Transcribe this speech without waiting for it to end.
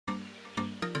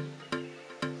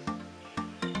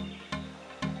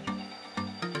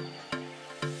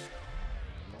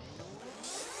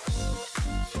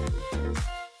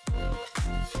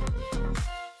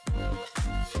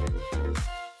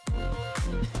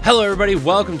Hello everybody,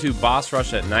 welcome to Boss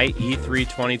Rush at Night, E3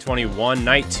 2021,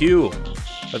 Night 2 of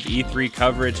E3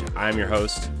 coverage. I'm your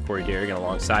host, Corey Derrigan,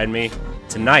 alongside me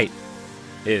tonight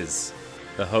is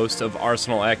the host of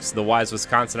Arsenal X, the wise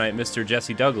Wisconsinite, Mr.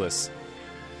 Jesse Douglas.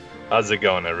 How's it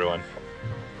going, everyone?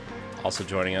 Also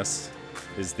joining us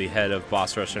is the head of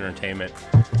Boss Rush Entertainment,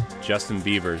 Justin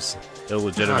Bieber's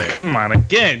illegitimate, come on,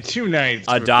 again, 2 nights.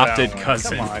 adopted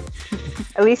cousin. Come on.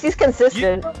 At least he's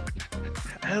consistent.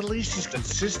 At least he's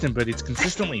consistent, but it's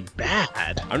consistently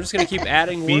bad. I'm just going to keep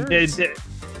adding words.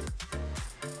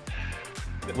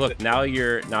 Look, now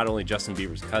you're not only Justin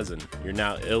Bieber's cousin, you're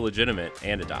now illegitimate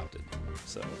and adopted.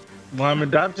 So, Well, I'm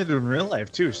adopted in real life,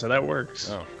 too, so that works.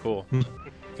 oh, cool.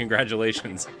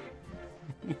 Congratulations.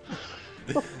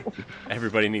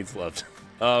 Everybody needs love.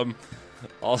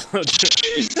 Also,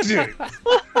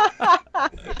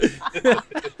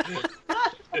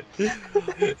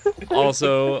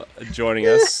 also joining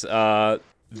us,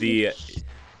 the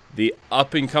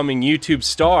up and coming YouTube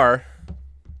star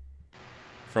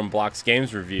from Block's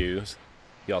Games Reviews.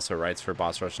 He also writes for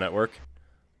Boss Rush Network.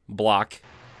 Block.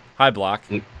 Hi, Block.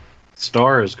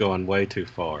 Star is going way too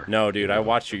far. No, dude, I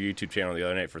watched your YouTube channel the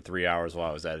other night for 3 hours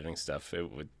while I was editing stuff. I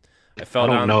I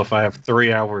don't know if I have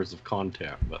 3 hours of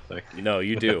content, but thank you. No,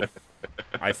 you do.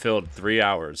 I filled 3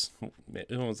 hours.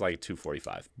 It was like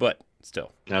 2:45, but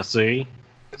still. Now see,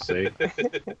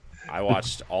 I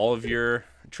watched all of your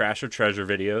Trash or Treasure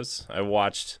videos. I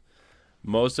watched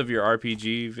most of your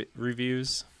RPG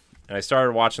reviews, and I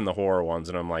started watching the horror ones,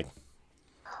 and I'm like,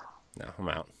 no, I'm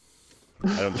out.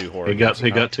 I don't do horror. he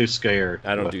got too scared.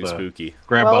 I don't with, do spooky.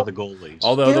 Grabbed Well, by the goalies.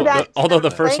 Although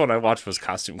the first one I watched was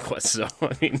Costume Quest, so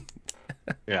I mean,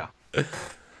 Yeah.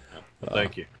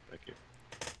 Thank you.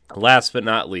 last but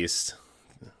not least,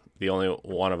 the only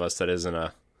one of us that isn't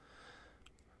a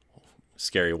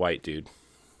scary white dude.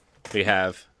 We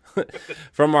have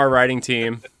from our writing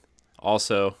team,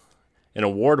 also an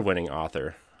award-winning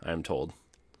author, I'm told,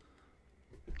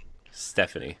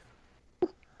 Stephanie.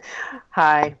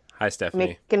 Hi. Hi,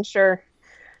 Stephanie. Making sure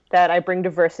that I bring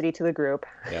diversity to the group.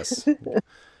 Yes.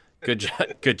 Good job.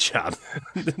 Good job.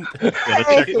 Gotta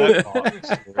check that box.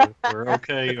 We're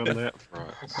okay on that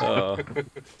front.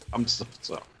 I'm so.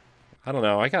 I don't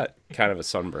know. I got kind of a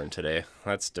sunburn today.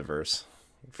 That's diverse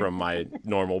from my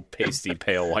normal pasty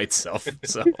pale white self.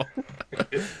 So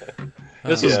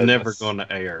This is never going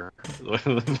to air.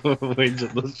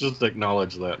 Let's just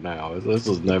acknowledge that now. This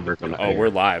is never going to air. oh, we're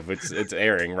live. It's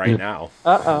airing right now.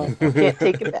 Uh-oh. Can't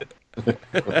take it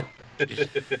back.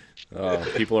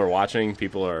 People are watching.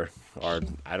 People are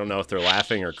I don't know if they're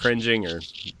laughing or cringing or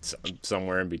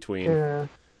somewhere in between. Yeah.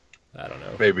 I don't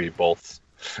know. Maybe both.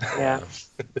 Yeah.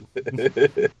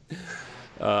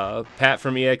 Pat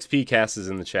from EXP Cast is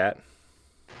in the chat.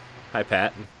 Hi,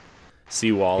 Pat.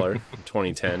 C. Waller,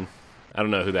 2010. I don't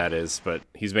know who that is, but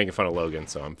he's making fun of Logan,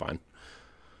 so I'm fine.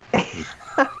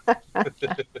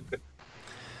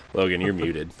 Logan, you're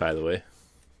muted, by the way.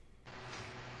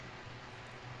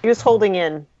 He was holding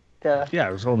in the... Yeah,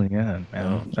 I was holding in,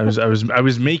 man. I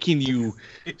was making you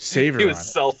savor He on was it.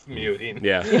 self-muting.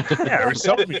 Yeah. Yeah, I was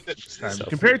self-muting this time.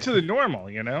 Compared to the normal,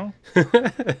 you know?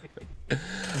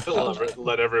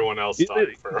 Let everyone else talk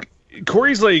first.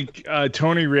 Corey's like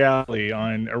Tony Reale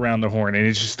on Around the Horn, and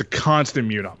it's just a constant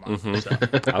mute on mine. So.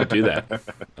 I'll do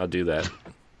that.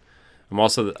 I'm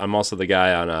also the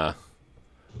guy on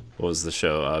what was the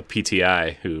show?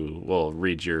 PTI, who will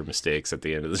read your mistakes at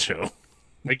the end of the show.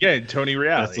 Again, Tony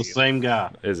Reale. That's the same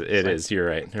guy. It is. You're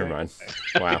right. Never mind.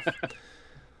 Wow.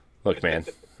 Look, man,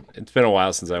 it's been a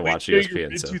while since I watched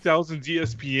ESPN. So 2000s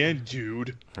ESPN,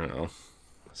 dude. I don't know.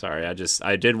 Sorry,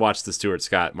 I did watch the Stuart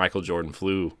Scott Michael Jordan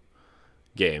flu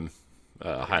game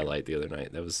highlight the other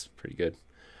night. That was pretty good.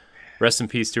 Rest in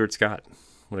peace, Stuart Scott.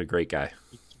 What a great guy.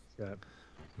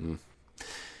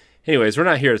 Anyways, we're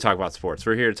not here to talk about sports.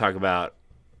 We're here to talk about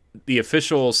the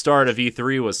official start of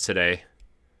E3 was today.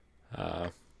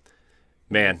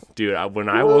 Man, dude, when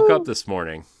I woke up this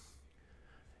morning,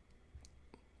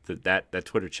 that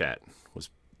Twitter chat was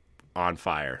on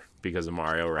fire because of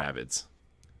Mario Rabbids.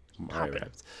 I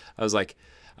was like,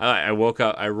 I woke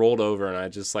up, I rolled over, and I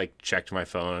just like checked my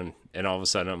phone, and all of a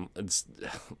sudden,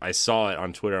 I saw it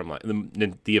on Twitter. I'm like,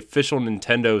 the official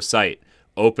Nintendo site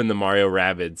opened the Mario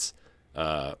Rabbids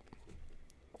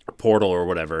portal or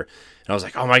whatever, and I was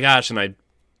like, oh my gosh! And I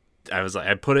was like,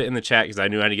 I put it in the chat because I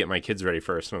knew I had to get my kids ready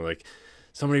first, and I'm like,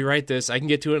 somebody write this. I can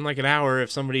get to it in like an hour if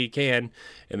somebody can,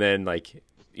 and then like,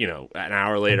 you know, an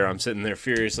hour later, I'm sitting there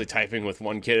furiously typing with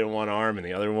one kid in one arm, and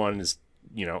the other one is,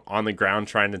 you know, on the ground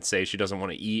trying to say she doesn't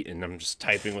want to eat, and I'm just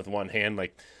typing with one hand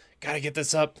like, gotta get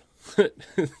this up.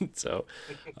 So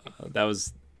that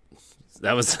was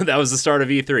that was the start of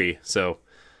E3. So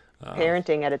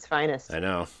Parenting at its finest. I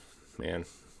know, man.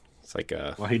 It's like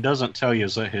Well, he doesn't tell you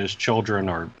that his children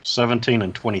are 17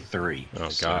 and 23. Oh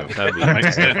so God, that'd be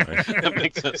that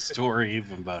makes that story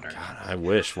even better. God, I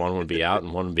wish one would be out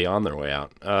and one would be on their way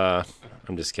out.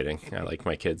 I'm just kidding. I like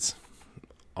my kids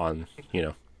on,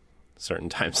 certain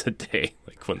times of day,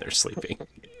 like when they're sleeping.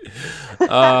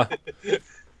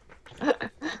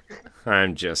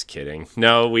 I'm just kidding.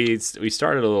 No, we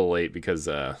started a little late because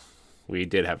we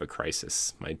did have a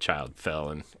crisis. My child fell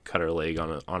and cut her leg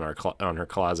on her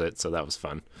closet, so that was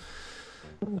fun.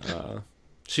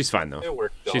 She's fine though. It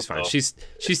worked She's out, fine. though.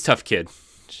 She's tough kid.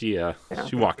 She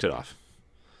walked it off.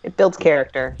 It builds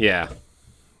character. Yeah.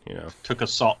 Took a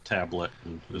salt tablet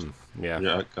and just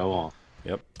Yeah. go on.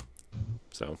 Yep.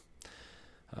 So,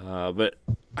 but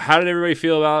how did everybody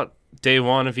feel about day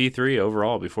one of E3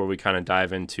 overall before we kind of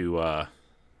dive into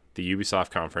the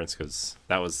Ubisoft conference? Because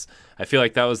I feel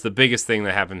like that was the biggest thing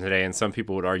that happened today, and some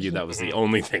people would argue that was the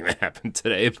only thing that happened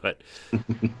today, but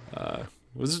it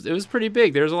was pretty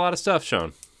big. There's a lot of stuff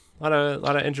shown. A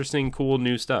lot of interesting, cool,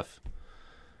 new stuff.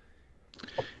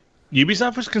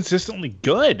 Ubisoft was consistently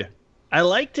good. I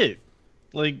liked it.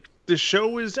 Like, the show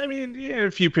was,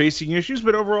 a few pacing issues,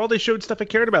 but overall they showed stuff I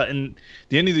cared about. And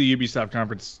the end of the Ubisoft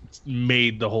conference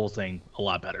made the whole thing a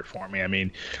lot better for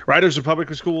me. Riders Republic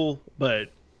was cool,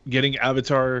 but getting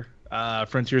Avatar,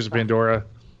 Frontiers of Pandora,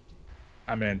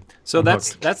 I'm in. So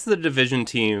that's the Division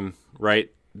team, right?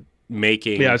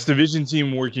 Making it's Division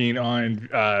team working on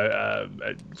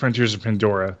Frontiers of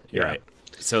Pandora. You're right.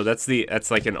 So that's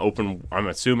like an open. I'm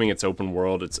assuming it's open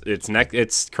world.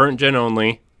 It's current gen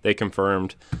only. They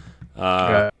confirmed.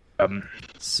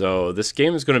 So this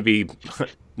game is going to be,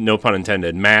 no pun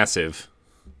intended, massive.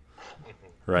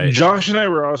 Right. Josh and I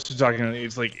were also talking.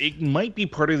 It's like it might be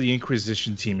part of the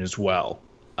Inquisition team as well,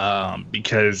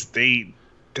 because they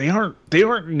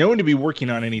aren't known to be working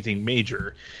on anything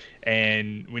major.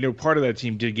 And we know part of that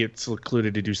team did get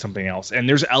secluded to do something else. And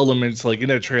there's elements, like in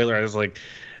that trailer, I was like,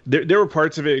 there were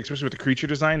parts of it, especially with the creature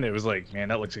design, that was like, man,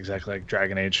 that looks exactly like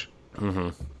Dragon Age. Mm-hmm.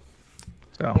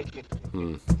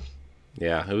 So.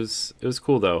 Yeah, it was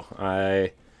cool though.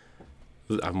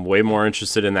 I'm way more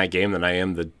interested in that game than I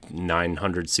am the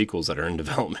 900 sequels that are in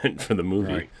development for the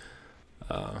movie.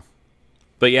 Right.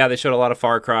 But yeah, they showed a lot of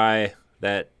FarCry.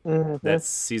 That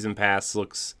season pass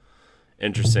looks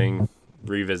interesting.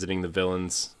 Revisiting the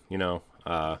villains,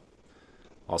 also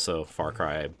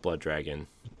FarCry Blood Dragon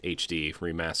HD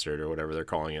remastered or whatever they're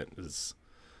calling it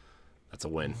that's a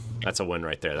win. That's a win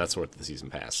right there. That's worth the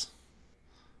season pass.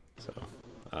 So,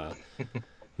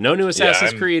 no new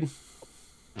Assassin's Creed.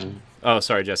 Oh,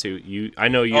 sorry, Jesse. I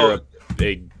know you're a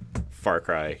big Far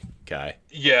Cry guy.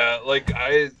 Yeah,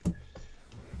 I've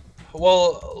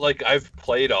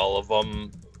played all of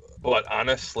them, but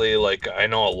honestly, I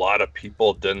know a lot of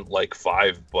people didn't like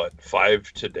 5, but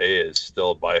 5 today is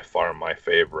still by far my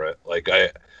favorite.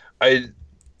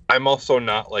 I'm also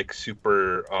not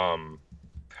super.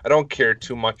 I don't care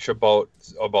too much about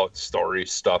story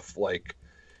stuff.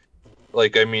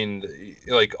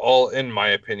 All, in my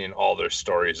opinion, all their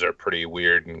stories are pretty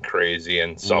weird and crazy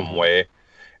in some way.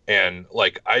 And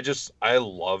I just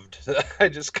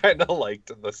kind of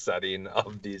liked the setting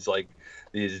of these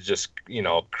just,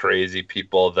 crazy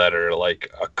people that are a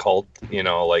cult,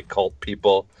 cult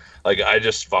people. I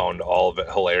just found all of it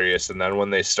hilarious. And then when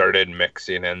they started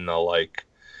mixing in the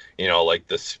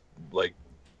this,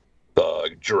 the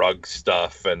drug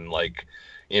stuff and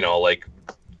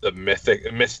the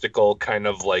mystical kind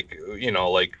of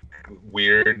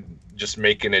weird, just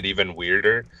making it even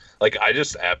weirder. I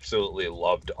just absolutely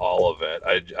loved all of it.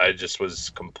 I just was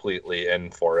completely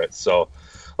in for it. So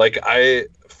I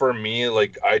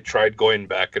tried going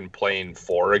back and playing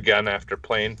 4 again after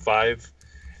playing 5,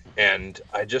 and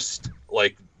I just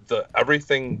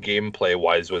everything gameplay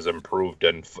wise was improved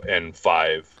in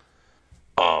 5.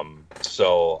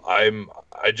 So I'm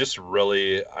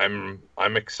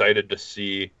excited to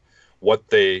see what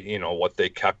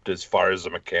they kept as far as the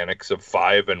mechanics of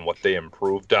 5 and what they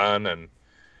improved on, and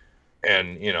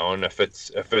if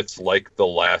it's like the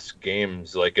last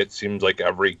games, it seems like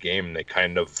every game they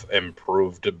kind of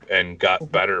improved and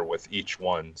got better with each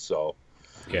one. So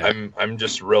yeah. I'm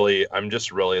just really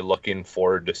looking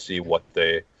forward to see what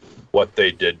they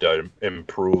did to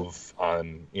improve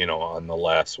on on the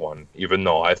last one, even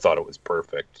though I thought it was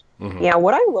perfect. Mm-hmm. Yeah,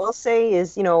 what I will say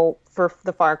is, for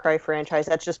the Far Cry franchise,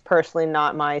 that's just personally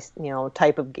not my,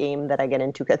 type of game that I get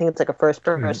into. I think it's like a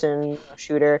first-person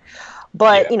shooter.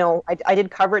 But, I did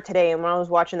cover it today, and when I was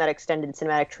watching that extended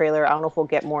cinematic trailer, I don't know if we'll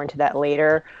get more into that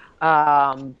later,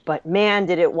 But man,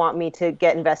 did it want me to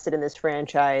get invested in this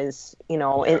franchise,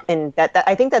 and that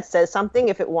I think that says something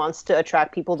if it wants to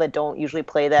attract people that don't usually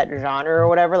play that genre or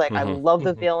whatever. Like, I love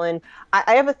the villain.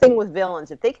 I have a thing with villains.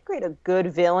 If they can create a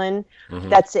good villain,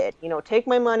 that's it. Take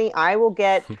my money. I will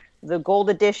get the gold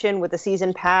edition with the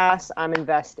season pass. I'm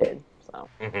invested. So.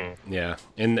 Yeah.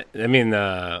 And I mean,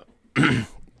 that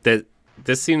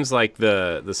this seems like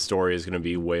the story is going to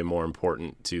be way more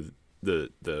important to the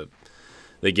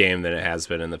game than it has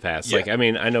been in the past. Yeah. Like, I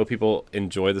mean, I know people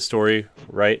enjoy the story,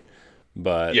 right?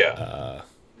 But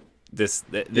this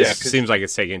seems like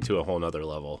it's taken to a whole nother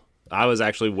level. I was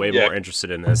actually way more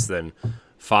interested in this than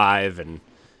 5, and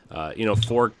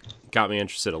 4 got me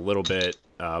interested a little bit,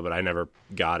 but I never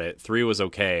got it. 3 was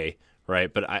okay,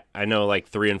 right? But I know like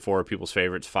 3 and 4 are people's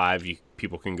favorites. 5,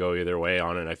 people can go either way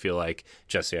on it. I feel like,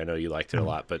 Jesse, I know you liked it a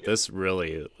lot, but this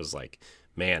really was like,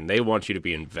 man, they want you to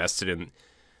be invested in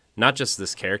not just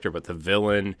this character, but the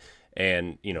villain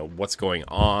and, what's going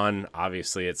on.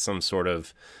 Obviously, it's some sort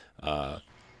of,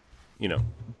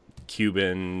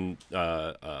 Cuban,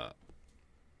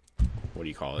 what do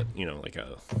you call it? Like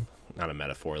not a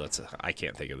metaphor. I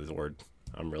can't think of the word.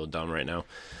 I'm real dumb right now.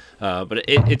 But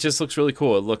it just looks really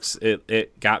cool.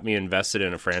 It got me invested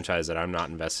in a franchise that I'm not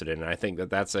invested in. And I think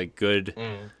that's a good,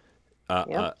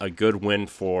 a good win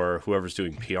for whoever's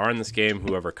doing PR in this game,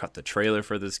 whoever cut the trailer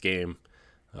for this game.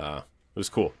 It was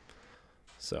cool.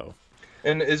 So,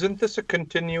 and isn't this a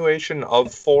continuation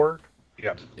of 4?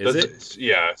 Yeah. Is it?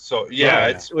 Yeah. So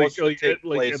it's supposed to take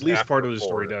place at least part of the 4.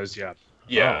 story does. Yeah.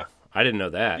 Yeah. Oh, I didn't know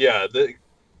that. Yeah.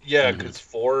 Because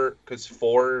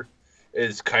 4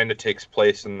 is kind of takes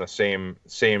place in the same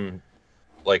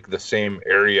like the same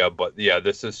area, but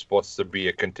this is supposed to be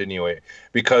a continuation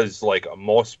because like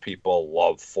most people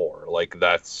love 4. Like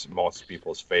that's most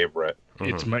people's favorite.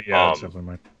 It's my it's definitely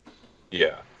mine.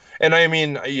 Yeah. And I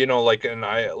mean, like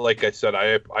I said,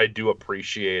 I do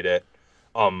appreciate it.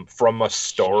 From a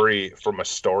story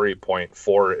point,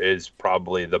 4 is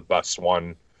probably the best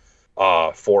one.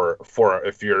 For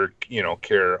if you're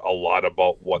care a lot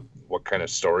about what kind of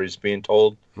story is being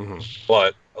told.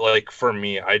 But like for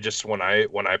me, I just when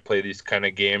I play these kind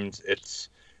of games, it's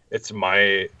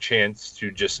my chance to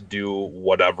just do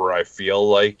whatever I feel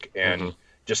like and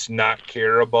just not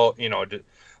care about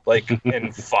like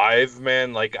in 5,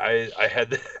 man, like I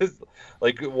had this,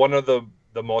 like one of the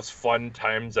most fun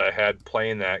times I had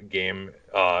playing that game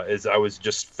is I was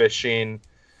just fishing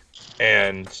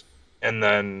and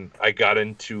then I got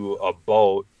into a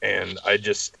boat and I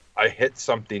hit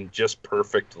something just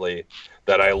perfectly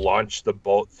that I launched the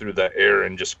boat through the air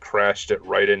and just crashed it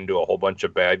right into a whole bunch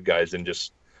of bad guys and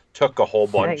just took a whole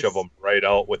bunch of them right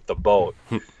out with the boat.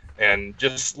 And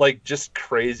just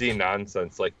crazy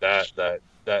nonsense like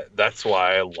that's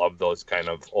why I love those kind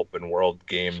of open world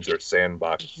games or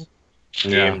sandbox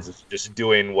games. It's just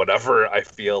doing whatever I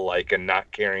feel like and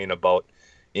not caring about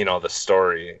the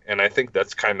story. And I think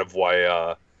that's kind of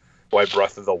why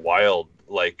Breath of the Wild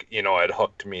had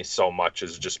hooked me so much,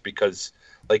 is just because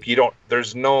like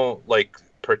there's no like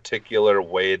particular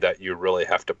way that you really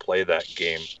have to play that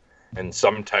game, and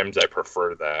sometimes I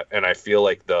prefer that. And I feel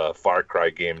like the Far Cry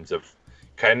games have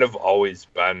kind of always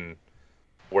been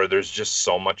where there's just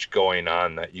so much going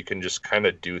on that you can just kind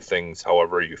of do things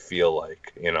however you feel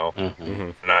like, and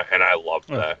I love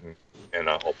that in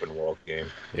an open world game.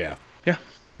 Yeah.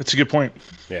 That's a good point.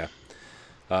 Yeah.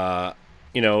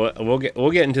 We'll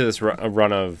get into this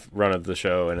run of the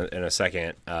show in a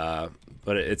second.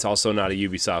 But it's also not a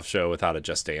Ubisoft show without a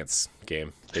Just Dance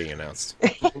game being announced.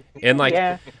 And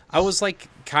I was like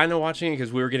kind of watching it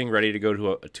because we were getting ready to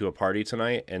go to a party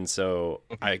tonight, and so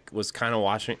I was kind of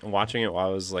watching it while I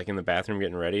was like in the bathroom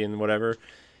getting ready and whatever.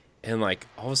 And like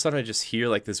all of a sudden I just hear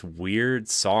like this weird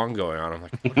song going on. I'm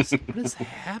like, what is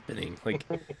happening? Like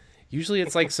usually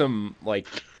it's like some like,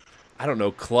 I don't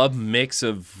know, club mix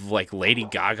of like Lady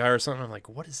Gaga or something. I'm like,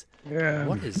 what is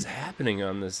happening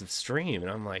on this stream?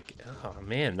 And I'm like, oh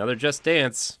man, another Just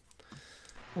Dance.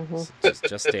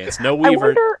 Just Dance. No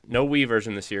Wii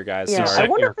version this year, guys. Yeah, Sorry. I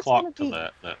wonder Your if it's clock gonna to be...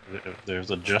 that. There's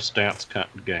a Just Dance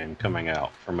game coming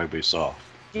out from Ubisoft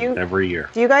every year.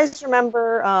 Do you guys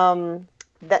remember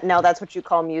that? Now that's what you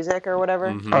call music or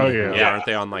whatever. Oh yeah. Aren't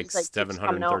they on like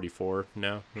 734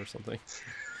 now or something?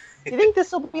 Do you think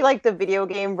this will be like the video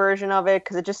game version of it?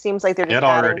 Because it just seems like they're just It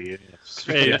already is.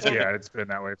 It's been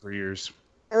that way for years.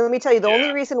 And let me tell you, the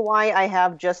only reason why I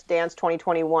have Just Dance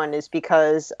 2021 is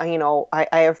because, I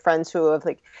have friends who have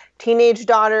like teenage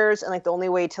daughters, and like the only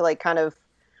way to like kind of,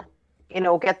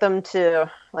 get them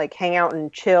to like hang out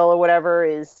and chill or whatever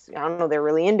is, I don't know, they're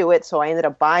really into it. So I ended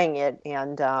up buying it,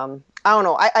 and I don't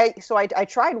know. I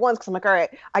tried once because I'm like, all right,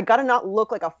 I gotta not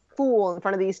look like a fool in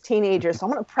front of these teenagers, so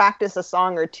I'm gonna practice a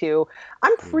song or two.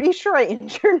 I'm pretty sure I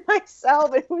injured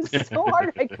myself. It was so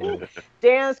hard. I couldn't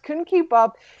dance, couldn't keep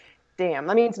up. Damn.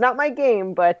 I mean, it's not my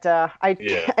game, but I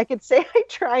could say I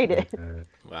tried it.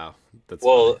 Wow. That's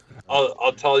well, funny.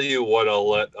 I'll tell you what.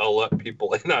 I'll let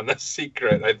people in on a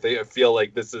secret. I feel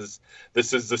like this is the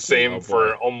same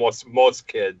for almost most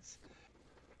kids.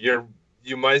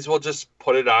 You might as well just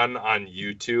put it on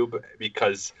YouTube,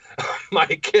 because my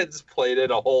kids played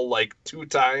it a whole 2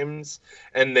 times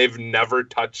and they've never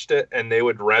touched it, and they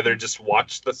would rather just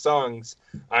watch the songs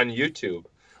on YouTube.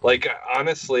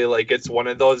 Honestly, it's one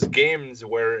of those games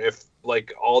where if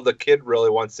all the kid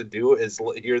really wants to do is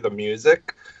hear the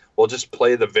music, we'll just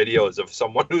play the videos of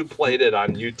someone who played it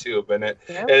on YouTube, and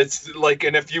it's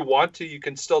and if you want to, you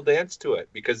can still dance to it,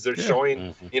 because they're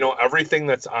showing everything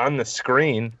that's on the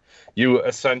screen. You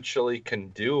essentially can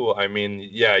do. I mean,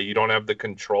 yeah, you don't have the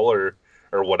controller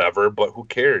or whatever, but who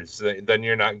cares? Then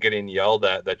you're not getting yelled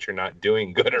at that you're not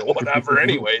doing good or whatever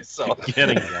anyway. So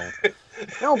getting yelled.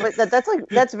 No, but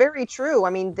that's very true. I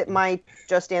mean, my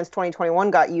Just Dance 2021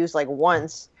 got used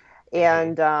once,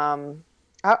 and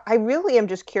I really am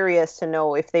just curious to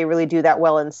know if they really do that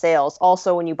well in sales.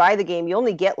 Also, when you buy the game, you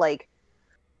only get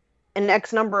an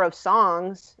X number of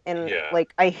songs, and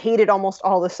I hated almost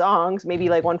all the songs, maybe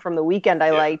one from the weekend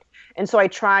I liked. And so I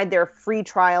tried their free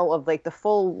trial of the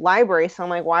full library. So I'm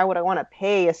like, why would I want to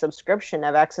pay a subscription to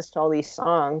have access to all these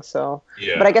songs? So,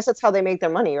 but I guess that's how they make their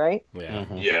money, right?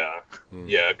 Yeah,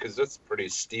 because that's pretty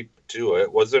steep too.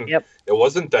 It wasn't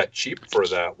that cheap for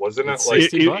that, wasn't it?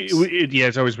 $60? Yeah,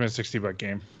 it's always been a $60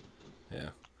 game. Yeah.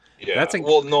 Yeah. That's a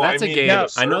game. Yeah,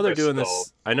 I know they're doing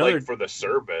this. I know they're for the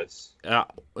service.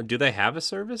 Do they have a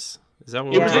service? Is that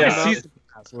what It we're was talking a about? season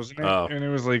pass, wasn't it? Oh. And it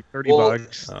was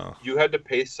 $30. Oh. You had to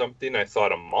pay something. I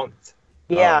thought a month.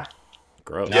 Yeah.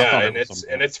 Gross. Yeah, and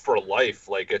it's for life.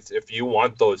 It's if you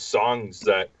want those songs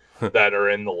that are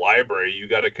in the library, you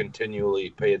got to continually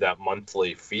pay that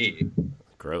monthly fee.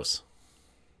 Gross.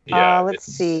 Yeah. Let's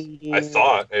see. I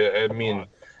thought. I mean,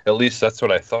 at least that's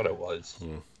what I thought it was.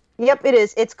 Yep, it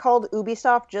is. It's called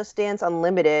Ubisoft Just Dance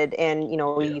Unlimited, and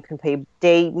you can pay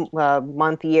day,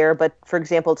 month, year. But for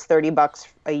example, it's $30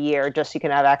 a year, just so you can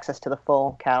have access to the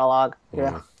full catalog.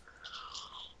 Yeah.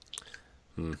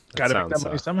 Got to make that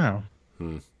money somehow.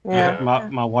 Yeah.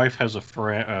 My wife has a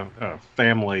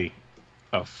family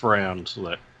of friends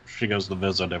that she goes to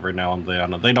visit every now and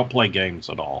then, and they don't play games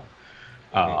at all.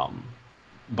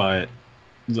 But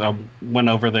I went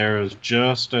over there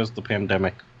just as the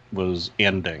pandemic was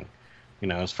ending.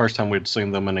 It's the first time we'd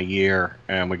seen them in a year,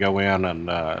 and we go in, and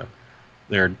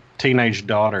their teenage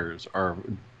daughters are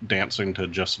dancing to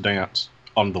Just Dance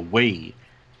on the Wii,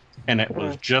 and it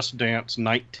was Just Dance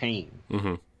 19.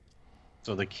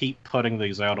 So they keep putting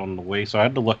these out on the Wii, so I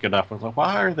had to look it up. I was like,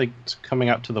 why are they coming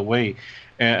out to the Wii?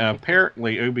 And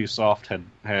apparently Ubisoft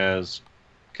has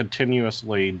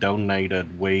continuously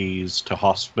donated Wiis to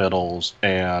hospitals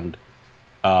and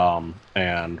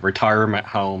retirement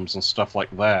homes and stuff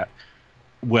like that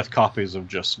with copies of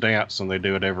Just Dance, and they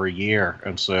do it every year.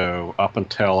 And so up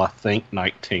until I think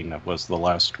 19, it was the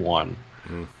last one,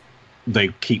 they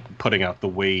keep putting out the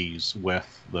Wiis with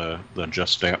the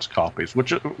Just Dance copies,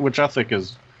 which I think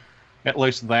is, at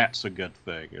least that's a good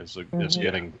thing, is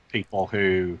getting people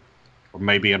who are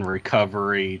maybe in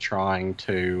recovery trying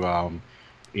to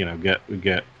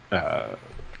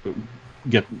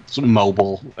get some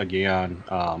mobile again,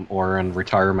 or in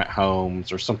retirement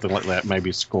homes or something like that,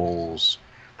 maybe schools.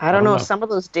 I don't know. Some of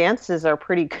those dances are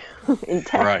pretty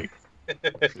intense. Right.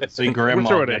 See grandma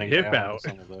throwing a getting hip down out. on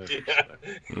some of those.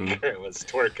 Grandma's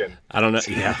twerking. I don't know.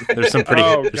 Yeah, there's some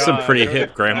pretty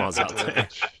hip grandmas out there.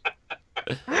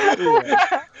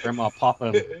 Grandma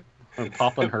popping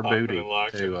her booty to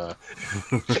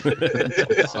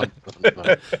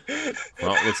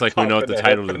well, looks like we know what the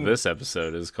title of this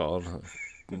episode is called.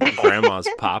 Grandma's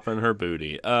popping her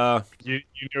booty. You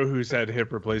know who's had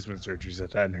hip replacement surgeries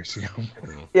at that nursing home?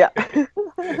 Yeah.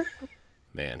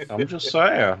 Man, I'm just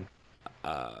saying.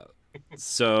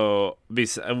 So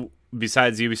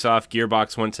besides Ubisoft,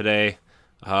 Gearbox went today.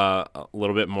 A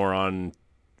little bit more on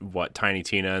what Tiny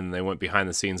Tina, and they went behind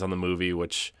the scenes on the movie,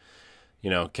 which,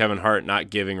 Kevin Hart not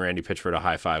giving Randy Pitchford a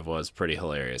high five was pretty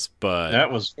hilarious. But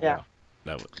that was God,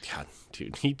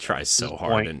 dude, he tries so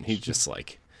hard, and he just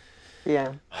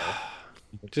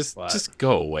just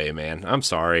go away, man. I'm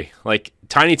sorry.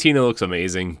 Tiny Tina looks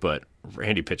amazing, but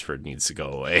Randy Pitchford needs to go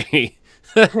away.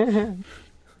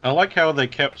 I like how he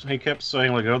kept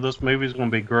saying, oh, this movie's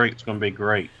going to be great. It's going to be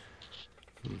great.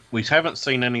 We haven't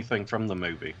seen anything from the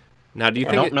movie. Now, do you I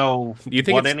think don't know do you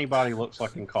think what it's- anybody looks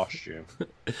like in costume.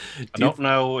 I don't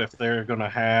know if they're going to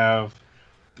have,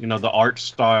 the art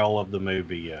style of the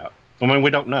movie yet. I mean,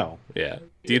 we don't know. Yeah.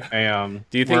 Do you think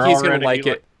we're he's gonna already, like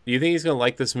it? Do you think he's gonna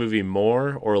like this movie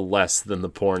more or less than the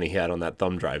porn he had on that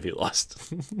thumb drive he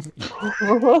lost?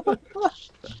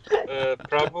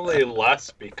 Probably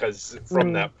less, because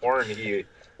from that porn he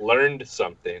learned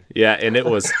something. Yeah, and it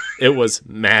was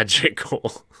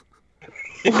magical.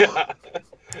 Yeah.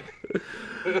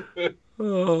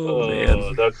 Oh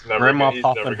man, That's never. Grandma he's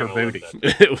popping never her gonna learn it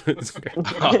booty. was.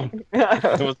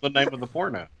 It was the name of the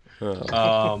porno.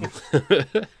 Oh.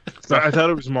 I thought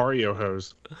it was Mario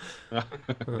Hose. Oh,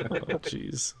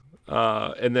 jeez.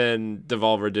 And then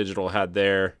Devolver Digital had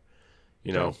their,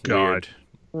 weird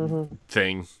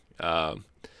thing. I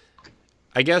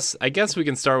guess we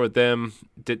can start with them.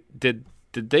 Did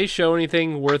they show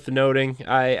anything worth noting?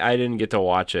 I didn't get to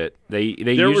watch it. They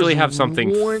usually have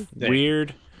something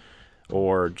weird,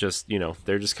 or just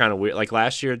they're just kind of weird. Like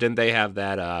last year, didn't they have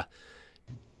that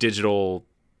digital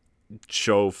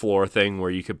show floor thing where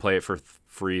you could play it for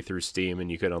free through Steam and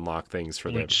you could unlock things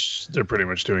for them? Which they're pretty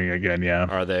much doing again, yeah.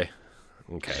 Are they?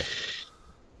 Okay.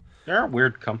 They're a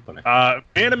weird company.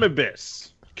 Phantom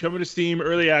Abyss coming to Steam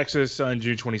early access on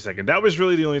June 22nd. That was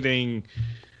really the only thing.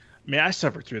 I mean, I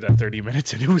suffered through that 30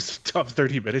 minutes, and it was a tough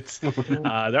 30 minutes.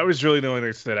 That was really the only thing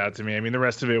that stood out to me. I mean, the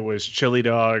rest of it was chili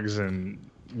dogs and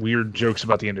weird jokes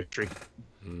about the industry.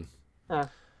 I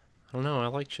don't know. I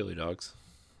like chili dogs.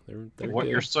 They're What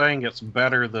good. you're saying, it's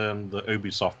better than the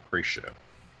Ubisoft pre-show.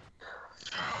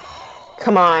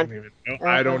 Come on.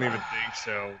 I don't even think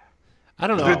so. I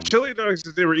don't The know. chili dogs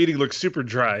that they were eating looked super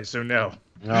dry, so no.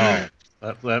 No,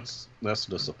 that's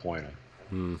disappointing.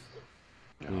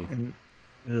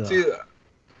 See,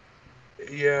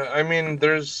 yeah, I mean,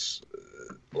 there's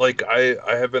I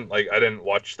haven't I didn't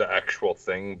watch the actual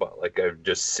thing, but I've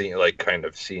just seen kind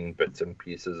of seen bits and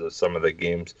pieces of some of the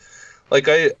games. I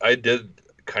did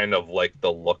kind of like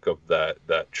the look of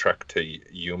that trek to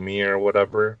Yumi or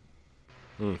whatever.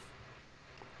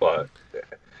 But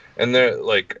and they're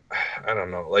I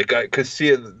don't know, cause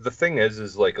see, the thing is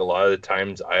a lot of the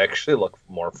times I actually look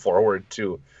more forward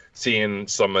to seeing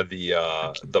some of the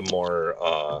more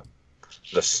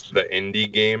the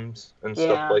indie games and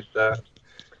stuff like that,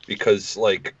 because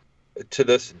to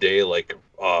this day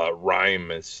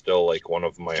Rhyme is still one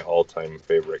of my all-time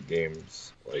favorite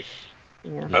games.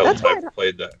 I've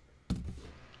played that.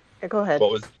 Go ahead.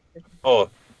 What was? Oh,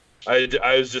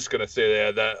 I was just gonna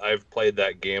say that I've played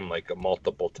that game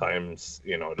multiple times,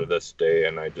 to this day,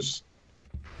 and I just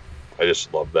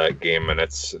love that game, and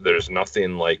there's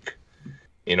nothing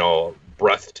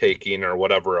breathtaking or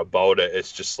whatever about it.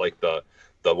 It's just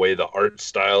the way the art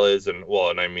style is, and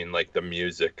I mean the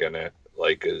music in it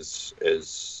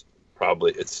is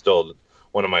probably, it's still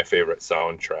one of my favorite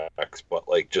soundtracks, but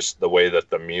just the way that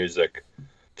the music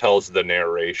tells the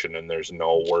narration, and there's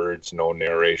no words, no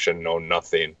narration, no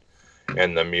nothing,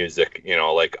 and the music,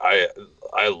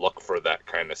 I look for that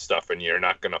kind of stuff, and you're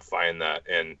not gonna find that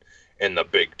in the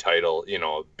big title,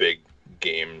 big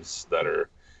games that are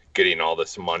getting all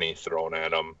this money thrown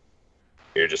at them.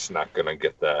 You're just not gonna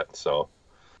get that. So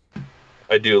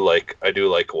I do like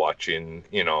watching,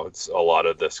 it's a lot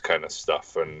of this kind of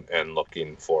stuff, and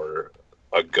looking for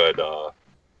a good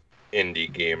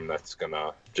indie game that's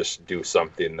gonna just do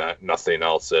something that nothing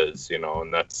else is,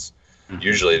 and that's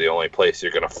usually the only place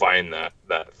you're gonna find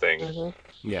that thing.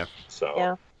 Yeah. So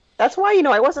yeah, that's why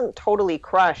I wasn't totally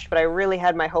crushed, but I really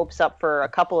had my hopes up for a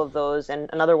couple of those, and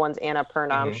another one's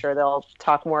Annapurna. I'm sure they'll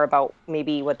talk more about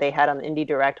maybe what they had on the Indie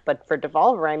Direct, but for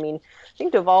Devolver, I mean, I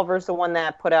think Devolver's the one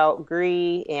that put out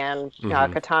Gree and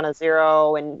Katana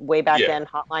Zero, and way back then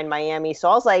Hotline Miami. So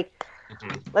I was like,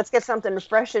 let's get something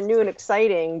fresh and new and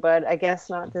exciting, but I guess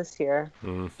not this year.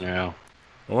 Yeah.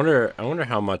 I wonder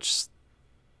how much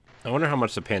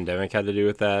the pandemic had to do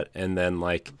with that, and then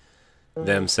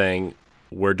them saying,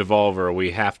 we're Devolver,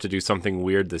 we have to do something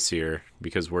weird this year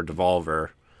because we're Devolver.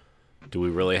 Do we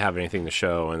really have anything to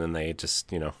show? And then they just,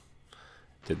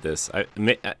 did this.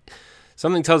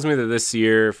 Something tells me that this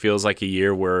year feels like a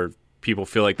year where people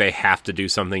feel like they have to do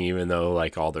something, even though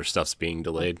all their stuff's being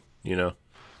delayed. Do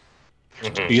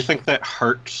you think that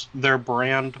hurts their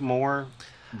brand more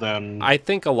than? I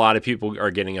think a lot of people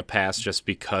are getting a pass just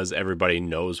because everybody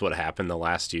knows what happened the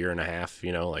last year and a half.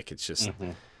 It's just,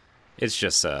 it's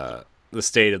just the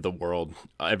state of the world.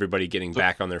 Everybody getting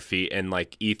back on their feet, and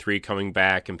E3 coming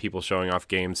back and people showing off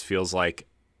games feels like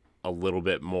a little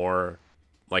bit more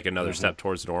like another step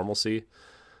towards normalcy.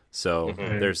 So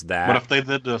there's that. What if they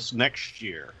did this next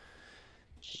year?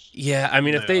 Yeah, I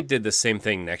mean, if they Yeah. did the same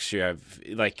thing next year,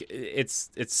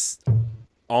 it's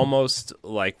almost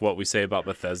like what we say about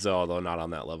Bethesda, although not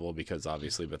on that level because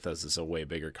obviously Bethesda's a way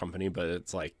bigger company. But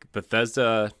it's like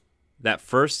Bethesda, that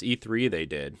first E3 they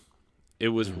did, it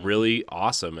was really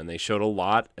awesome, and they showed a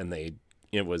lot, and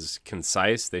it was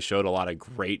concise. They showed a lot of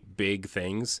great big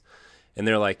things, and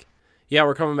they're like, yeah,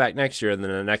 we're coming back next year. And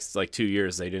then the next like 2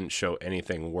 years, they didn't show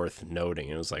anything worth noting.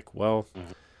 It was like, well.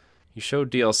 You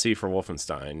showed DLC for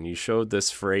Wolfenstein. You showed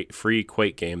this free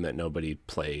Quake game that nobody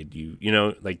played. You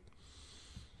know, like,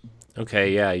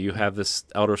 okay, yeah, you have this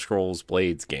Elder Scrolls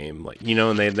Blades game, like, you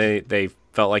know, and they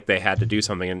felt like they had to do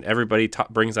something, and everybody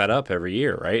brings that up every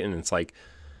year, right? And it's like,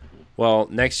 well,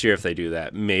 next year if they do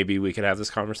that, maybe we could have this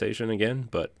conversation again.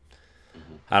 But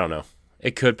I don't know.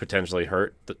 It could potentially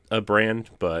hurt a brand,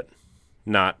 but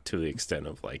not to the extent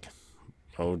of like,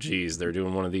 oh, geez, they're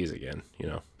doing one of these again, you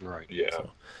know? Right. Yeah.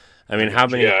 So, I mean, how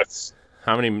many Yeah,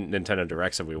 Nintendo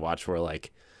Directs have we watched where,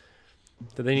 like,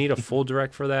 do they need a full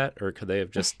Direct for that? Or could they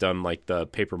have just done, like, the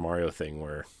Paper Mario thing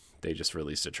where they just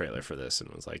released a trailer for this and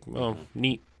it was like, well,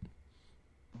 neat.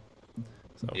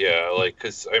 So. Yeah, like,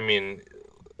 because,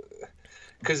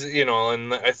 you know,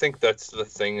 and I think that's the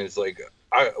thing is, like,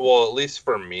 at least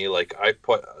for me, like,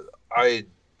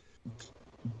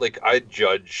 I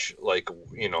judge, like,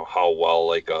 you know, how well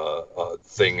like a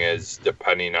thing is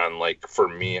depending on, like, for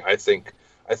me, I think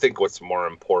what's more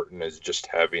important is just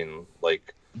having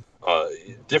like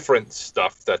different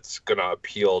stuff that's gonna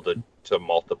appeal to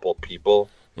multiple people.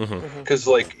 Because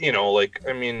like, you know, like,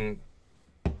 I mean,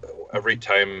 every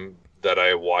time that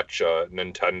I watch a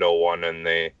Nintendo one and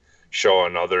they show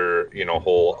another, you know,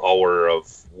 whole hour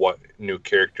of what new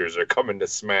characters are coming to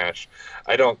Smash,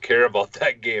 I don't care about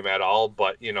that game at all.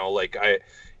 But, you know, like,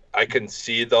 I can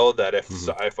see though that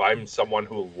if I'm someone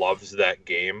who loves that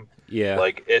game, yeah,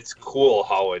 like, it's cool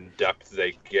how in depth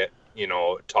they get, you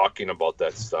know, talking about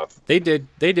that stuff. They did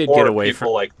get away from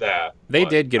like that. They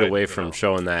did get away from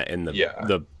showing that in the Yeah.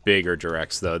 the bigger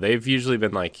directs, though. They've usually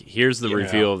been like, here's the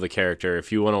reveal of the character.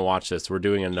 If you want to watch this, we're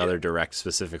doing another direct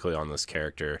specifically on this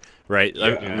character, right? Yeah. I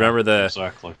remember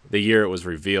Exactly. the year it was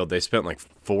revealed, they spent like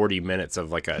 40 minutes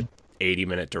of like a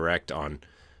 80-minute direct on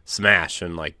Smash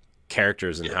and like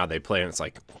characters and how they play, and it's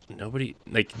like nobody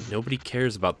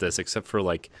cares about this except for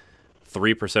like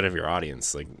 3% of your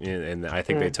audience, like, and I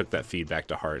think they took that feedback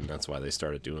to heart, and that's why they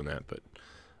started doing that. But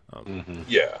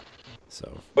Yeah.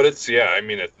 so, But it's, yeah, I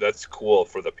mean, that's cool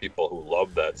for the people who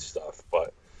love that stuff.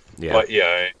 But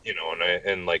yeah, you know,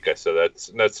 and like I said,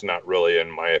 that's not really,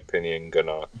 in my opinion,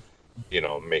 gonna, you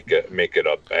know, make it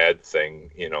a bad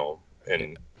thing, you know,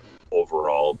 and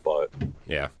overall. But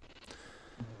yeah.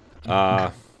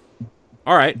 All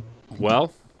right.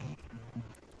 Well,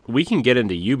 we can get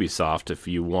into Ubisoft if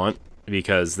you want,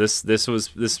 because this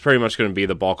is pretty much going to be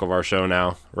the bulk of our show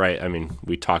now, right? I mean,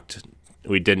 we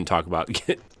didn't talk about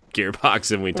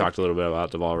Gearbox, and we talked a little bit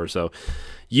about Devolver. So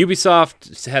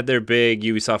Ubisoft had their big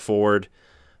Ubisoft Forward.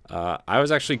 I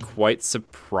was actually quite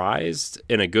surprised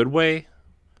in a good way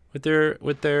with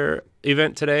their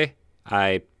event today.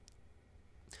 I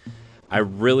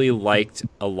really liked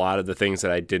a lot of the things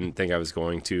that I didn't think I was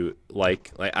going to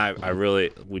like. Like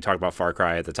we talked about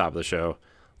FarCry at the top of the show.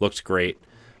 Looked great.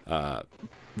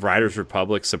 Riders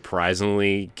Republic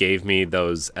surprisingly gave me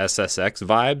those SSX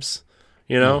vibes.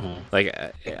 You know, like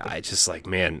I just like,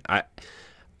 man,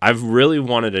 I've really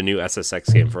wanted a new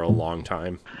SSX game for a long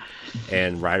time,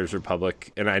 and Riders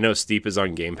Republic, and I know Steep is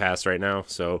on Game Pass right now,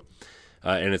 so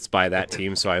and it's by that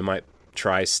team, so I might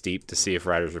try Steep to see if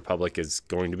Riders Republic is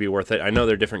going to be worth it. I know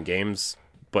they're different games,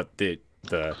 but the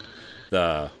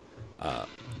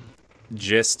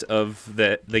gist of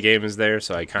the game is there,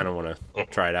 so I kind of want to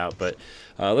try it out. But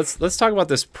let's talk about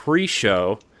this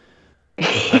pre-show.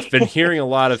 I've been hearing a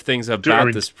lot of things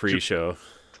about this pre-show.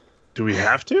 Do we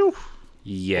have to?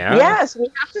 Yeah. Yes, we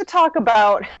have to talk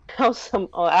about how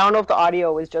I don't know if the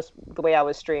audio was just the way I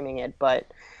was streaming it,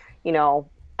 but, you know,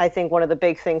 I think one of the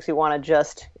big things we want to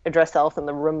just address the elephant in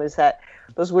the room is that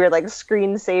those weird, like,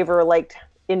 screensaver, like,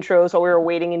 intros while we were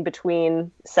waiting in between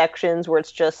sections where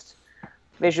it's just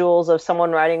visuals of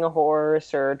someone riding a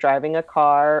horse or driving a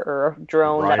car or a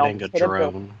drone. Riding a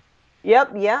drone.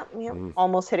 Yep.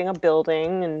 Almost hitting a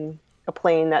building, and a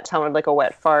plane that sounded like a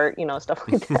wet fart, you know, stuff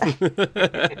like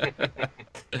that.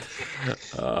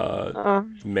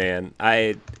 Man,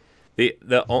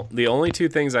 the only two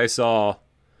things I saw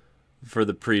for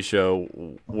the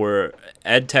pre-show were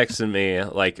Ed texted me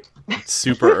like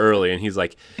super early, and he's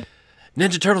like,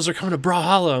 Ninja Turtles are coming to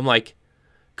Brawlhalla. I'm like,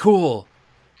 cool.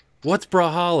 What's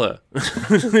Brawlhalla?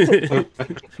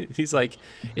 He's like,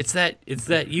 it's that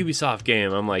Ubisoft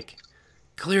game. I'm like,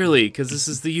 clearly, because this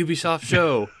is the Ubisoft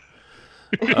show.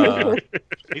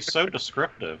 He's so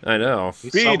descriptive. I know.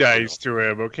 Be nice to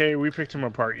him, okay? We picked him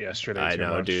apart yesterday. I too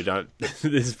know, much. dude.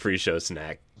 This pre-show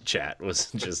snack chat was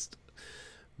just,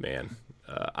 man.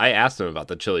 I asked him about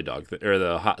the chili dog or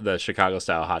the Chicago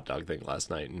style hot dog thing last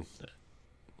night, and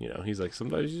he's like,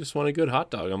 sometimes you just want a good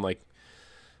hot dog. I'm like,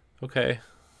 okay,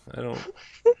 I don't.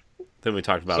 Then we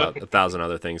talked about 1,000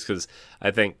 other things because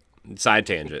I think side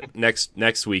tangent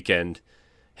next weekend.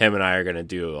 Him and I are going to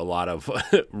do a lot of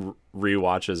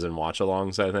rewatches and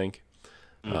watch-alongs, I think,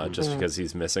 just because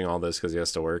he's missing all this because he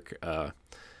has to work.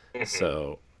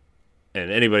 So, and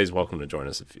anybody's welcome to join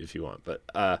us if you want. But,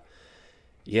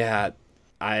 yeah,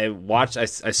 I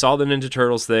saw the Ninja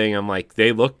Turtles thing. I'm like,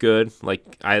 they look good.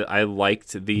 Like, I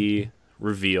liked the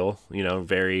reveal,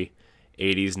 very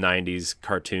 80s, 90s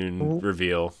cartoon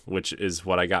reveal, which is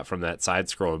what I got from that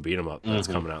side-scrolling beat-em-up that's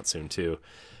coming out soon, too.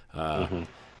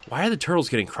 Why are the Turtles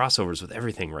getting crossovers with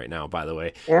everything right now, by the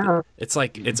way? Yeah. It's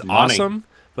like, it's Money. awesome,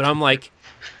 but I'm like,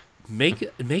 make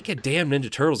a damn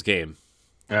Ninja Turtles game.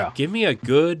 Yeah. Give me a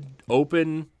good,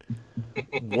 open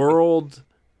world,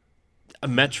 a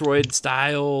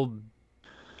Metroid-style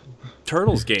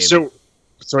Turtles game. So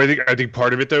I think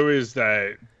part of it though is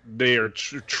that they are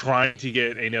trying to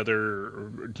get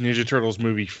another Ninja Turtles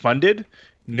movie funded.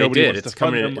 Nobody wants It's to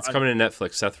fund coming. them. It's coming to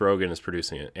Netflix. Seth Rogen is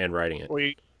producing it and writing it.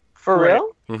 Wait, For Right.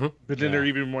 real? Mm-hmm. but then they're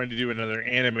even wanting to do another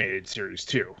animated series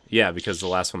too. Yeah, because the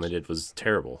last one they did was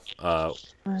terrible.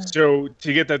 So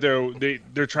to get that though,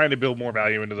 they're trying to build more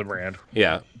value into the brand.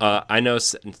 Yeah, I know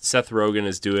Seth Rogen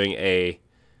is doing a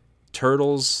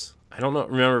Turtles. I don't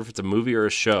remember if it's a movie or a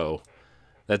show.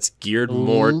 That's geared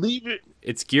more. Leave it.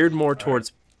 It's geared more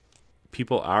towards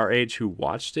people our age who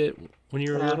watched it when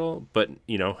you were little, but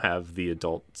have the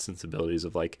adult sensibilities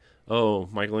of like, oh,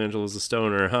 Michelangelo's a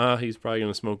stoner. He's probably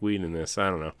gonna smoke weed in this. I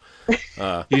don't know.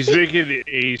 He's making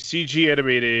a CG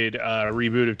animated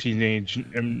reboot of Teenage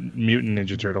Mutant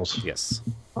Ninja Turtles. Yes.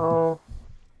 Oh.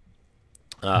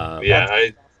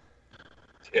 That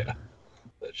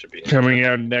should be Coming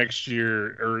out next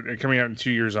year, or coming out in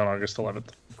 2 years on August 11th.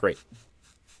 Great.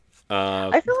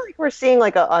 I feel like we're seeing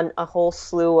like a whole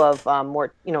slew of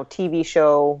more TV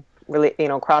show really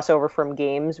crossover from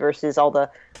games versus all the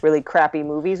really crappy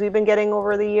movies we've been getting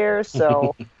over the years.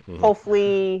 So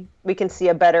hopefully we can see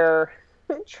a better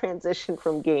transition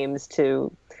from games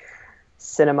to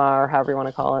cinema or however you want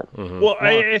to call it. Mm-hmm. Well,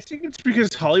 I think it's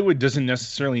because Hollywood doesn't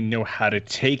necessarily know how to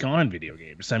take on video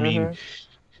games. I mean,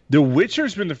 The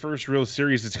Witcher's been the first real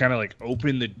series that's kind of like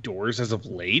opened the doors as of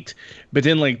late. But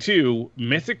then,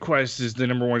 Mythic Quest is the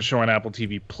 #1 show on Apple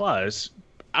TV Plus,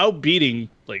 outbeating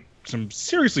some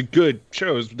seriously good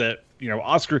shows that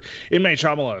Oscar M. Night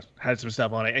Shyamalan had some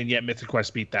stuff on it, and yet Mythic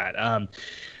Quest beat that. I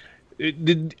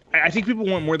think people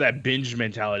want more of that binge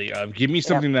mentality of give me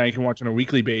something that I can watch on a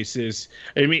weekly basis.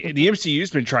 I mean, the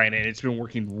MCU's been trying it, and it's been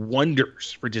working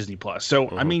wonders for Disney Plus. So,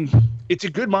 I mean, it's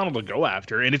a good model to go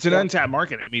after, and it's an untapped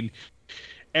market. I mean,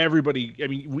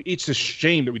 it's a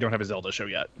shame that we don't have a Zelda show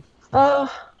yet.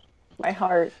 Oh, my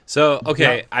heart. So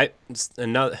okay,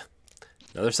 another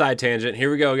side tangent.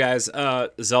 Here we go, guys.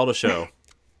 Zelda show.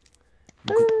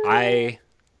 I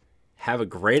have a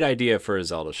great idea for a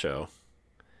Zelda show,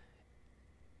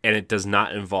 and it does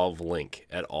not involve Link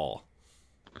at all.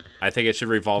 I think it should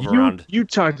revolve around. You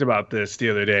talked about this the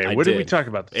other day. What did we talk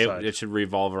about this It should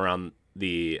revolve around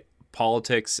the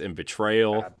politics and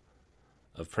betrayal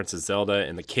of Princess Zelda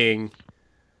and the king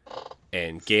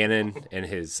and Ganon and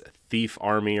his thief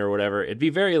army or whatever. It'd be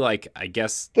very I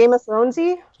guess Game of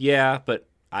Thronesy? Yeah, but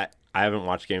I haven't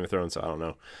watched Game of Thrones, so I don't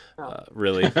know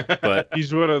really. But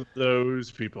he's one of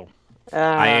those people.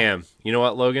 I am. You know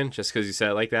what, Logan? Just because you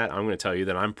said it like that, I'm going to tell you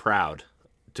that I'm proud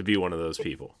to be one of those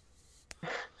people.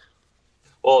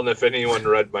 Well, and if anyone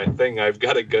read my thing, I've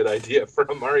got a good idea for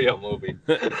a Mario movie.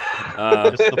 It's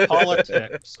the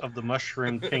politics of the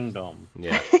Mushroom Kingdom.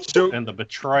 Yeah. And the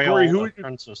betrayal of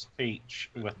Princess Peach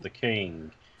with the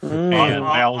king. And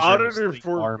Bowser's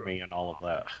army and all of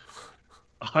that.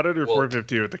 Auditor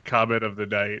 450 with the comment of the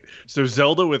night. So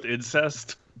Zelda with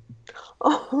incest?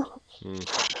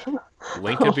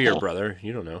 Link could be your brother.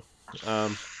 You don't know.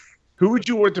 Who would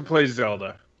you want to play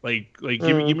Zelda?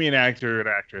 Give me an actor or an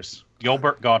actress.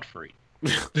 Gilbert Gottfried.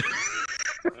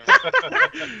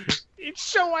 It's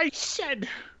so I said.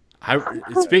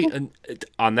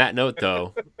 On that note,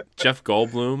 though, Jeff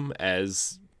Goldblum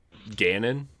as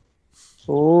Ganon.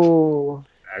 Ooh.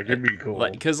 That could be cool.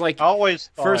 Because I always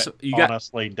thought, first,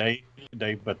 honestly,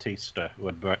 Dave Bautista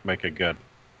would make a good.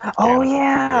 Oh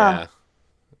yeah.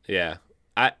 Yeah.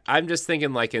 I'm just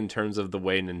thinking in terms of the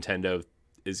way Nintendo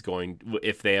is going,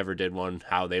 if they ever did one,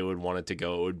 how they would want it to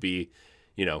go. It would be,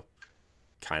 you know,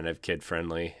 kind of kid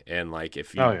friendly, and like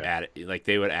if you add it, like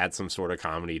they would add some sort of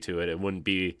comedy to it. It wouldn't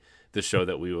be the show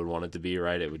that we would want it to be,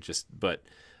 right? It would just, but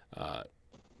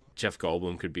Jeff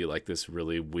Goldblum could be like this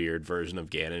really weird version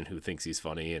of Ganon who thinks he's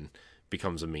funny and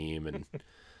becomes a meme, and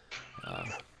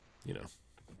you know,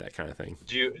 that kind of thing.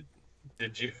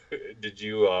 Did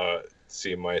you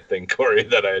see my thing, Corey,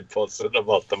 that I had posted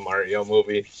about the Mario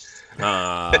movie?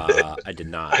 I did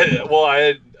not.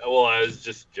 I was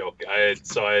just joking.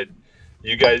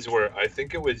 You guys were, I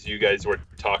think it was you guys were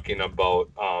talking about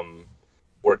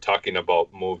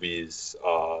movies,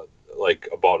 like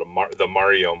about the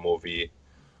Mario movie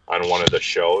on one of the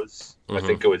shows. Mm-hmm. I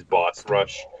think it was Boss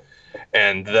Rush,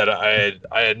 and that I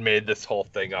had made this whole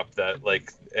thing up that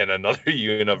like in another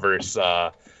universe,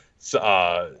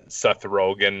 Seth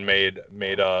Rogen made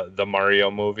the Mario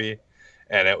movie,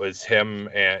 and it was him,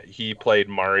 and he played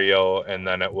Mario, and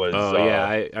then it was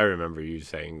I remember you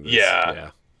saying this.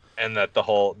 Yeah. And that the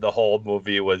whole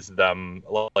movie was them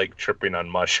like tripping on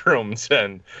mushrooms,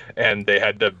 and they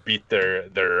had to beat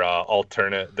their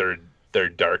alternate, their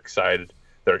dark side,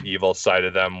 their evil side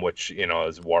of them, which, you know,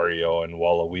 is Wario and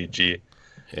Waluigi.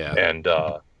 Yeah. And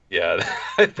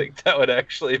I think that would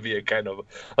actually be a kind of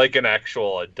like an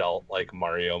actual adult like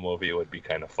Mario movie would be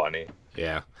kind of funny.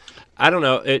 Yeah. I don't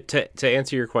know. To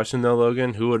answer your question though,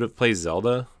 Logan, who would have played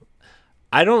Zelda?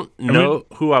 I don't know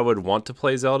who I would want to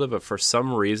play Zelda, but for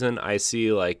some reason I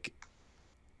see like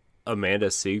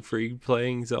Amanda Seyfried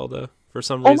playing Zelda for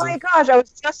some reason. Oh my gosh, I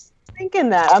was just thinking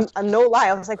that. I'm no lie.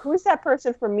 I was like, who's that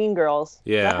person from Mean Girls?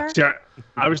 Yeah. Yeah,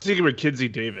 I was thinking about Kinsey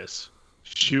Davis.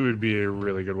 She would be a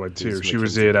really good one too. She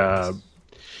was in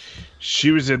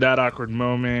That Awkward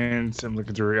Moment. I'm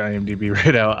looking through her IMDb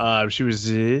right now. She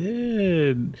was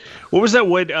in, what was that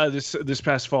one this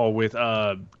past fall with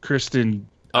Kristen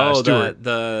Stewart?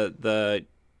 the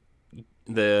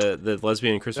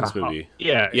lesbian Christmas movie.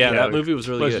 Yeah, that movie was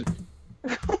really good.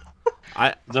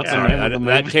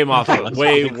 That came off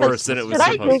way worse than it was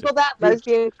supposed to. Should I Google that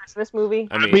lesbian Christmas movie?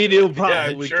 I mean, it'll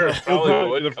probably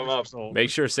would come up. Make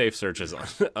sure Safe Search is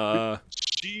on.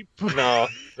 Cheap. No,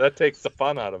 that takes the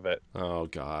fun out of it. Oh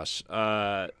gosh.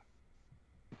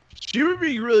 She would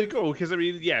be really cool because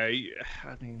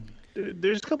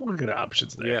there's a couple of good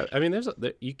options there. Yeah, I mean,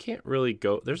 you can't really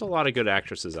go. There's a lot of good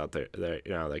actresses out there that,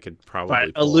 you know, that could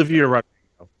probably. Olivia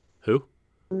Rodrigo. Who?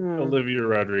 Olivia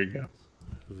Rodrigo.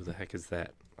 Who the heck is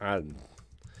that?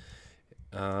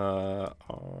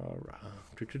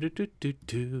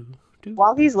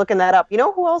 While he's looking that up, you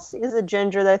know who else is a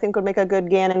ginger that I think would make a good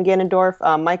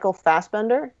Ganondorf? Michael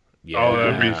Fassbender.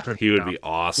 Yeah, he would be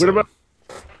awesome.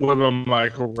 What about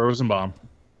Michael Rosenbaum?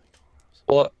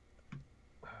 Well,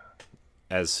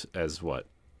 as what?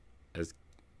 As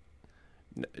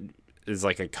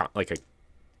like a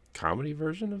comedy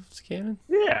version of Ganon?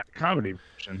 Yeah, comedy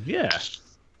version. Yeah.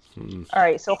 All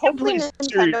right, so hopefully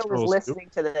Nintendo was listening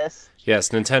to this. Yes,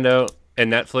 Nintendo and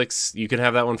Netflix, you can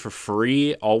have that one for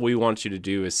free. All we want you to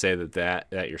do is say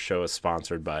that your show is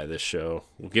sponsored by this show.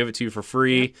 We'll give it to you for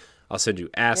free. Yep. I'll send you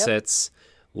assets.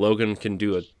 Yep. Logan can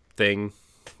do a thing.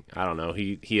 I don't know.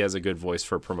 He has a good voice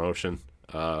for promotion.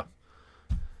 I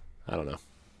don't know.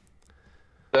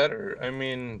 Better. I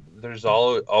mean, there's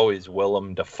always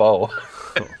Willem Dafoe.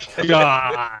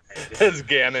 God. As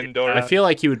Ganondorf. I feel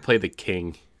like he would play the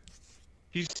king.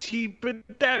 But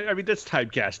that's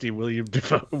typecasting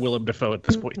Willem Dafoe at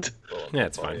this point. Yeah,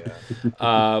 it's fine.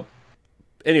 Yeah.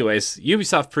 Anyways,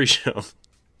 Ubisoft pre-show.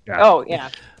 Yeah. Oh yeah.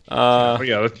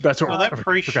 That's what. That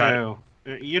pre-show.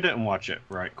 You didn't watch it,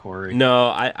 right, Corey?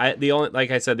 No, the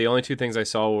only two things I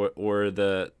saw were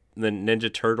the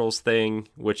Ninja Turtles thing,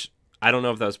 which I don't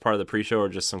know if that was part of the pre-show or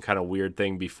just some kind of weird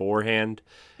thing beforehand.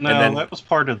 No, and then that was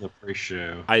part of the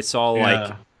pre-show. I saw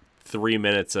like 3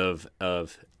 minutes of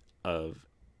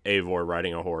Eivor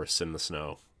riding a horse in the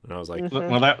snow, and I was like,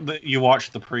 "Well, you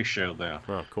watched the pre-show then."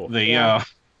 Oh, cool.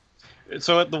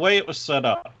 So the way it was set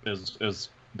up is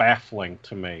baffling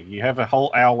to me. You have a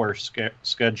whole hour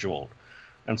scheduled,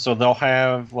 and so they'll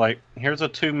have like, here's a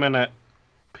 2-minute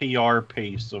PR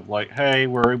piece of like, "Hey,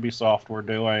 we're Ubisoft, we're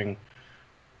doing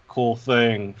cool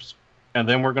things," and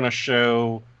then we're going to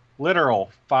show literal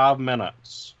 5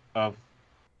 minutes of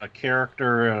a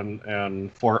character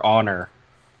and For Honor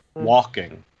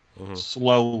walking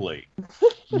slowly,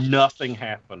 nothing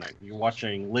happening. You're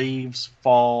watching leaves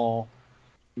fall,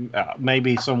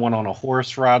 maybe someone on a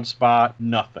horse ride spot,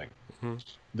 nothing.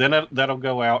 Then that'll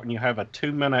go out and you have a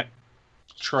 2-minute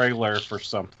trailer for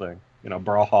something,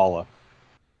 Brawlhalla,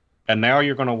 and now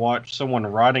you're going to watch someone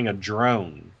riding a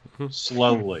drone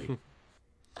slowly.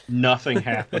 Nothing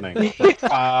happening for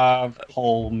 5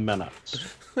 whole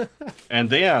minutes. And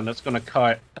then it's going to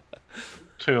cut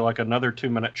to like another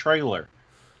 2-minute trailer.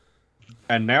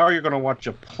 And now you're going to watch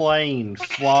a plane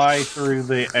fly through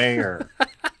the air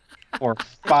for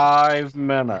 5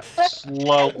 minutes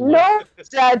slowly. No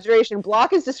exaggeration.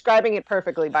 Block is describing it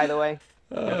perfectly, by the way.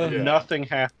 Nothing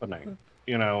happening.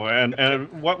 You know,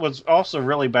 and what was also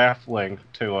really baffling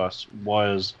to us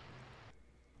was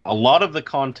a lot of the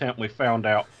content we found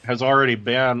out has already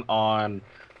been on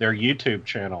their YouTube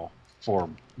channel for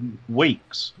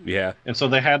weeks. Yeah. And so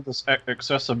they had this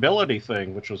accessibility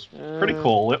thing, which was pretty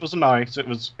cool. It was nice. It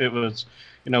was,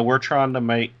 you know, we're trying to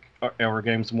make our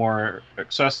games more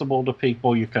accessible to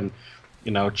people. You can,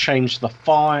 you know, change the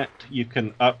font. You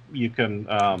can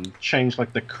change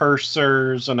like the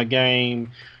cursors in a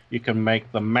game. You can make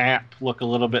the map look a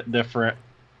little bit different.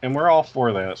 And we're all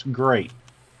for that. It's great.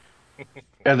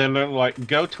 And then they're like,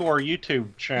 go to our YouTube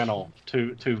channel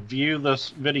to view this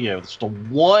video. It's the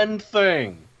one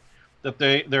thing that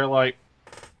they're like,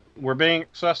 we're being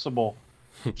accessible.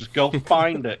 Just go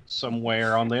find it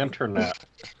somewhere on the internet.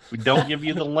 We don't give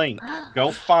you the link.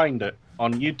 Go find it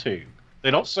on YouTube. They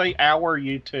don't say our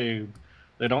YouTube.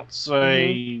 They don't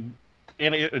say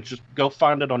any. It's just go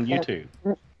find it on YouTube.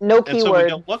 No And so keyword. we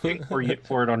go looking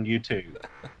for it on YouTube.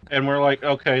 And we're like,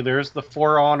 okay, there's the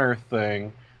For Honor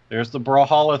thing. There's the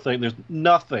Brawlhalla thing. There's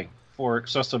nothing for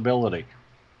accessibility.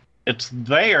 It's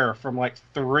there from like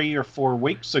 3 or 4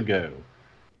 weeks ago.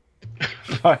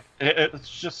 But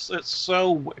it's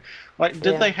so... Like,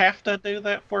 did they have to do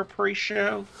that for a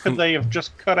pre-show? Could they have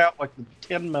just cut out like the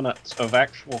 10 minutes of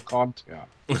actual content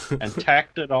and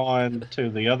tacked it on to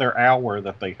the other hour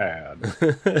that they had?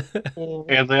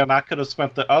 And then I could have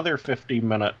spent the other 50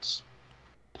 minutes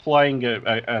playing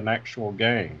an actual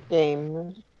game.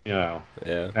 You know,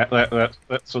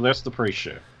 so that's the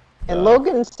pre-show. And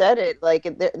Logan said it like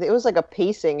it was like a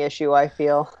pacing issue. I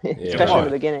feel, especially in the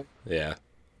beginning. Yeah.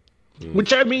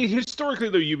 Which, I mean, historically,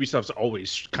 though, Ubisoft's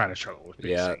always kind of struggled with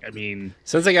pacing. Yeah. I mean,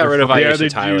 since they got rid of Aisha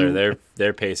Tyler,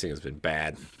 their pacing has been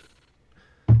bad.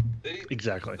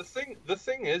 Exactly. The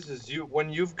thing is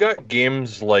when you've got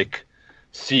games like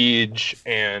Siege,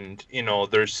 and you know,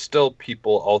 there's still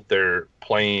people out there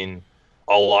playing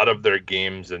a lot of their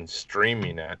games and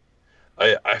streaming it.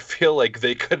 I feel like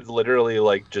they could literally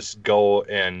like just go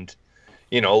and,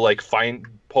 you know, like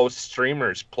post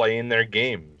streamers playing their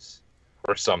games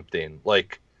or something,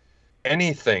 like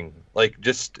anything, like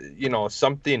just, you know,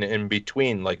 something in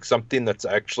between, like something that's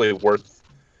actually worth,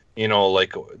 you know,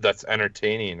 like that's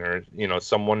entertaining, or, you know,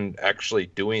 someone actually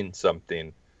doing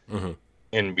something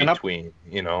in between,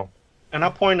 you know. And I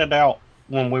pointed out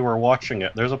when we were watching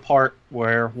it, there's a part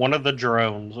where one of the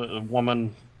drones, a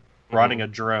woman riding a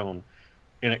drone,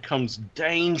 and it comes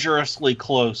dangerously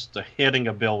close to hitting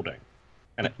a building,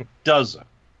 and it doesn't.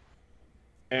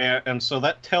 And so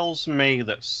that tells me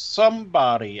that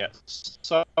somebody at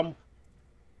some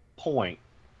point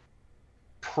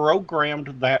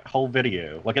programmed that whole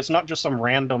video. Like, it's not just some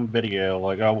random video,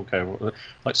 like, oh, okay.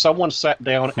 Like, someone sat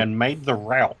down and made the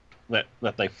route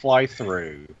that they fly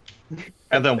through,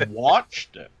 and then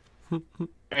watched it.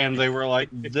 And they were like,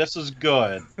 this is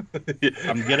good.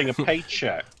 I'm getting a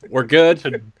paycheck. We're good.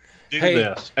 To do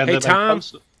this. And hey, then Tom,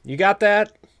 you got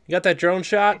that? You got that drone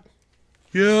shot?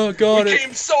 Yeah, got it. We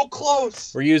came so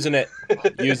close. We're using it.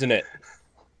 Using it.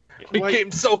 We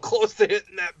came so close to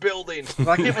hitting that building.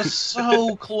 Like, it was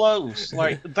so close.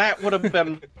 Like, that would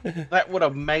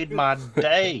have made my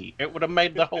day. It would have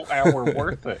made the whole hour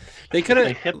worth it. They could have.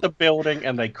 They hit the building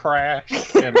and they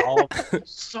crashed, and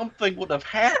something would have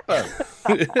happened.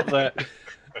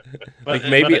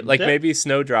 Maybe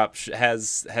Snowdrop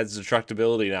has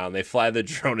destructibility now, and they fly the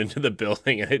drone into the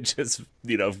building, and it just,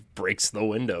 you know, breaks the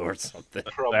window or something.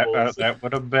 That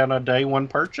would have been a day one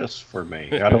purchase for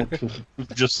me. I don't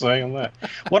just saying that.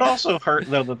 What also hurt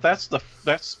though, that's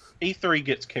E3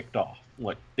 gets kicked off.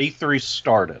 Like, E3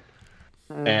 started,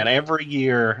 and every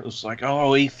year it's like,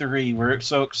 oh, E3, we're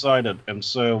so excited, and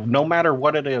so no matter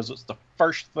what it is, it's the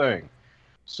first thing.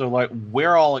 So, like,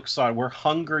 we're all excited. We're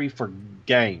hungry for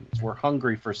games. We're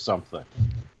hungry for something.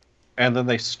 And then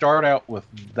they start out with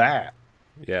that.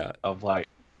 Yeah. Of, like,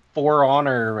 For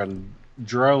Honor and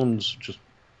drones just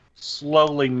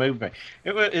slowly moving.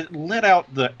 It lit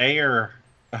out the air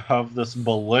of this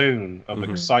balloon of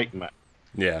excitement.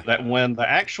 Yeah. That when the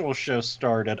actual show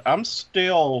started, I'm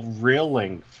still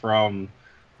reeling from,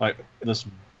 like, this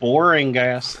boring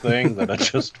ass thing that I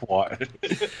just watched.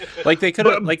 Like, they could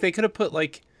have put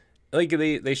like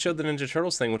they showed the Ninja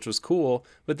Turtles thing, which was cool,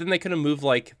 but then they could have moved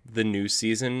like the new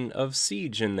season of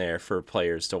Siege in there for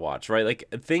players to watch, right? Like,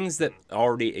 things that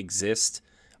already exist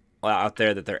out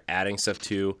there that they're adding stuff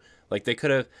to. Like they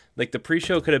could have, like the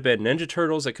pre-show could have been Ninja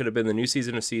Turtles, it could have been the new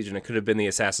season of Siege, and it could have been the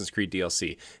Assassin's Creed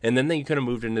DLC. And then they could have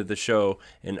moved into the show,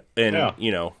 and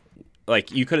you know,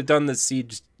 like you could have done the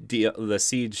Siege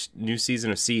new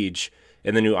season of Siege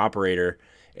and the new operator,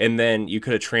 and then you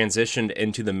could have transitioned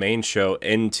into the main show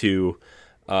into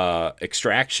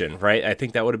Extraction, right? I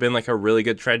think that would have been like a really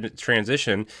good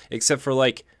transition, except for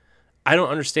like I don't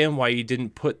understand why you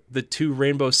didn't put the two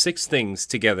Rainbow Six things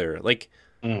together. Like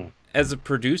as a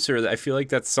producer, I feel like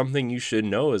that's something you should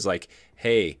know is like,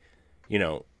 hey, you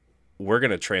know, we're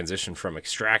going to transition from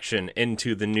Extraction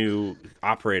into the new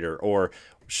operator, or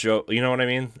show, you know what I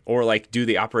mean? Or like do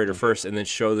the operator first and then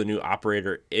show the new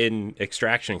operator in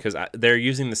Extraction, because they're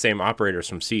using the same operators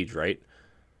from Siege, right?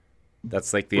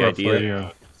 That's like the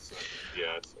idea.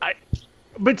 Yeah.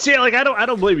 But see, like I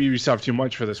don't blame Ubisoft too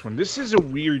much for this one. This is a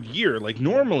weird year. Like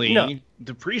normally,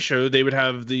 the pre-show they would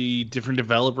have the different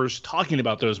developers talking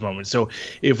about those moments. So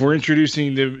if we're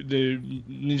introducing the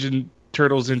Ninja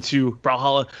Turtles into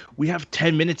Brawlhalla, we have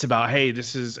 10 minutes about, hey,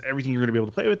 this is everything you're going to be able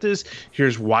to play with this.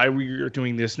 Here's why we're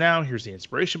doing this now. Here's the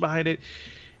inspiration behind it.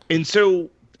 And so,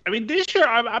 I mean, this year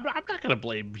I'm not going to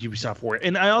blame Ubisoft for it.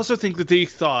 And I also think that they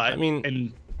thought,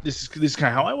 and this is kind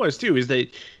of how I was too, is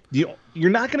that you're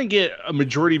not going to get a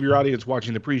majority of your audience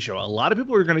watching the pre-show. A lot of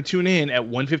people are going to tune in at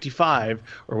 1:55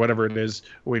 or whatever it is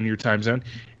in your time zone,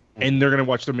 and they're going to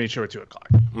watch the main show at 2 o'clock.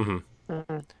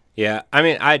 Mm-hmm. Yeah, I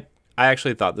mean, I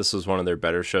actually thought this was one of their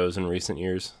better shows in recent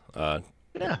years. You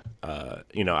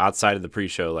know, outside of the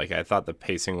pre-show, like I thought the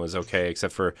pacing was okay,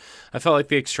 except for I felt like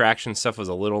the Extraction stuff was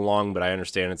a little long, but I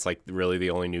understand it's like really the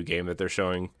only new game that they're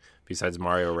showing besides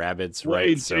Mario Rabbids, right?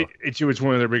 It's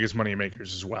one of their biggest money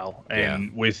makers as well.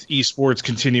 And with esports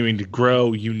continuing to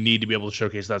grow, you need to be able to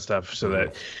showcase that stuff so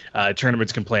that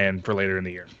tournaments can plan for later in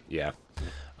the year. Yeah.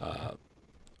 All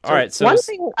right. So one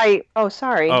thing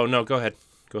sorry. Oh, no, go ahead.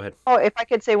 Oh, if I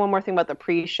could say one more thing about the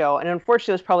pre-show, and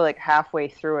unfortunately it was probably like halfway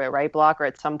through it, right, Block, or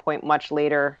at some point much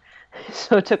later,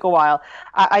 so it took a while.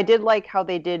 I did like how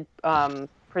they did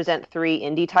present 3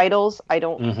 indie titles. I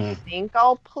don't think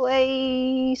I'll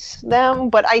play them,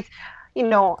 but I'm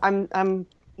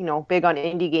big on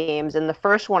indie games, and the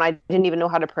first one I didn't even know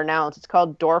how to pronounce. It's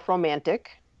called Dorf Romantic.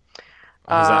 Is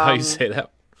that how you say that?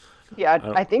 Yeah,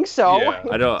 I think so.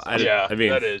 Yeah. I mean,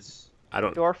 that is. I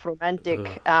don't. Dorf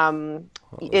Romantic.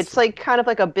 It's like kind of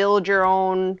like a build your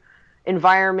own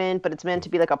environment, but it's meant to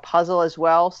be like a puzzle as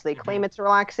well. So they claim it's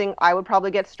relaxing. I would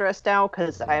probably get stressed out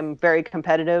because I'm very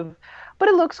competitive, but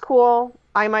it looks cool.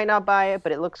 I might not buy it,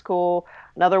 but it looks cool.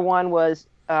 Another one was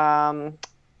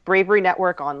Bravery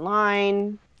Network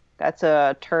Online. That's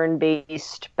a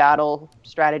turn-based battle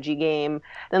strategy game.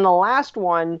 Then the last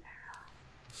one,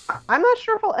 I'm not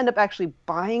sure if I'll end up actually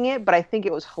buying it, but I think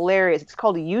it was hilarious. It's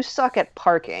called You Suck at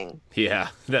Parking. Yeah,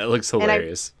 that looks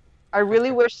hilarious. I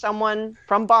really wish someone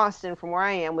from Boston, from where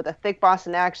I am, with a thick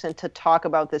Boston accent to talk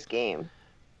about this game.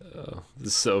 Oh, this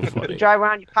is so funny. You drive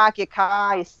around, you park your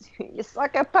car, you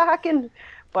suck at parking.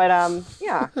 But,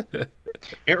 yeah.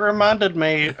 It reminded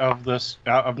me of this.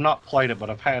 I've not played it, but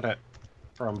I've had it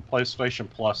from PlayStation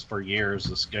Plus for years.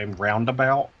 This game,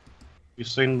 Roundabout. You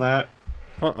seen that?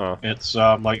 It's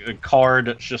like a car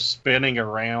that's just spinning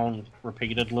around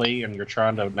repeatedly, and you're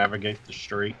trying to navigate the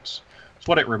streets. It's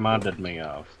what it reminded me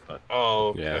of. But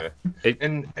okay. Yeah.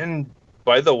 And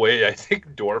by the way, I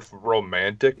think Dorf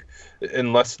Romantic,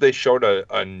 unless they showed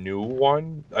a new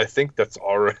one, I think that's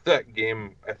already that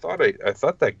game. I thought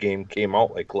that game came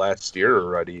out like last year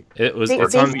already. It was.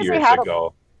 It's on years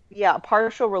ago. Yeah,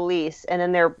 partial release, and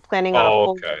then they're planning on a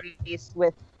full release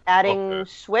with adding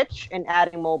Switch and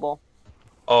adding mobile.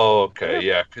 Oh, okay,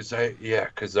 yeah, because I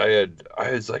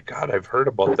was like, God, I've heard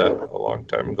about that a long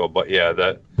time ago, but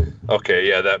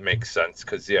that makes sense,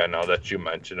 because now that you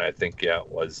mentioned, I think it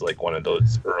was like one of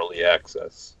those early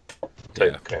access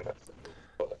type kind of thing.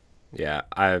 But. Yeah,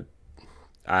 I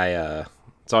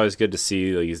it's always good to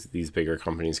see these bigger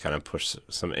companies kind of push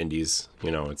some indies.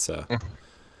 You know, it's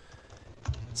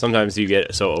sometimes you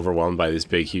get so overwhelmed by these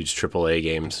big, huge AAA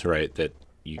games, right, that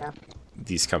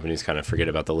these companies kind of forget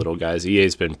about the little guys.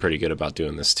 EA's been pretty good about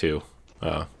doing this too.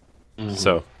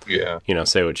 So,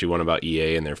 say what you want about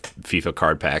EA and their FIFA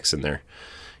card packs and their,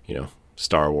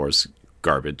 Star Wars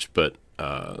garbage, but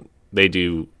they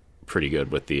do pretty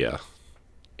good with the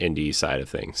indie side of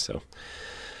things. So,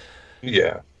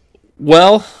 yeah.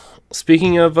 Well,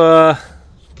 speaking of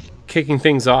kicking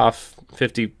things off,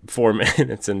 54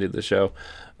 minutes into the show,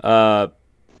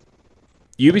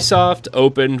 Ubisoft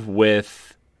opened with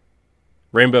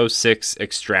Rainbow Six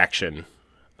Extraction,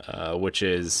 which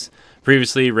is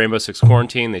previously Rainbow Six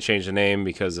Quarantine. They changed the name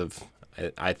because of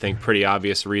I think pretty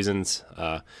obvious reasons.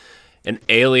 An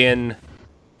alien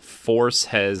force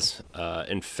has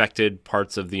infected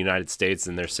parts of the United States,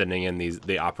 and they're sending in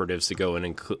the operatives to go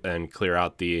in and clear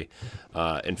out the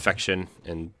infection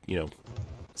and,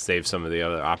 save some of the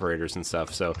other operators and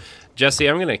stuff. So, Jesse,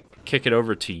 I'm going to kick it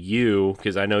over to you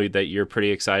because I know that you're pretty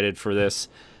excited for this.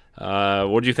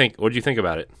 What do you think? What do you think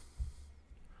about it?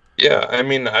 Yeah, I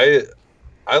mean, I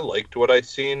liked what I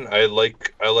seen. I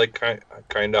like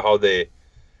kind of how they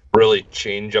really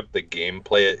change up the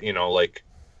gameplay.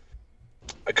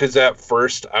 Because at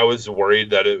first I was worried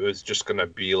that it was just gonna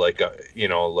be like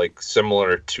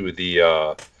similar to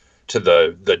the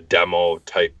demo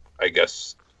type, I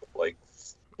guess, like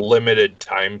limited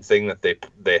time thing that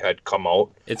they had come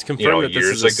out. It's confirmed that this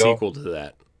is a sequel to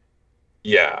that.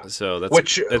 Yeah. So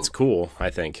that's cool, I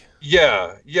think.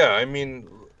 Yeah. I mean,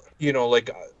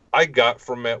 I got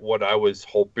from it what I was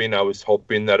hoping. I was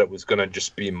hoping that it was going to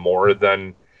just be more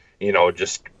than,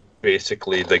 just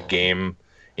basically the game,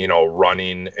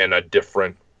 running in a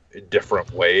different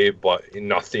way, but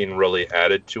nothing really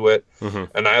added to it.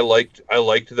 Mm-hmm. And I liked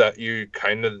that you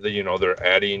kind of, they're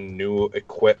adding new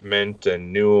equipment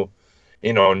and new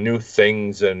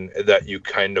things, and that you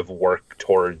kind of work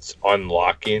towards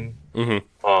unlocking. Mm-hmm.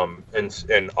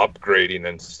 And upgrading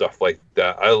and stuff like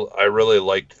that. I really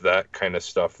liked that kind of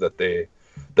stuff that they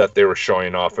were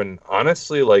showing off. And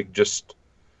honestly, just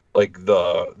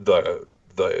the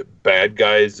bad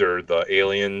guys or the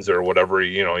aliens or whatever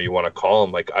you want to call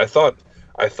them, I thought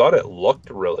it looked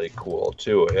really cool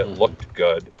too. It looked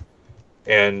good,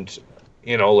 and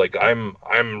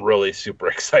I'm really super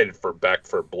excited for Back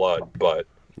 4 Blood, but.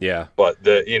 Yeah, but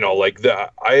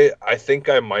I think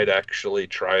I might actually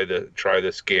try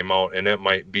this game out, and it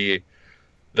might be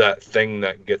that thing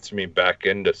that gets me back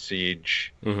into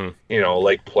Siege.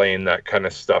 Mm-hmm. Playing that kind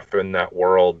of stuff in that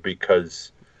world,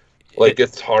 because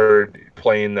it's hard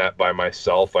playing that by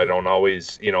myself. I don't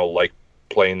always like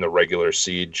playing the regular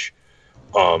Siege,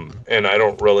 and I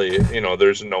don't really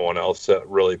there's no one else that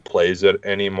really plays it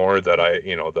anymore that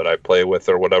I play with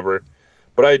or whatever.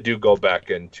 But I do go back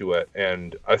into it,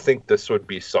 and I think this would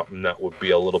be something that would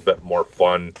be a little bit more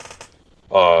fun,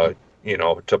 to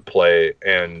play.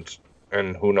 And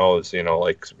who knows,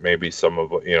 maybe some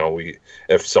of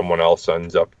if someone else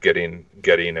ends up getting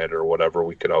it or whatever,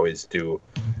 we could always do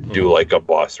like a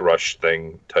boss rush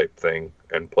type thing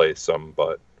and play some.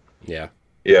 But yeah,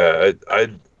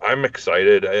 I'm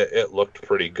excited. It looked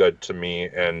pretty good to me,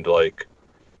 and like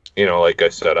I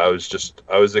said, I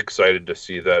was excited to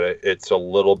see that it's a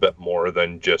little bit more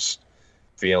than just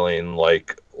feeling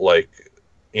like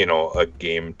a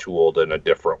game tooled in a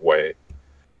different way.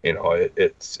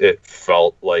 It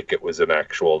felt like it was an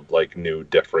actual new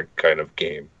different kind of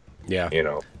game. Yeah.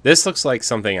 This looks like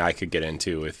something I could get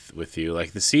into with you.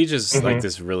 Like the Siege is mm-hmm. like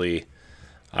this really,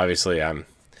 obviously I'm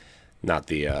not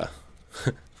the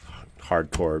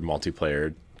hardcore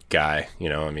multiplayer guy,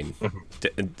 I mean,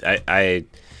 mm-hmm.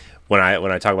 When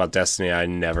I talk about Destiny, I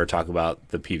never talk about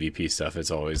the PvP stuff. It's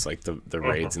always like the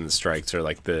raids and the strikes, or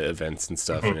like the events and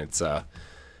stuff. And it's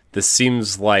this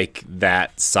seems like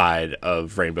that side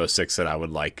of Rainbow Six that I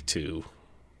would like to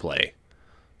play.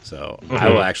 So I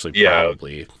will actually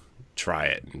probably try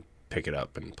it and pick it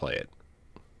up and play it.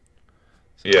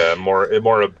 So. Yeah,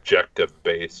 more objective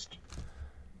based.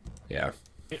 Yeah.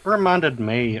 It reminded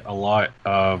me a lot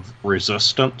of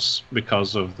Resistance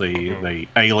because of the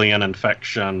alien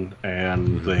infection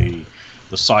and the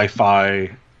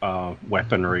sci-fi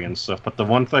weaponry and stuff. But the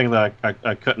one thing that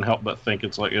I couldn't help but think,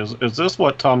 it's like, is this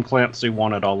what Tom Clancy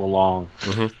wanted all along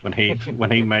mm-hmm.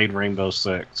 when he made Rainbow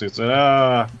Six? He said,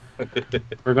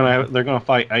 they're gonna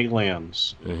fight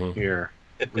aliens mm-hmm. here.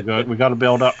 We got to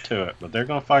build up to it, but they're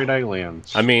gonna fight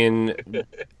aliens. I mean.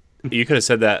 You could have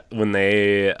said that when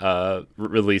they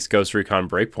released Ghost Recon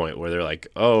Breakpoint, where they're like,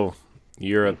 "Oh,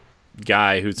 you're a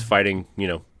guy who's fighting,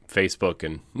 Facebook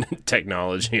and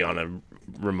technology on a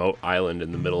remote island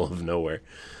in the middle of nowhere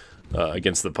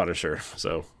against the Punisher."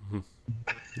 So,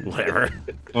 whatever.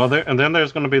 Well, and then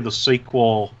there's going to be the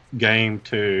sequel game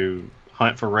to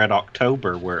Hunt for Red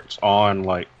October, where it's on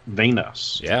like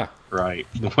Venus. Yeah. Right.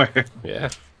 Where? Yeah.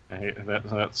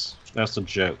 That's a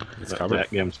joke. That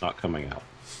game's not coming out.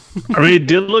 I mean, it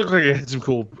did look like it had some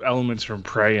cool elements from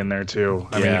Prey in there too.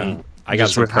 I mean, I got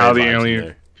some with how the alien.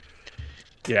 alien.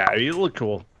 Yeah, it looked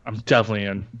cool. I'm definitely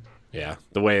in. Yeah,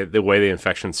 the way the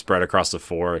infection spread across the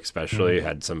 4, especially,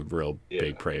 had some real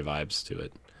big Prey vibes to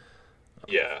it.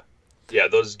 Yeah,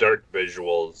 those dark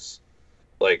visuals,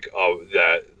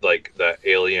 that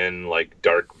alien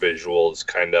dark visuals,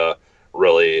 kind of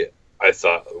really, I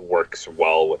thought, works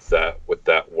well with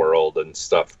that world and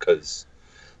stuff, because.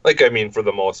 Like, I mean, for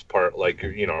the most part, like,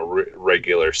 you know,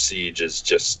 regular Siege is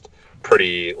just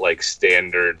pretty, like,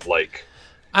 standard, like...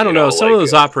 I don't know. Some of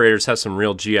those operators have some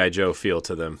real G.I. Joe feel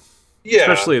to them. Yeah.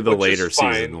 Especially the later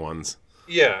season ones.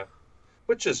 Yeah.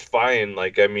 Which is fine.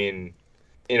 Like, I mean,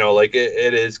 you know, like,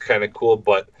 it is kind of cool,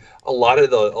 but a lot of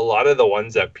the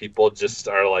ones that people just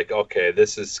are like, okay,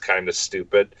 this is kind of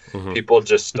stupid. Mm-hmm. People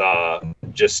just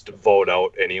vote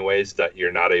out anyways that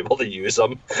you're not able to use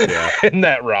them in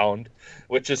that round,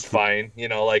 which is fine. You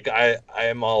know, like I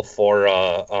am all for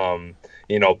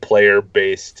you know,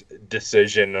 player-based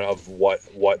decision of what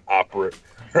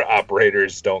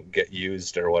operators don't get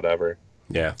used or whatever.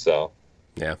 Yeah. So.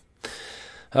 Yeah.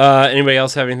 Anybody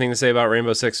else have anything to say about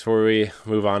Rainbow Six before we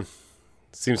move on?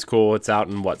 Seems cool. It's out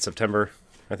in September,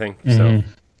 I think. Mm-hmm. So.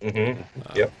 Mm-hmm.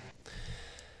 Yep.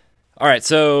 All right.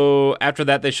 So after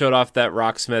that, they showed off that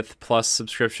Rocksmith Plus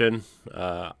subscription.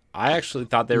 I actually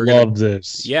thought they were love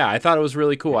this. Yeah, I thought it was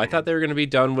really cool. I thought they were going to be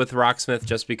done with Rocksmith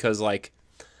just because, like,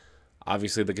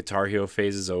 obviously the Guitar Hero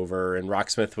phase is over, and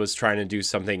Rocksmith was trying to do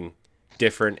something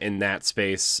different in that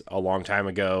space a long time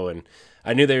ago, and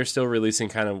I knew they were still releasing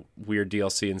kind of weird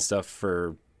DLC and stuff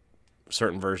for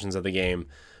certain versions of the game.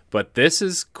 But this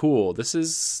is cool. This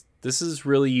is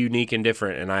really unique and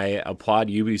different, and I applaud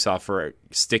Ubisoft for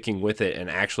sticking with it and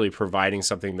actually providing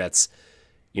something that's,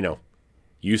 you know,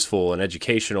 useful and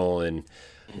educational and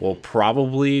will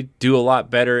probably do a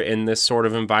lot better in this sort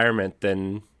of environment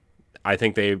than I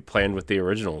think they planned with the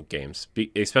original games.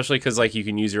 Especially because, like, you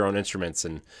can use your own instruments,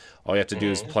 and all you have to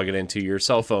do is plug it into your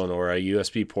cell phone or a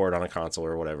USB port on a console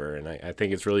or whatever, and I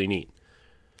think it's really neat.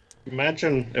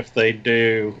 Imagine if they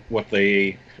do what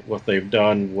they've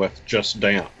done with Just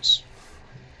Dance,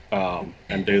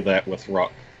 and do that with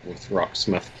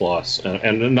Rocksmith Plus,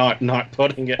 and not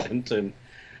putting it into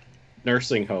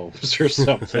nursing homes or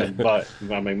something. But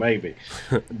I mean, maybe.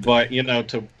 But you know,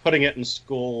 to putting it in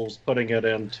schools, putting it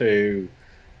into,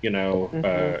 you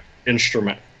know,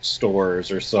 instrument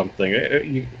stores or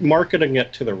something, marketing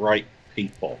it to the right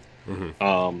people.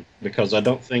 Because I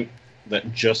don't think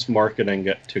that just marketing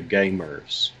it to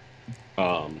gamers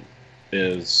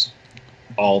is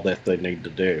all that they need to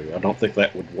do. I don't think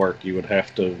that would work. You would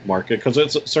have to market, because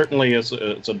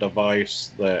it's a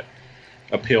device that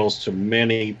appeals to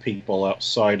many people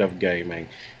outside of gaming,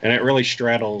 and it really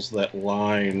straddles that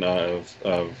line of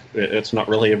it's not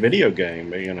really a video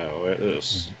game. You know,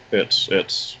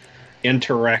 it's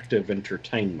interactive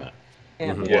entertainment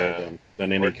more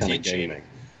than any kind of gaming.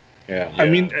 Yeah.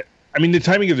 I mean, the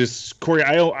timing of this, Corey,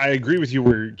 I agree with you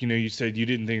where, you know, you said you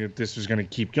didn't think that this was going to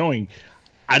keep going.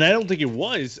 And I don't think it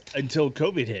was until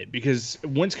COVID hit, because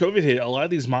once COVID hit, a lot of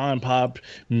these mom and pop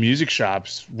music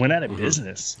shops went out of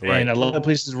business. Right. And a lot of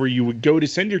places where you would go to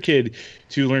send your kid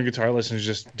to learn guitar lessons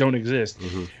just don't exist.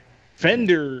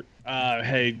 Fender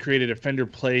had created a Fender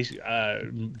Play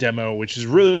demo, which is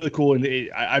really cool, and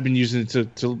I've been using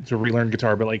it to relearn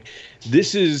guitar. But like,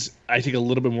 this is, I think, a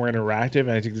little bit more interactive,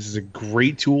 and I think this is a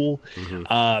great tool.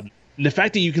 The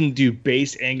fact that you can do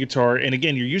bass and guitar, and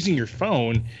again, you're using your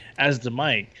phone as the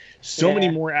mic. So many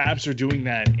more apps are doing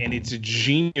that, and it's a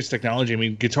genius technology. I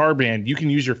mean, Guitar Band, you can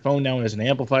use your phone now as an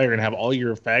amplifier and have all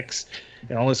your effects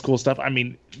and all this cool stuff. I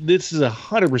mean, this is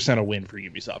 100% a win for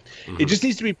Ubisoft. It just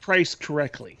needs to be priced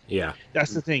correctly. Yeah.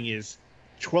 That's the thing, is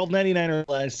 $12.99 or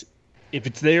less. If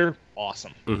it's there,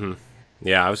 awesome.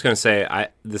 Yeah, I was going to say,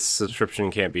 this subscription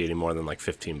can't be any more than like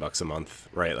 $15 a month,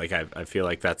 right? Like, I feel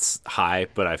like that's high,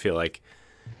 but I feel like,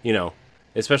 you know,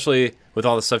 especially with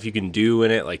all the stuff you can do in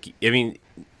it, like, I mean,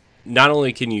 not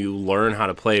only can you learn how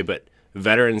to play, but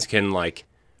veterans can, like,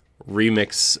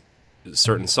 remix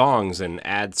certain songs and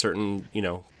add certain, you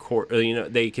know,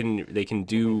 they can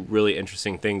do really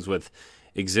interesting things with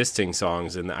existing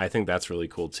songs, and I think that's really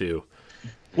cool too.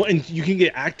 Well, and you can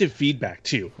get active feedback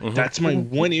too. That's my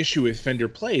one issue with Fender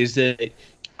Play, is that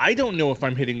I don't know if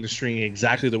I'm hitting the string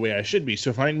exactly the way I should be. So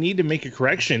if I need to make a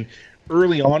correction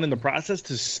early on in the process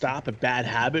to stop a bad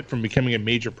habit from becoming a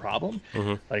major problem,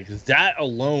 like that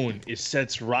alone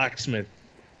sets Rocksmith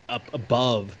up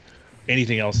above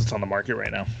anything else that's on the market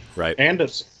right now. Right.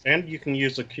 And you can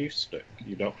use acoustic.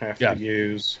 You don't have to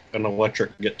use an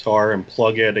electric guitar and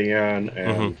plug it in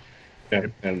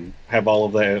and have all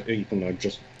of that. You can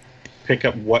just pick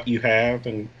up what you have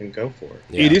and go for it.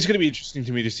 Yeah. It is going to be interesting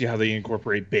to me to see how they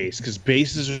incorporate bass, because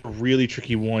bass is a really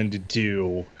tricky one to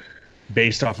do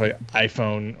based off an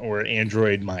iPhone or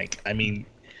Android mic. I mean,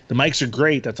 the mics are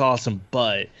great, that's awesome,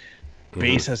 but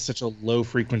bass has such a low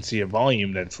frequency of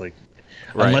volume that's like,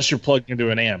 unless you're plugged into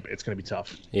an amp, it's going to be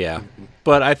tough. Yeah,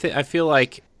 but I feel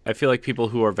like people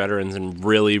who are veterans and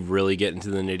really, really get into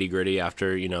the nitty gritty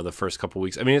after, you know, the first couple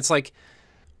weeks. I mean, it's like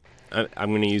I'm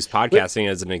going to use podcasting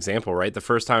as an example, right? The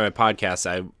first time I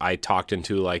podcast, I talked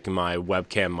into like my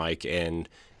webcam mic and,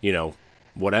 you know,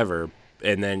 whatever.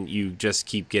 And then you just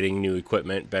keep getting new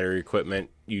equipment, better equipment.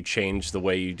 You change the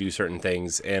way you do certain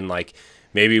things. And like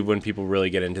maybe when people really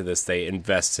get into this, they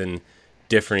invest in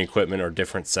different equipment or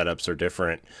different setups or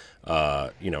different,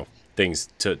 you know, things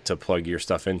to plug your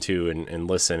stuff into and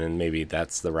listen. And maybe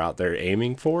that's the route they're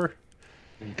aiming for.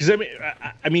 Because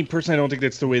I mean, personally, I don't think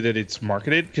that's the way that it's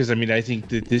marketed. Because I mean, I think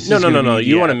that this no. is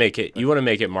You want to make it. You want to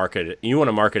make it marketed. You want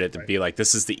to market it to be like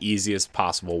this is the easiest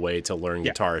possible way to learn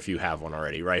guitar if you have one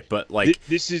already, right? But like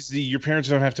this is your parents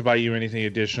don't have to buy you anything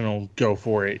additional. Go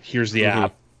for it. Here's the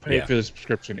app. Pay for the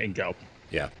subscription and go.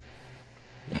 Yeah,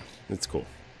 it's cool.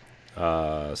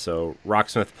 So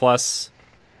Rocksmith Plus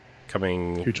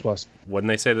coming. Huge plus. When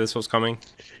they say this was coming.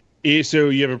 So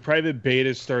you have a private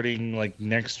beta starting like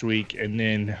next week, and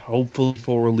then hopefully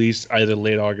full release either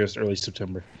late August, early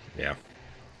September. Yeah,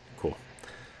 cool.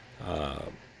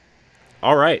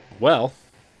 All right. Well,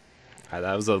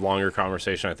 that was a longer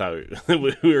conversation I thought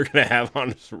we were going to have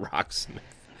on Rocksmith.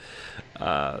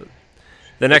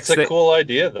 The next it's a cool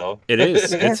idea, though. It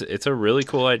is. It's a really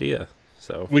cool idea.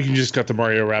 So we can just cut the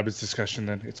Mario Rabbids discussion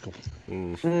then. It's cool.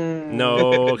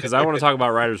 No, because I want to talk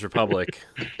about Riders Republic.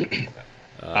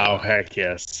 Oh, heck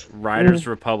yes. Riders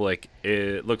Republic,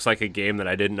 it looks like a game that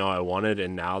I didn't know I wanted,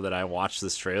 and now that I watched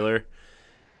this trailer,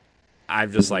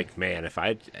 I'm just like, man, if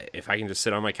I can just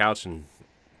sit on my couch and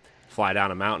fly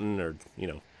down a mountain or, you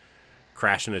know,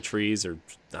 crash into trees or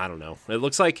I don't know. It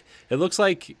looks like that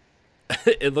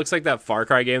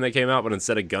FarCry game that came out, but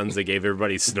instead of guns they gave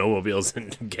everybody snowmobiles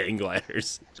and gang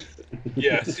gliders.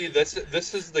 Yeah, see, this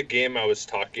is the game I was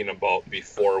talking about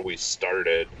before we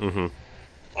started. Mm-hmm.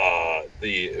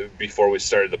 Before we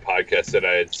started the podcast that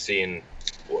I had seen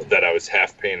that I was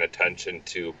half paying attention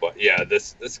to, but yeah,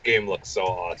 this game looks so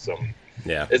awesome.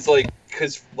 Yeah, it's like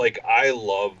because like I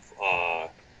love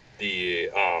the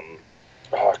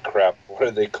oh crap, what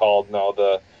are they called now?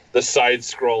 The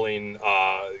side-scrolling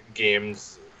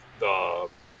games.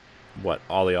 What,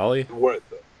 Ollie Ollie?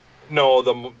 No,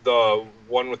 the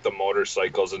one with the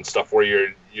motorcycles and stuff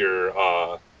where you're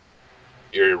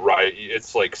right.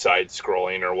 It's like side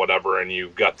scrolling or whatever, and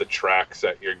you've got the tracks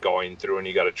that you're going through, and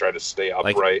you got to try to stay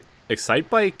upright. Like Excite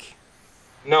Bike?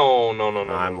 No.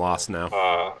 I'm lost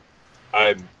now.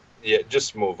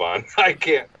 Just move on. I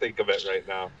can't think of it right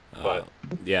now. But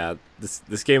yeah,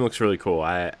 this game looks really cool.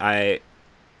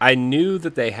 I knew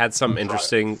that they had some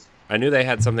interesting. I knew they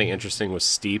had something interesting with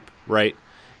Steep, right?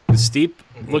 Steep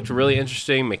looked really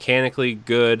interesting, mechanically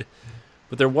good,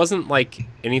 but there wasn't like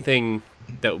anything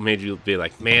that made you be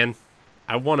like, man,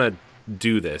 I want to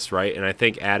do this, right? And I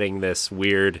think adding this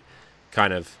weird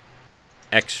kind of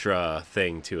extra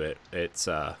thing to it, it's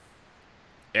I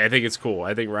think it's cool.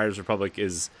 I think Riders Republic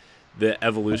is the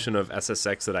evolution of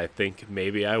SSX that I think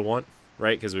maybe I want,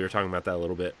 right? Because we were talking about that a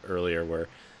little bit earlier, where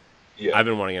I've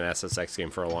been wanting an SSX game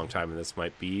for a long time, and this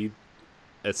might be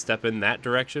a step in that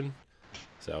direction.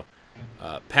 So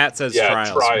Pat says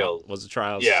Trials. Was it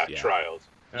Trials? Yeah, Trials.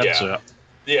 That's it.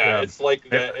 Yeah, it's like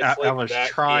that. It's like I was that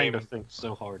trying game. to think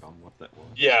so hard on what that was.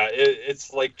 Yeah,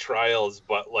 it's like Trials,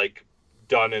 but like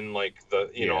done in like the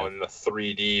know in the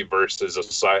 3D versus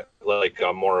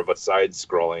a more of a side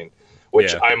scrolling,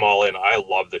 which I'm all in. I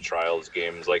love the Trials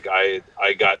games. Like I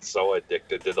got so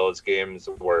addicted to those games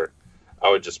where I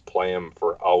would just play them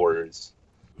for hours.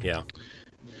 Yeah.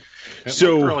 It's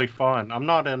really fun. I'm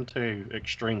not into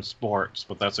extreme sports,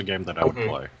 but that's a game that I would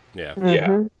play. Yeah. Mm-hmm.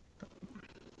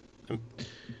 Yeah.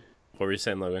 What were you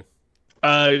saying, Logan?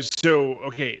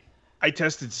 Okay, I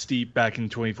tested Steep back in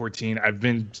 2014. I've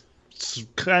been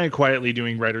kind of quietly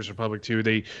doing Riders Republic 2.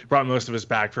 They brought most of us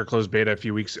back for a closed beta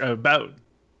about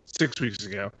 6 weeks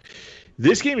ago.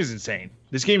 This game is insane.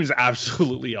 This game is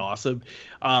absolutely awesome.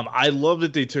 I love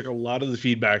that they took a lot of the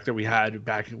feedback that we had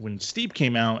back when Steep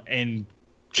came out and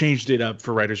changed it up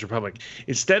for Riders Republic.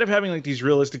 Instead of having like these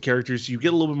realistic characters, you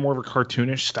get a little bit more of a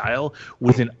cartoonish style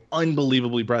with an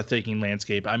unbelievably breathtaking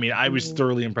landscape. I mean, I was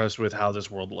thoroughly impressed with how this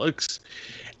world looks.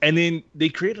 And then they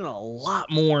created a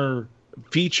lot more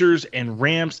features and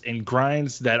ramps and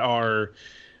grinds that are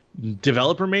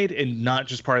developer made and not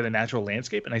just part of the natural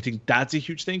landscape. And I think that's a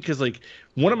huge thing, because like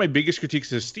one of my biggest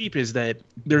critiques of Steep is that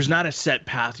there's not a set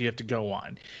path you have to go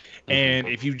on. And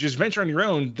if you just venture on your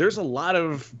own, there's a lot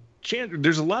of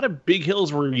big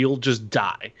hills where you'll just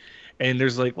die. And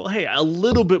there's like, well, hey, a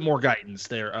little bit more guidance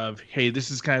there of, hey, this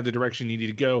is kind of the direction you need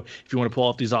to go if you want to pull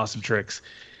off these awesome tricks.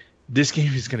 This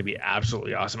game is going to be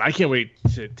absolutely awesome. I can't wait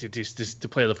to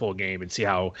play the full game and see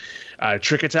how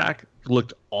Trick Attack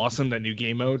looked awesome, that new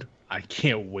game mode. I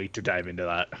can't wait to dive into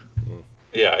that.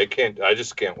 Yeah, I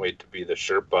just can't wait to be the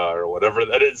Sherpa or whatever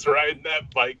that is riding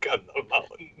that bike on the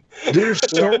mountain. There's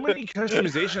so many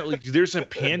customization. Like, there's a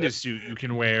panda suit you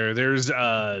can wear. There's like,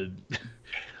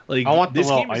 I want the this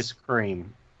little game is- ice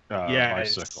cream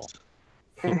bicycle.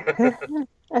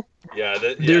 Yeah,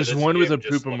 There's this one with game a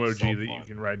just poop looks emoji so that you fun.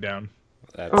 can ride down.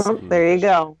 That's, There you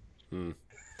go.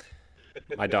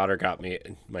 My daughter got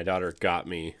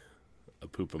me a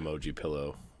poop emoji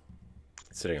pillow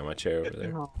sitting on my chair over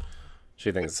there. Oh.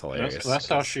 She thinks it's hilarious. That's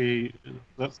how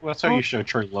that's how you show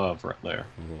true love right there.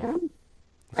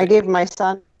 I gave my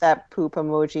son that poop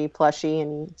emoji plushie,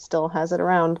 and he still has it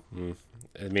around.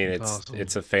 I mean, Awesome.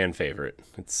 it's a fan favorite.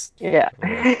 It's Yeah.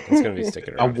 it's gonna be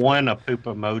sticking I around. won a poop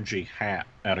emoji hat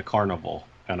at a carnival,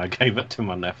 and I gave it to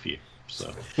my nephew. So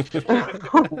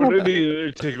One of the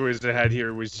other takeaways I had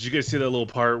here was, did you guys see that little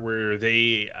part where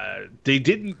they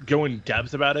didn't go in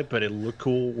depth about it, but it looked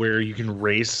cool, where you can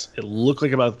race. It looked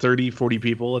like about 30, 40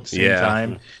 people at the same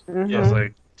time. Mhm. I was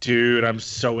like, dude, I'm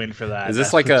so in for that. Is this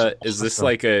That like looks is this awesome.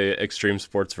 like a extreme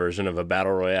sports version of a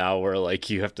battle royale where like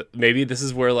you have to, maybe this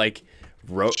is where like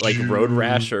road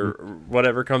rash or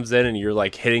whatever comes in and you're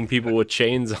like hitting people with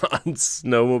chains on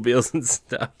snowmobiles and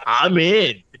stuff. I'm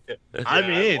in. I'm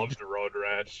Yeah, in. I loved Road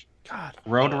Rash. God,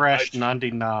 Road Oh, Rash I-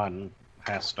 99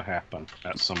 has to happen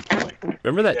at some point.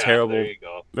 remember that Yeah, terrible There you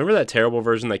go. Remember that terrible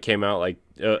version that came out, like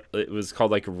it was called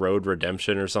like Road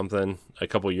Redemption or something a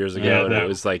couple years ago, Yeah, and it that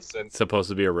was like was- supposed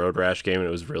to be a road rash game, and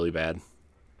it was really bad.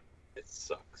 It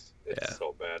sucks. It's Yeah.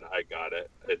 so bad. I got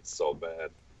it. It's so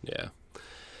bad. Yeah.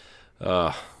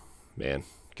 Man,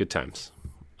 good times.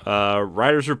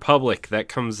 Riders Republic, that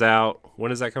comes out. When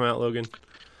does that come out, Logan?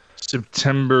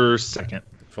 September 2nd.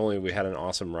 If only we had an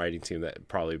awesome writing team that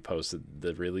probably posted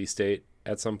the release date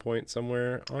at some point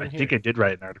somewhere on I here. think I did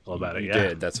write an article about it. You Yeah.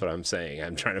 did. That's what I'm saying.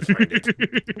 I'm trying to find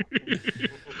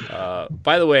it.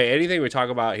 By the way, anything we talk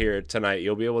about here tonight,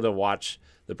 you'll be able to watch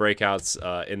the breakouts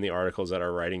in the articles that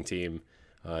our writing team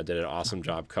did an awesome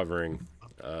job covering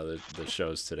the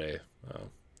shows today.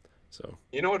 So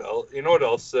You know what else? You know what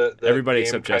else? That everybody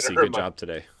game except kinda Jesse, good remi- job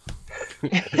today.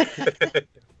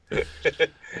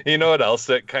 You know what else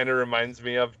that kind of reminds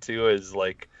me of too is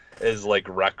like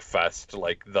Wreckfest,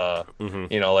 like the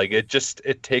Mhm. you know, like it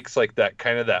takes like that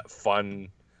kind of that fun,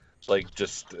 like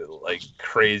just like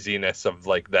craziness of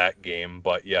like that game,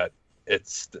 but yet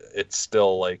it's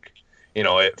still like, you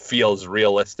know, it feels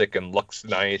realistic and looks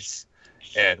nice,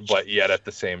 and but yet at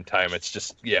the same time it's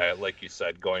just, yeah, like you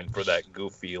said, going for that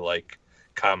goofy, like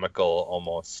comical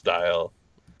almost style.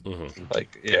 Mhm.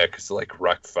 Like, yeah, because like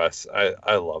Wreckfest,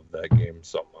 I love that game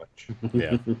so much.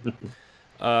 Yeah.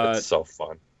 It's so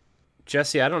fun.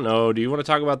 Jesse, I don't know. Do you want to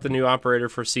talk about the new operator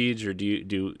for Siege, or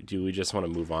do we just want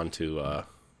to move on to?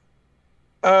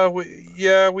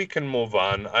 We can move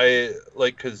on.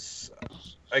 Because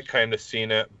I kind of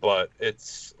seen it, but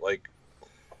it's like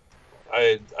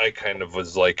I kind of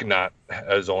was like I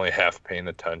was only half paying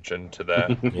attention to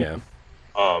that. Yeah.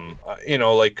 You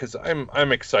know, like, because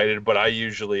I'm excited, but I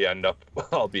usually end up,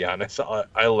 I'll be honest,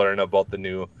 I learn about the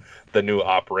new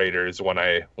operators when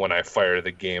I fire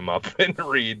the game up and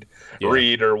read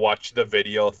or watch the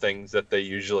video things that they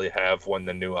usually have when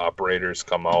the new operators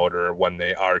come out or when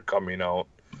they are coming out.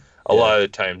 A lot of the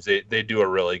times they do a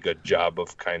really good job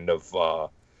of kind of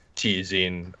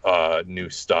teasing new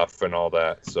stuff and all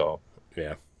that. So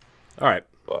Yeah. All right.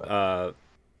 but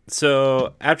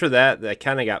So after that, I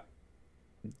kind of got.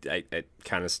 I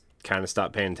kind of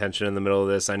stopped paying attention in the middle of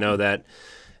this. I know that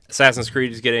Assassin's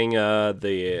Creed is getting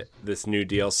this new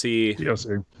DLC,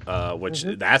 which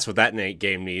that's what that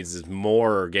game needs is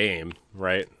more game,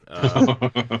 right?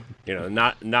 You know,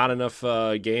 not enough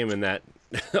game in that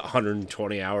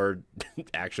 120-hour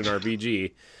action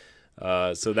RPG.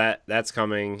 So that's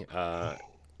coming.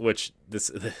 Which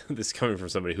this coming from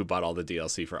somebody who bought all the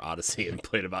DLC for Odyssey and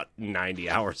played about 90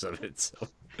 hours of it. So.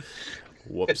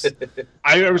 Whoops.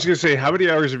 I was gonna say, how many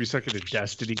hours have you stuck into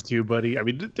Destiny 2, buddy? I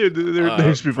mean,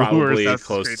 there's people who are probably Assassin's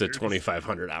close to Creeders.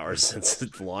 2,500 hours since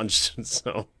it launched.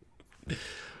 So,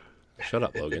 shut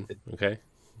up, Logan. Okay.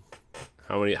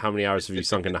 How many hours have you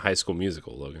sunk into High School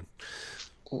Musical, Logan?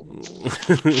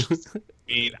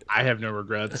 I have no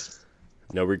regrets.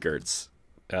 No regrets.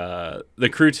 The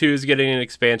Crew 2 is getting an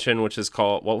expansion, which is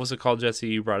called, what was it called, Jesse?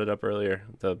 You brought it up earlier.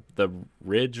 The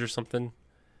Ridge or something.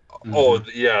 oh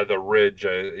yeah, the Ridge.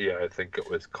 I think it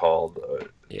was called.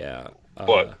 Yeah.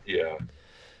 But yeah.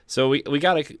 So we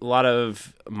got a lot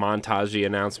of montage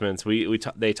announcements.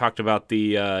 They talked about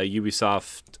the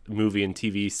Ubisoft movie and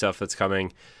TV stuff that's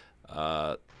coming.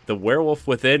 The Werewolf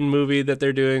Within movie that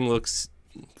they're doing looks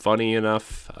funny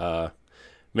enough.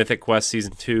 Mythic Quest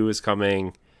Season 2 is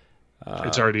coming.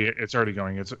 It's already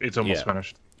going. It's almost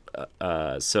finished.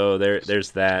 So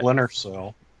there's that. Splinter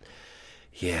Cell.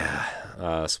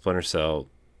 Yeah, Splinter Cell.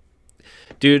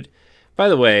 Dude, by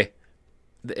the way,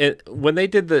 when they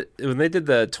did the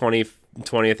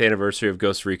 20th anniversary of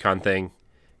Ghost Recon thing,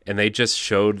 and they just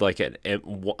showed like a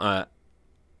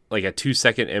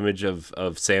 2-second image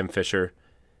of Sam Fisher,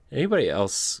 anybody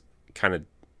else kind of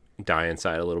die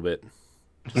inside a little bit?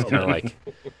 Just kind of like,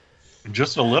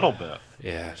 just a little bit.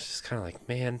 Yeah, just kind of like,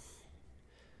 man,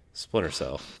 Splinter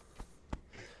Cell.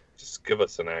 Just give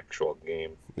us an actual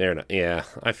game. They're not. Yeah,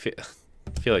 I feel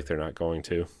like they're not going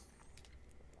to.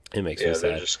 It makes me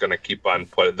sad. They're just gonna keep on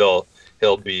putting.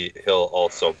 He'll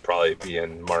also probably be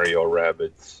in Mario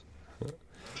Rabbids,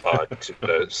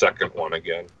 the second one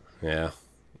again. Yeah,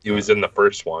 he was in the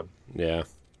first one. Yeah,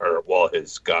 or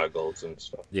his goggles and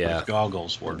stuff. Yeah, his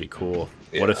goggles would be cool.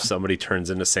 Yeah. What if somebody turns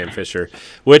into Sam Fisher?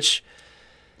 Which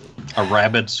a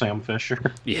rabid Sam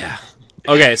Fisher? Yeah.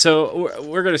 Okay, so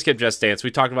we're gonna skip Just Dance.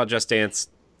 We talked about Just Dance.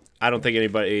 I don't think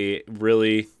anybody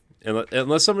really.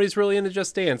 Unless somebody's really into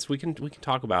Just Dance, we can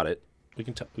talk about it. We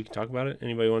can talk about it.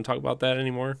 Anybody want to talk about that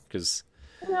anymore? Because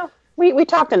we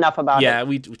talked enough about it. Yeah,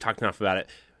 we talked enough about it.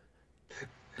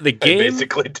 The game I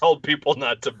basically told people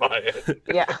not to buy it.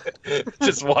 Yeah,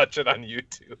 just watch it on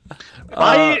YouTube.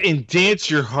 Buy it and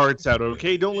dance your hearts out,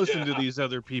 okay? Don't listen to these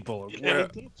other people. Okay?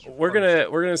 We're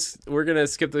gonna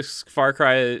skip this Far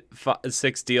Cry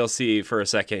 6 DLC for a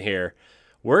second here.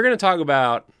 We're gonna talk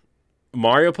about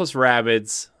Mario plus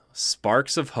Rabbids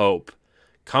Sparks of Hope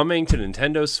coming to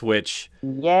Nintendo Switch.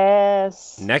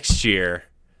 Yes. Next year.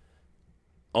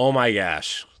 Oh my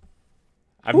gosh.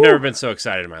 I've never been so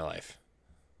excited in my life.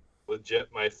 Legit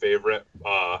my favorite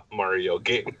Mario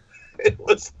game. It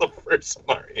was the first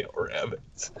Mario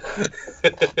Rabbids.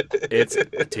 It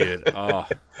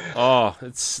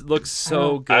looks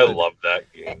so good. I love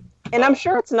that game. And I'm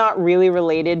sure it's not really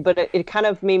related, but it kind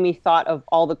of made me thought of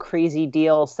all the crazy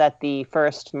deals that the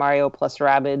first Mario plus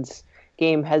Rabbids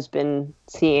game has been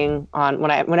seeing on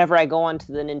whenever I go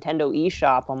onto the Nintendo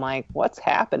eShop. I'm like, what's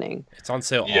happening? It's on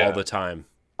sale all the time.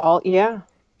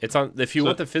 It's on. If you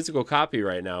want the physical copy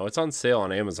right now, it's on sale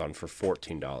on Amazon for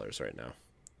 $14 right now.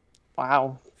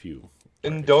 Wow.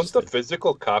 And don't the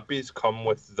physical copies come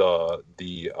with the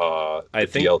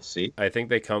DLC? I think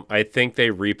they come. I think they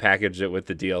repackaged it with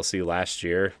the DLC last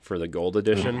year for the Gold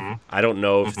Edition. Mm-hmm. I don't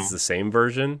know if it's the same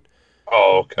version.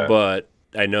 Oh, okay. But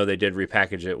I know they did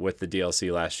repackage it with the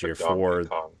DLC last year for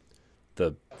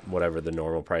the whatever the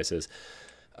normal price is.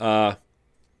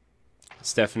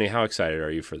 Stephanie, how excited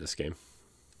are you for this game?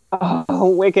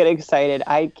 Oh, wicked excited.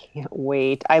 I can't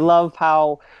wait. I love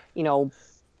how,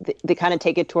 they kind of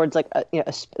take it towards like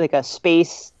a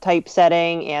space type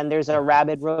setting, and there's a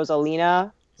rabid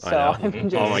Rosalina. So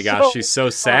oh my gosh, she's so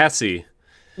sassy.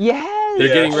 Yes. They're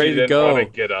getting ready to go.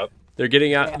 Get up. They're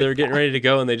getting out. They're getting ready to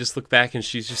go, and they just look back, and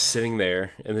she's just sitting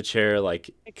there in the chair, like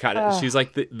kind of. She's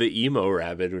like the emo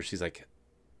rabbit, where she's like,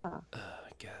 I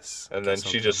guess. And then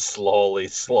she just slowly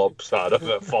slopes out of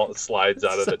it, slides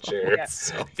out of the chair.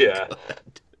 So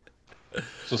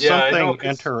something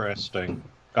interesting.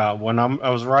 When I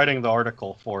was writing the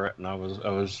article for it, and I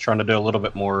was trying to do a little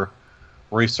bit more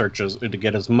research to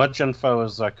get as much info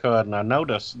as I could, and I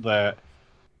noticed that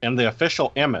in the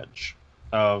official image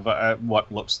of what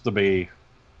looks to be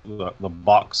the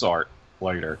box art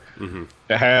later,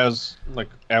 it has like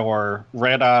our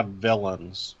red-eyed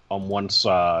villains on one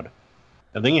side,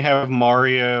 and then you have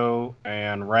Mario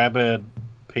and Rabid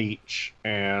Peach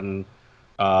and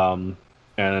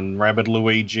Rabid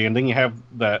Luigi, and then you have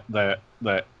that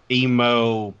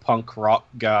emo punk rock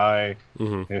guy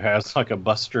who has like a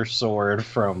Buster Sword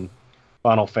from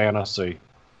Final Fantasy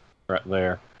right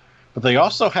there. But they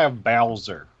also have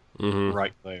Bowser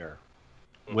right there,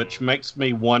 which makes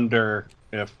me wonder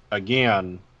if,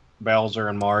 again, Bowser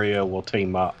and Mario will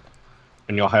team up,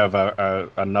 and you'll have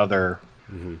another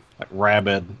like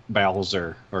Rabid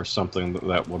Bowser or something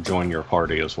that will join your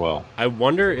party as well. I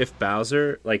wonder if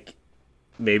Bowser, like,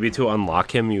 maybe to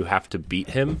unlock him, you have to beat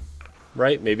him,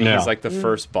 right? Maybe he's like the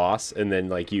first boss, and then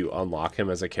like you unlock him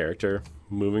as a character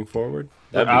moving forward.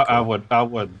 That'd be cool.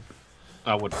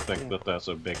 I would think that that's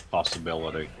a big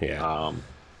possibility. Yeah.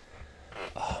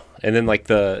 And then like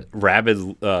the Rabid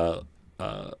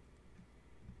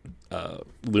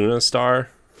Luna Star.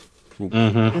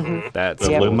 That's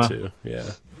cool too.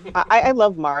 Yeah. I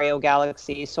love Mario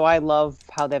Galaxy, so I love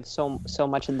how they have so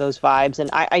much of those vibes. And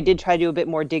I did try to do a bit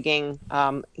more digging,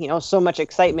 so much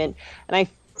excitement. And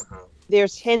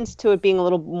there's hints to it being a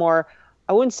little more,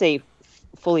 I wouldn't say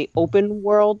fully open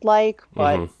world like,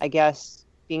 but I guess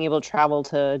being able to travel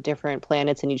to different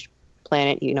planets, and each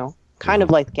planet, kind of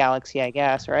like the Galaxy, I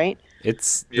guess, right?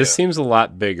 This seems a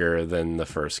lot bigger than the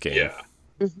first game.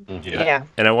 Yeah.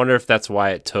 And I wonder if that's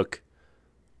why it took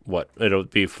it'll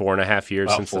be 4.5 years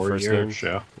About since the 4 first years,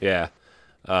 game. Yeah.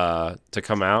 To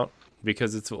come out,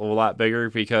 because it's a lot bigger,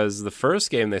 because the first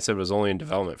game they said was only in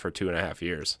development for 2.5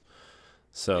 years.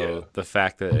 So the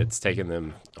fact that it's taken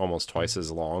them almost twice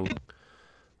as long,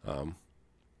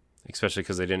 especially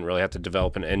because they didn't really have to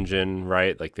develop an engine,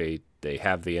 right? Like they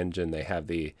have the engine, they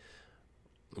have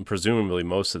presumably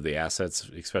most of the assets,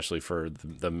 especially for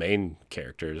the main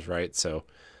characters, right? So,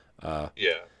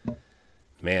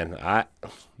 man,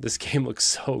 this game looks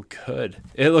so good.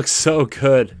 It looks so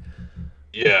good.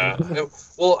 Yeah.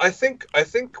 Well, I think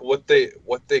what they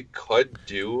could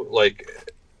do, like,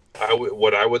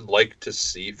 what I would like to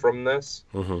see from this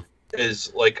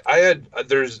is, like, I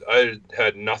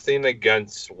had nothing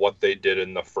against what they did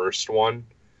in the first one,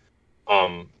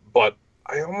 but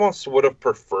I almost would have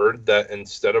preferred that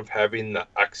instead of having the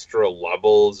extra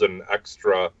levels and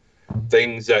extra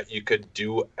things that you could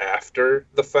do after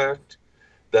the fact,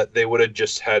 that they would have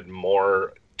just had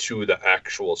more to the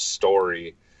actual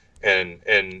story, and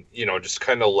just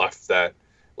kind of left that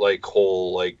like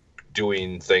whole like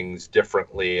doing things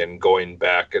differently and going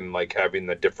back and like having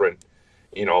the different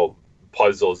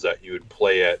puzzles that you would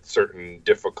play at certain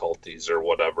difficulties or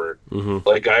whatever.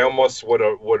 Like I almost would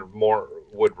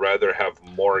rather have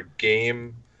more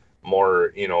game,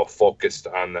 more focused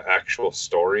on the actual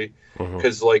story,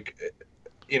 because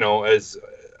as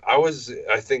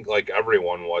I think like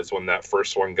everyone was when that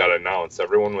first one got announced,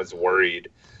 everyone was worried,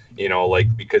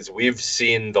 because we've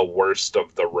seen the worst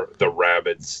of the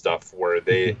Rabbids stuff where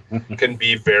they can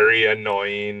be very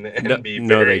annoying and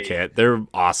No, they can't. They're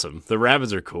awesome. The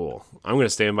Rabbids are cool. I'm going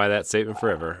to stand by that statement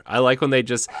forever. I like when they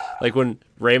just, like when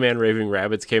Rayman Raving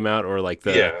Rabbids came out, or like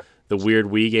the weird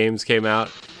Wii games came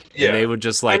out. Yeah, and they would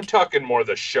just like, I'm talking more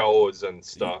the shows and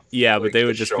stuff. Yeah, but they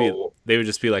would just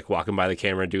be like walking by the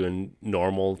camera doing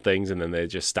normal things, and then they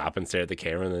just stop and stare at the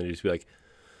camera, and then they'd just be like,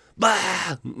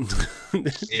 bah!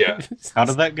 Yeah. How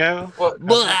did that go?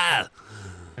 Bah!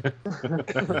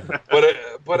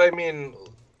 But I mean,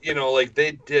 like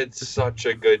they did such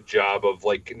a good job of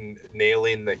like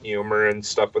nailing the humor and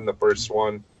stuff in the first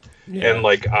one. Yeah. And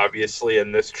like obviously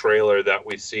in this trailer that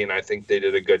we've seen, I think they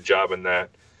did a good job in that.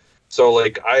 So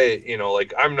like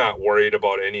I'm not worried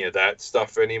about any of that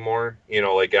stuff anymore.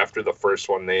 Like after the first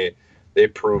one, they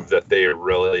proved that they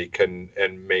really can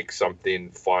and make something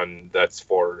fun that's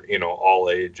for all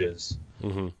ages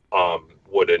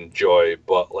would enjoy.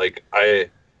 But like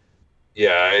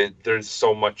there's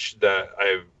so much that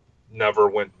I've never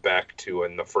went back to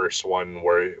in the first one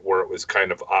where it was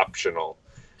kind of optional,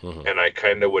 and I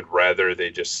kind of would rather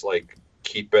they just like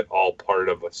keep it all part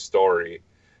of a story.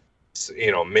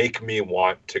 Make me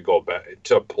want to go back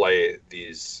to play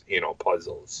these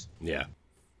puzzles. Yeah.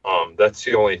 That's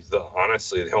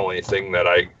honestly the only thing that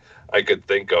I could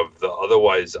think of.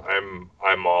 Otherwise I'm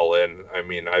all in. I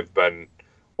mean, I've been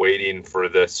waiting for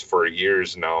this for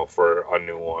years now for a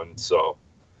new one. So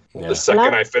the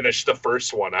second I finished the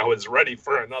first one, I was ready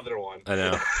for another one. I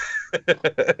know.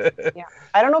 Yeah,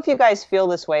 I don't know if you guys feel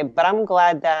this way, but I'm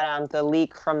glad that the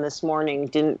leak from this morning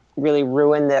didn't really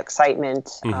ruin the excitement.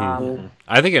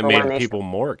 I think it made people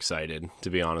more excited, to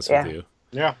be honest with you.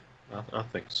 Yeah, I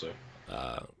think so.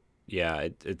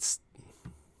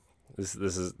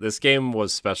 This game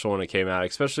was special when it came out,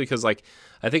 especially because like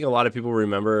I think a lot of people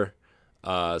remember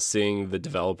seeing the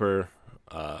developer,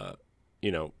 not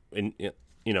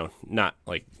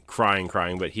like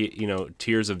crying, but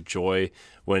tears of joy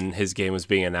when his game was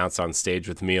being announced on stage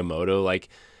with Miyamoto. Like,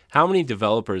 how many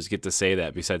developers get to say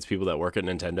that besides people that work at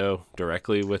Nintendo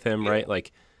directly with him, right?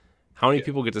 Like, how many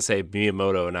people get to say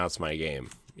Miyamoto announced my game,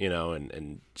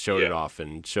 and showed it off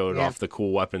and showed off the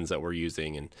cool weapons that we're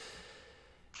using. And,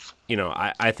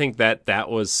 I think that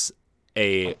was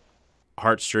a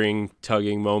heartstring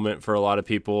tugging moment for a lot of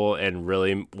people, and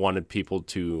really wanted people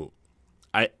to,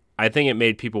 I think it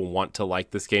made people want to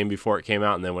like this game before it came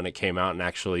out, and then when it came out and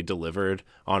actually delivered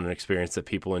on an experience that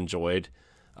people enjoyed,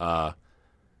 I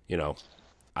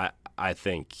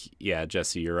think,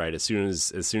 Jesse, you're right. As soon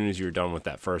as you're done with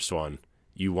that first one,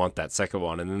 you want that second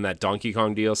one, and then that Donkey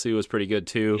Kong DLC was pretty good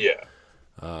too. Yeah.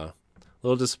 A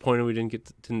little disappointed we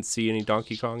didn't see any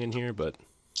Donkey Kong in here, but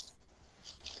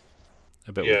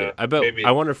I bet we get. Maybe. I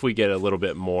wonder if we get a little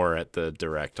bit more at the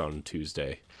Direct on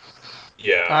Tuesday.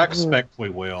 Yeah, I expect we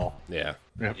will. Yeah.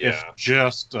 It's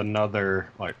just another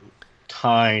like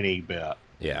tiny bit.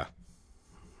 Yeah.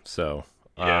 So.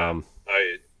 Well,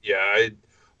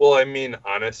 I mean,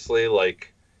 honestly,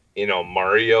 like,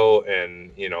 Mario,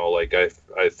 and like I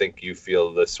think you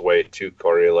feel this way too,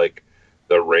 Corey. Like,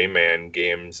 Rayman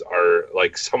games are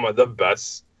like some of the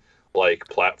best like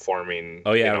platforming.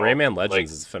 Oh yeah, you know, Rayman Legends like,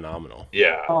 is phenomenal.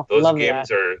 yeah, Oh, those love games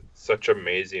that. are such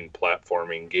amazing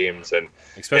platforming games, and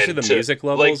Especially the to, music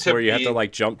like, levels to where you have be, to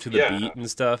like jump to the yeah, beat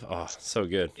and stuff. Oh, so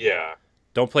good. yeah,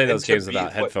 Don't play and those to games be without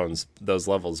what, headphones. Those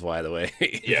levels, by the way,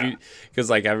 yeah, because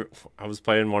like I was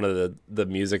playing one of the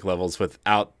music levels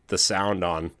without the sound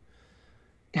on.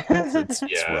 It's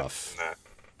yeah, rough.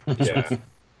 yeah,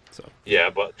 So yeah,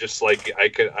 but just like I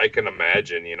can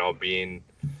imagine, you know, being.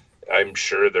 I'm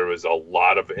sure there was a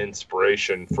lot of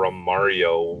inspiration from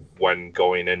Mario when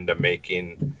going into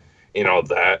making, you know,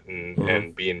 that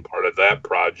and being part of that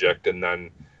project, and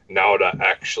then now to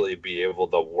actually be able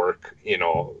to work, you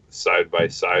know, side by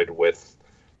side with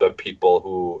the people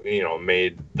who, you know,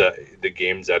 made the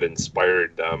games that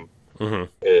inspired them.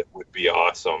 It would be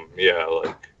awesome. Yeah,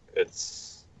 like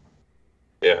it's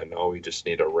no, we just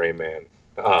need a Rayman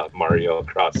Mario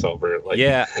crossover. Like,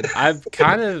 yeah, I'm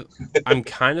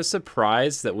kind of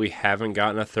surprised that we haven't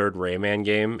gotten a third Rayman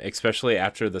game, especially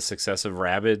after the success of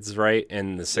Rabbids, right,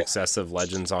 and the success of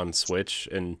Legends on Switch.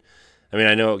 And I mean,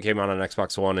 I know it came out on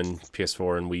Xbox One and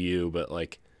PS4 and Wii U, but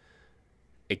like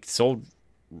it sold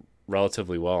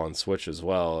relatively well on Switch as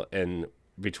well. And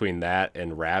between that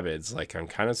and Rabbids, like I'm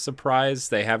kind of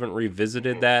surprised they haven't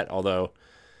revisited that. Although,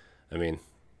 I mean,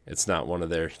 it's not one of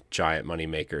their giant money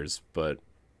makers, but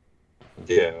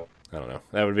yeah, I don't know.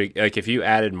 That would be like if you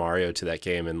added Mario to that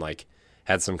game and like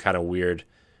had some kind of weird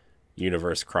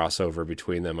universe crossover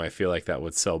between them. I feel like that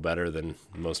would sell better than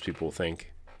most people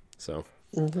think. So,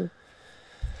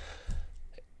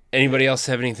 anybody else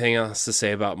have anything else to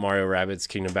say about Mario Rabbids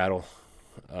Kingdom Battle?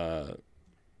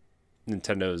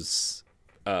 Nintendo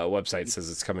website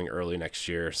says it's coming early next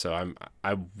year, so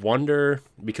I wonder,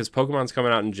 because Pokemon's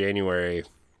coming out in January.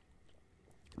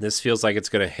 This feels like it's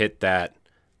going to hit that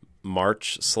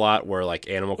March slot where like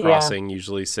Animal Crossing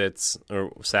usually sat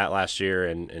last year,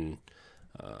 and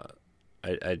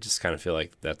I just kind of feel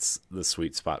like that's the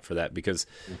sweet spot for that, because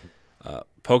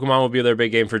Pokemon will be their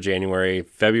big game for January.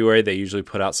 February they usually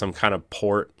put out some kind of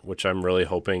port, which I'm really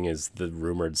hoping is the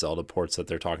rumored Zelda ports that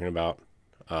they're talking about.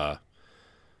 And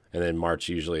then March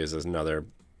usually is another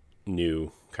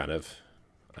new kind of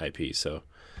IP,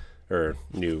 or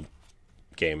new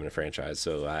game in a franchise.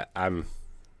 So I'm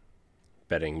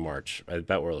betting March. I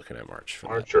bet we're looking at March for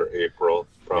March that. or April,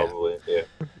 probably.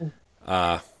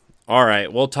 Yeah. All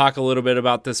right, we'll talk a little bit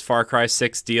about this Far Cry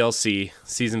 6 DLC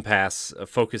Season Pass,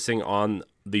 focusing on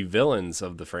the villains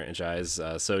of the franchise.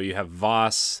 So you have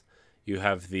Voss, you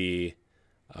have the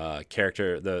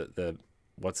character, the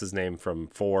what's his name from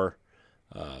 4,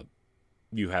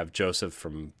 you have Joseph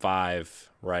from 5,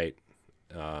 right,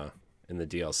 in the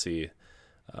DLC.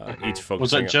 Each focusing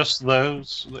Was it just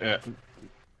those? Yeah.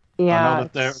 I know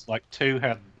that there like 2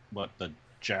 had the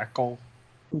Jackal.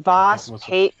 Voss, What's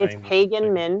it's the name?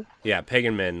 Pagan Min. Yeah,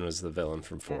 Pagan Min was the villain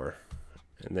from 4,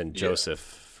 and then Joseph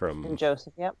from And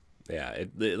Joseph, yep. Yeah,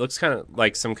 it looks kind of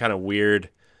like some kind of weird,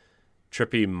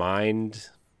 trippy mind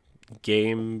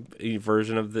game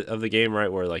version of the game,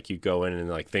 right? Where like you go in and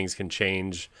like things can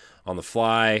change on the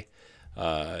fly.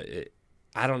 I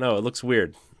don't know. It looks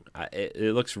weird.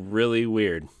 It looks really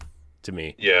weird to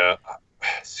me. Yeah.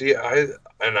 See,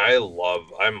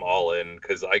 I'm all in,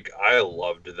 because I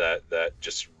loved that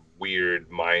just weird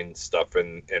mind stuff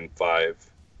in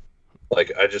 5.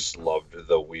 Like, I just loved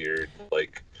the weird,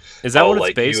 like. Is that what it's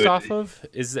like, based off of?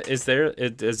 Does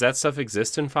that stuff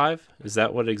exist in 5? Is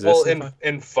that what exists in 5?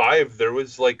 In 5 there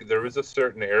was a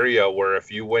certain area where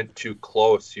if you went too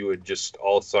close, you would just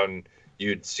all of a sudden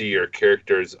you'd see your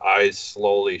character's eyes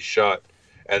slowly shut,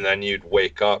 and then you'd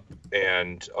wake up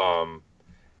and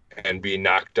be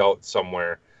knocked out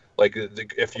somewhere. Like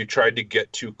if you tried to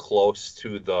get too close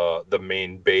to the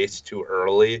main base too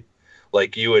early,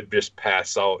 like you would just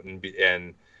pass out and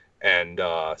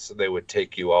so they would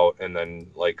take you out and then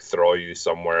like throw you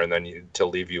somewhere and then to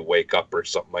leave you wake up or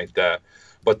something like that.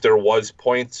 But there was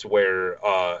points where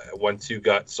once you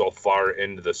got so far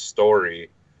into the story,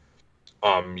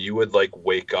 you would like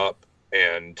wake up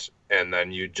and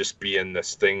then you'd just be in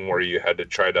this thing where you had to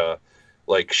try to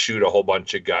like shoot a whole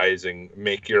bunch of guys and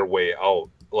make your way out,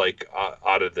 like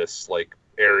out of this like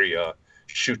area,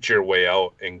 shoot your way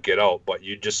out and get out. But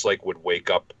you just like would wake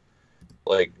up,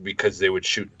 like, because they would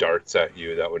shoot darts at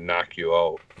you that would knock you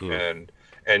out. And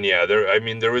yeah,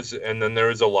 there was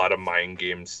a lot of mind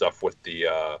game stuff with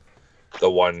the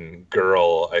one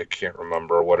girl, I can't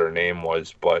remember what her name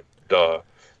was, but the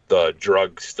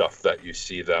drug stuff that you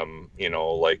see them,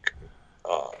 like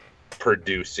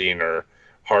producing or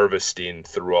harvesting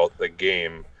throughout the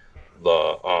game,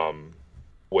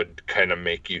 would kind of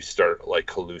make you start like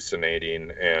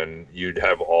hallucinating, and you'd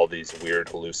have all these weird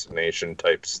hallucination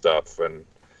type stuff. And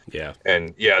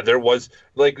yeah, there was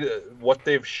like what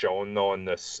they've shown though in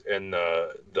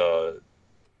the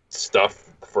stuff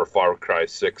for Far Cry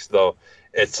 6 though,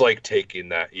 it's like taking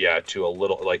that to a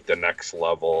little like the next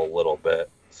level a little bit.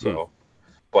 So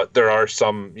but there are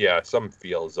some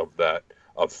feels of that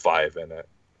of 5 in it.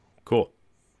 Cool.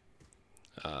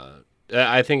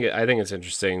 I think it's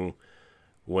interesting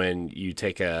when you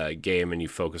take a game and you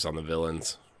focus on the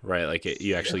villains, right? Like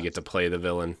you actually get to play the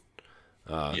villain.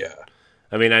 I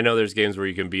mean, I know there's games where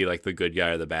you can be like the good guy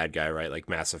or the bad guy, right? Like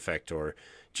Mass Effect or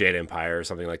Jade Empire or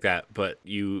something like that. But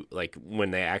you like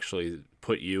when they actually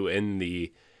put you in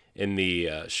the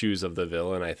shoes of the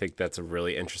villain, I think that's a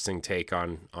really interesting take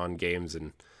on games.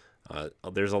 And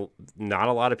there's not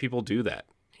a lot of people do that.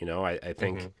 You know, I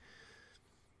think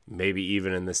maybe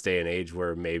even in this day and age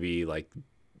where maybe like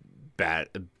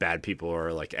bad people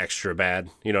are like extra bad,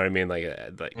 you know what I mean? Like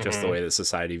just the way that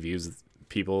society views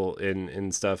people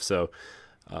in stuff. So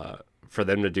for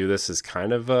them to do this is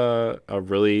kind of a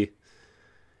really,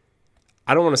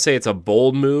 I don't want to say it's a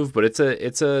bold move, but it's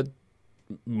a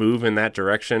move in that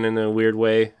direction in a weird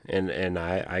way. And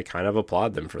I kind of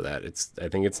applaud them for that. I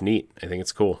think it's neat. I think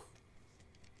it's cool.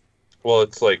 Well,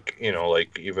 it's like, you know,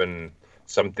 like even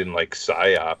something like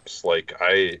PsyOps, like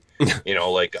sorry,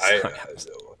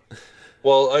 honestly,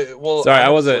 I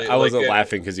wasn't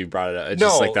laughing because you brought it up. It's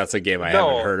just like that's a game I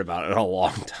haven't heard about in a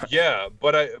long time. Yeah,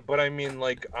 but I mean,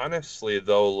 like honestly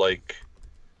though, like,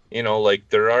 you know, like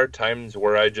there are times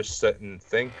where I just sit and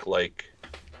think, like,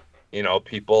 you know,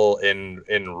 people in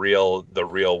the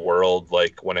real world,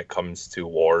 like when it comes to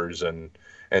wars and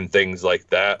things like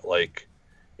that, like,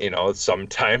 you know,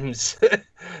 sometimes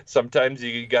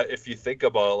you got, if you think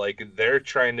about it, like they're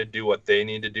trying to do what they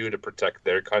need to do to protect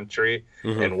their country,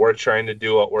 and we're trying to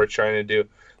do what we're trying to do.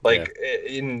 Like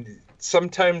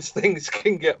sometimes things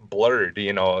can get blurred,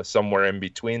 you know, somewhere in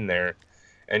between there.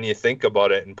 And you think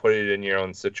about it and put it in your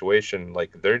own situation,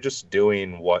 like they're just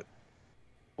doing what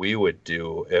we would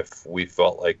do if we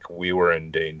felt like we were in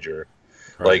danger.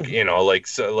 Right. Like, you know, like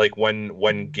so like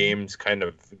when games kind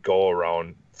of go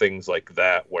around things like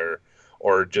that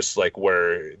or just like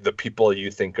where the people you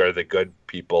think are the good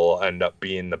people end up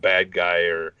being the bad guy,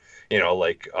 or, you know,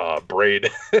 like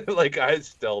Braid. Like I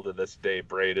still to this day,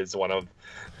 Braid is one of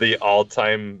the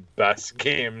all-time best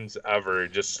games ever.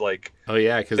 Just like, oh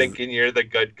yeah, thinking you're the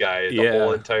good guy the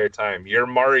whole entire time. You're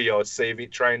Mario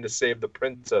trying to save the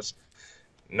princess.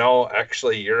 No,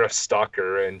 actually, you're a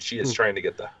stalker, and she is trying to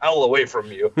get the hell away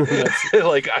from you.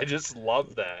 Like, I just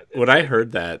love that. When I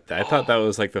heard that, I thought that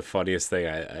was like the funniest thing.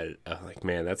 I like,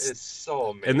 man, it's so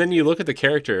amazing. And then you look at the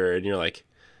character, and you're like,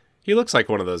 he looks like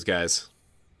one of those guys.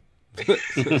 So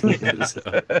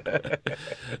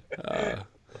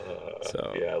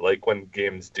yeah, like when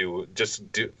games do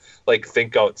like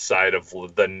think outside of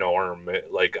the norm.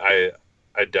 Like I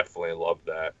definitely love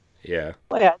that. Yeah.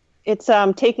 Well, yeah. It's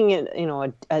taking it, you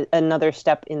know, another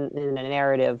step in a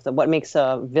narrative. What makes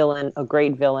a villain a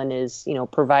great villain is, you know,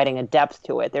 providing a depth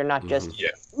to it. They're not just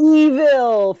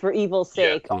evil for evil's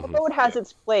sake, although it has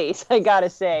its place, I gotta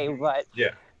say. But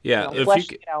yeah, you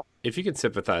know, if you can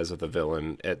sympathize with a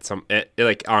villain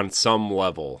like on some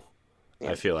level,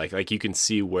 I feel like you can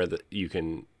see where you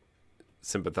can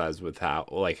sympathize with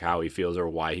how he feels or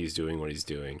why he's doing what he's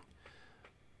doing,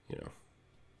 you know.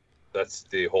 That's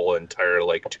the whole entire,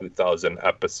 like, 2,000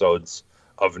 episodes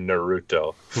of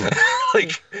Naruto.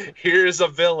 Like, here's a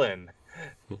villain.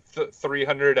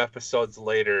 300 episodes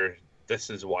later, this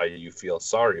is why you feel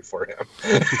sorry for him.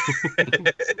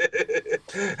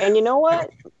 And you know what?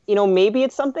 You know, maybe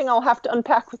it's something I'll have to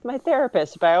unpack with my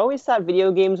therapist, but I always thought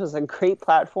video games was a great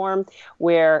platform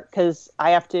because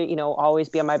I have to, you know, always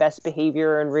be on my best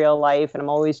behavior in real life, and I'm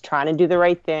always trying to do the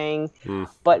right thing.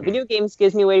 But video games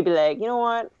gives me a way to be like, you know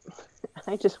what?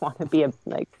 I just want to be an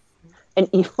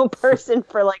evil person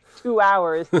for like 2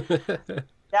 hours.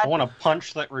 I want to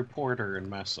punch that reporter in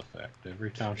Mass Effect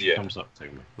every time she comes up to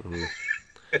me.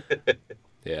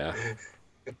 Yeah.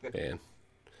 Man.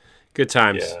 Good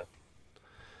times. Yeah.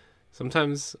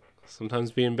 Sometimes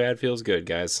being bad feels good,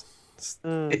 guys. It's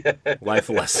life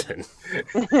lesson.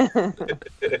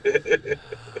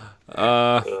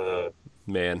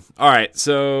 Man. All right,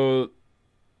 so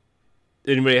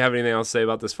anybody have anything else to say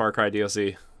about this Far Cry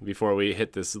DLC before we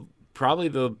hit this?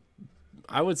 Probably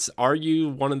I would argue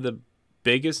one of the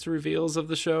biggest reveals of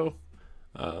the show.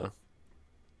 I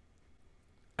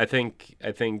think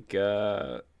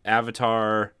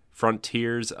Avatar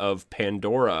Frontiers of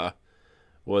Pandora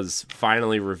was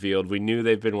finally revealed. We knew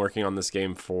they've been working on this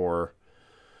game for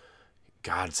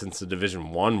God, since the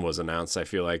Division 1 was announced, I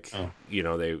feel like,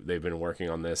 they've been working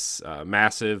on this.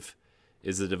 Massive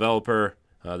is the developer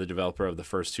of the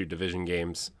first 2 Division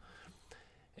games.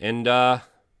 And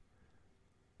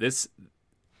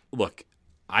look,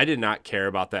 I did not care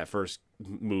about that first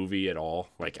movie at all.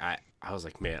 Like, I was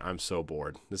like, man, I'm so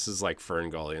bored. This is like Fern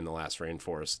Gully in the Last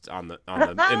Rainforest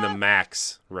in the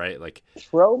max, right? Like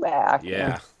throwback.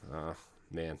 Yeah.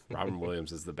 Man, Robin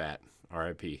Williams is the Bat.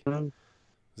 R.I.P. It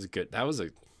was good. That was a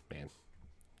man.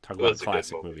 Talk about a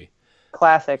classic movie.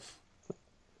 Classic.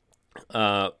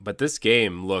 But this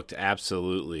game looked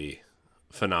absolutely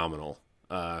phenomenal.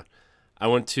 I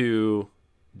went to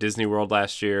Disney World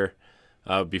last year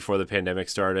before the pandemic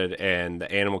started, and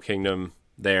the Animal Kingdom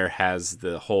there has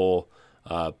the whole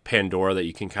Pandora that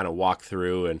you can kind of walk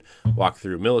through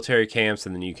military camps,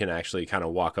 and then you can actually kind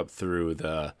of walk up through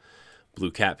the Blue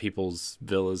Cat people's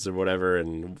villas or whatever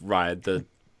and ride the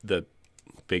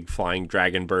big flying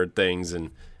dragon bird things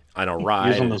and on a ride.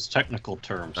 Using those technical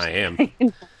terms. I am.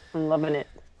 I'm loving it.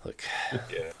 Look,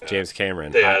 James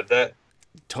Cameron. He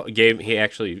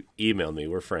actually emailed me.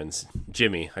 We're friends.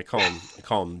 Jimmy. I call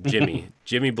him Jimmy.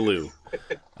 Jimmy Blue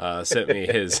sent me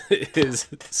his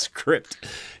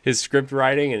script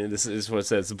writing, and this is what it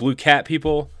says: Blue Cat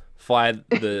people fly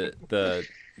the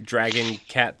dragon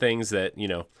cat things that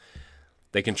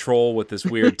they control with this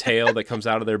weird tail that comes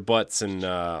out of their butts, and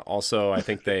also I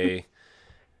think they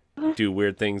do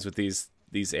weird things with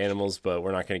these animals, but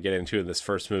we're not going to get into it in this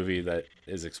first movie that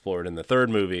is explored in the third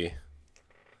movie.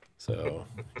 So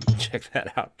check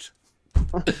that out.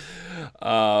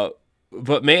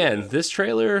 But man, this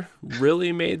trailer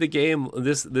really made the game,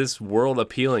 this world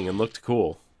appealing and looked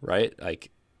cool, right?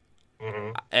 Like,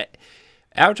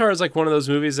 Avatar is like one of those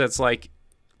movies that's like,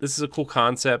 this is a cool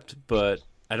concept, but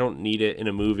I don't need it in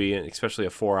a movie, and especially a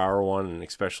 4-hour one, and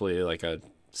especially like a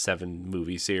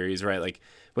 7-movie series, right? Like,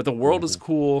 but the world is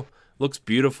cool, looks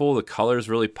beautiful, the colors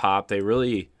really pop. It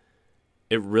really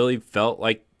felt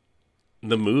like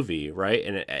the movie, right?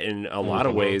 And in a lot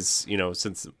of ways,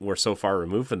 since we're so far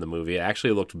removed from the movie, it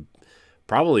actually looked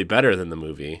probably better than the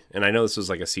movie. And I know this was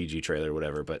like a CG trailer or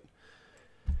whatever, but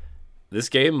this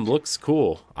game looks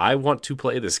cool. I want to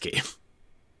play this game.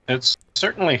 It's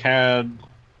certainly had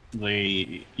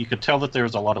you could tell that there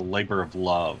was a lot of labor of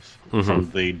love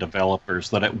from the developers,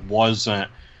 that it wasn't,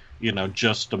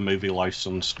 just a movie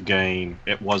licensed game.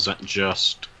 It wasn't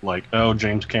just like, oh,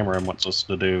 James Cameron wants us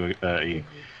to do a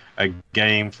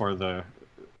game to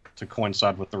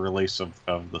coincide with the release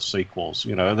of the sequels.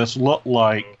 This looked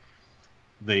like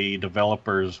the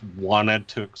developers wanted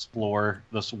to explore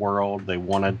this world. They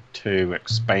wanted to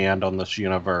expand on this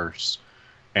universe,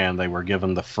 and they were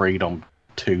given the freedom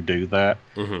to do that.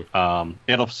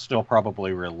 It'll still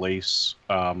probably release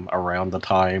around the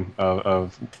time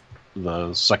of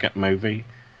the second movie,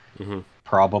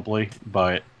 probably.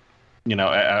 But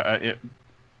to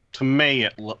me,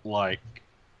 it looked like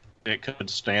it could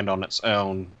stand on its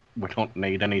own. We don't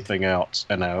need anything else,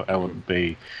 and I would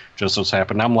be just as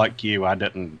happy. And I'm like you. I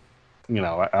didn't,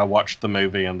 I watched the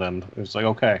movie and then it was like,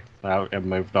 okay, it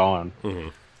moved on.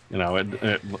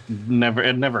 It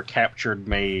never captured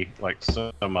me like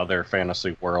some other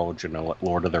fantasy world, like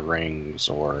Lord of the Rings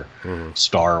or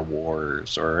Star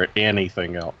Wars or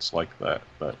anything else like that.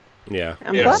 But yeah,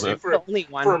 I'm glad it's the only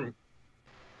one.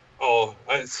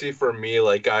 I see. For me,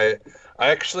 like I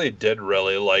actually did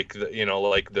really like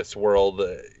like this world.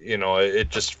 It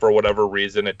just, for whatever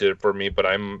reason, it did it for me. But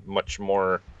I'm much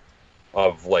more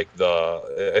of like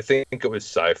I think it was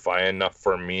sci-fi enough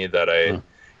for me that I.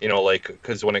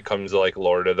 Because when it comes to like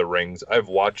Lord of the Rings, I've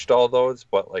watched all those,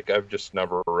 but like I've just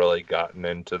never really gotten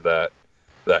into that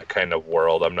kind of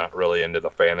world. I'm not really into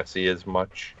the fantasy as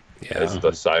much as the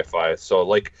sci-fi. So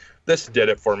like this did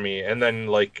it for me. And then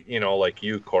like like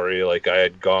you, Corey, like I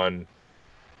had gone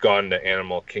to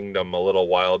Animal Kingdom a little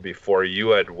while before you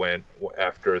had went,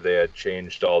 after they had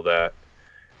changed all that.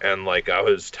 And like I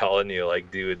was telling you,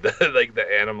 like, dude, like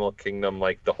the Animal Kingdom,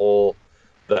 like the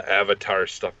Avatar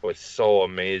stuff was so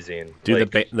amazing.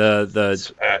 Dude, like,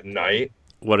 the at night.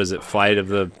 What is it? Flight of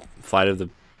the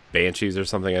Banshees or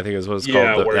something, I think is what it's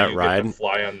called. That ride. Get to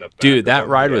fly on the back. Dude, that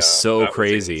ride was so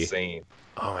crazy. Was insane.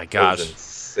 Oh my gosh. It was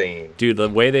insane. Dude, the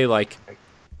way they like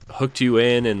hooked you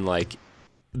in, and like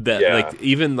that, like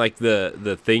even like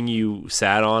the thing you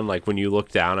sat on, like when you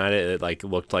looked down at it, it like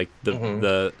looked like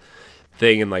the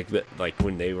thing, and like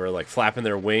when they were like flapping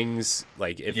their wings,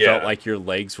 like it felt like your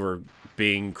legs were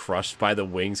being crushed by the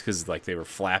wings because like they were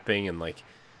flapping, and like,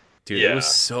 dude, it was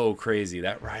so crazy.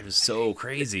 That ride was so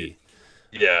crazy.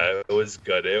 Yeah, it was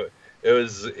good. It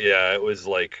was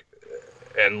like,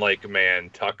 and like, man,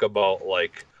 talk about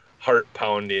like heart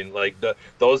pounding. Like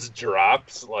those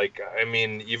drops, like, I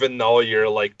mean, even though you're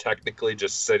like technically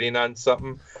just sitting on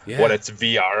something, when it's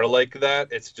VR like that,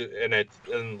 it's just,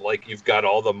 and like you've got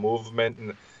all the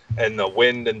movement and the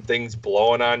wind and things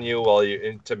blowing on you while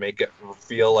to make it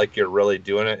feel like you're really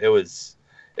doing it. It was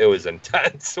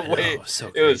intense. It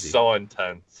was so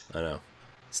intense. I know.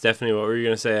 Stephanie, what were you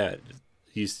gonna say?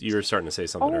 You were starting to say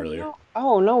something earlier.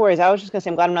 No worries. I was just gonna say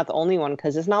I'm glad I'm not the only one,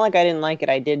 because it's not like I didn't like it.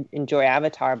 I did enjoy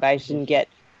Avatar, but I just didn't get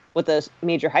what the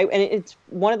major hype. And it's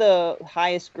one of the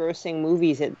highest grossing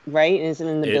movies, right? Isn't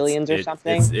it in the billions or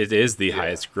something? It is the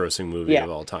highest grossing movie of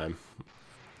all time.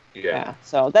 Yeah.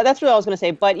 So that's what I was going to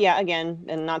say. But yeah, again,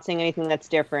 and not saying anything that's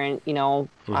different, you know,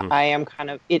 I am kind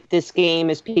of this game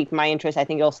has piqued my interest. I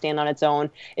think it'll stand on its own.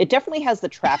 It definitely has the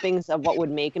trappings of what would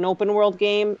make an open world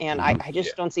game, and I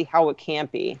just don't see how it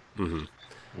can't be.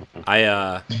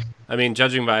 I mean,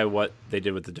 judging by what they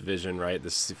did with the Division, right?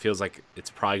 This feels like it's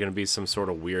probably going to be some sort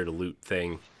of weird loot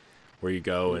thing where you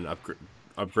go and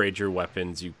upgrade your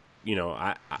weapons. You know,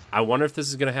 I wonder if this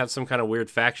is going to have some kind of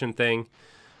weird faction thing,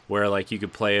 where like you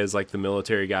could play as like the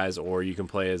military guys, or you can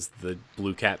play as the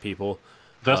blue cat people.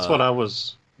 That's what I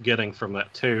was getting from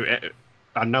that too.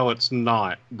 I know it's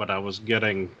not, but I was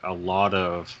getting a lot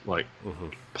of like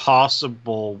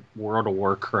possible World of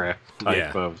Warcraft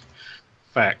type of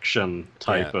faction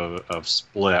type of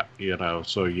split, you know.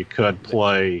 So you could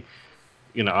play,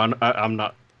 you know, I'm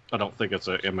not. I don't think it's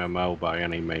a MMO by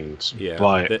any means,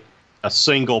 but a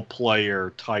single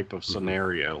player type of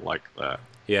scenario like that.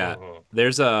 Yeah,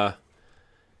 there's two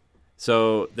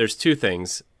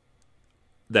things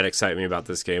that excite me about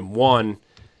this game. One,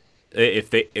 if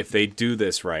they do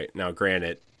this right. Now,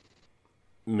 granted,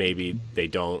 maybe they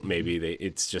don't. Maybe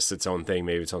it's just its own thing.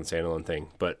 Maybe it's own standalone thing.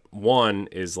 But one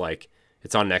is like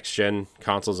it's on next gen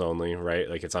consoles only, right?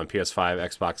 Like it's on PS5,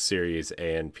 Xbox Series,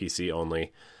 and PC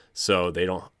only. So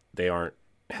they aren't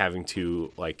having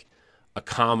to like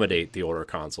accommodate the older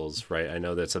consoles, right? I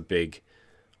know that's a big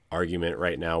argument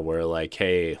right now where like,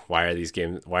 hey, why are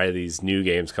these new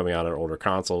games coming out on older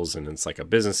consoles? And it's like a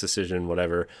business decision,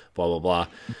 whatever, blah blah blah.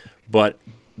 But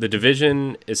the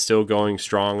Division is still going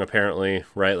strong apparently,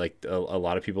 right? Like a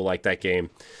lot of people like that game.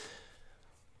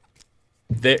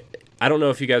 I don't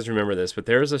know if you guys remember this, but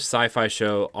there was a sci-fi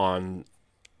show on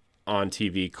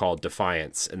TV called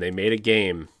Defiance, and they made a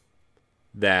game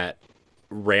that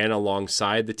ran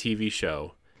alongside the TV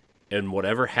show. And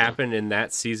whatever happened in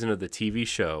that season of the TV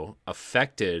show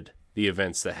affected the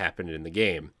events that happened in the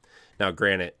game. Now,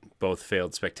 granted, both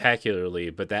failed spectacularly,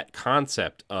 but that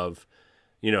concept of,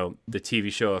 you know, the TV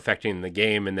show affecting the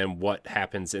game and then what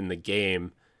happens in the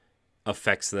game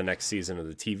affects the next season of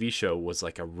the TV show was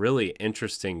like a really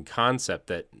interesting concept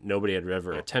that nobody had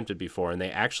ever attempted before. And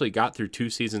they actually got through 2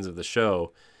 seasons of the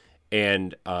show,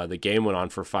 and the game went on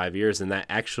for 5 years, and that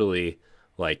actually,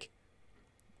 like,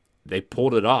 they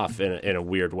pulled it off in a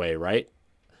weird way, right?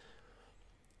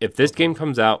 If this game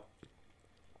comes out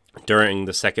during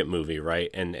the second movie,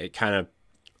 right, and it kind of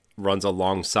runs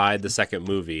alongside the second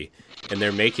movie, and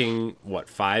they're making, what,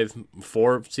 5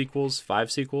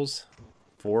 sequels,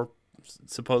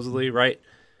 supposedly, right?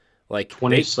 Like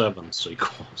 27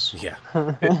 sequels. Yeah.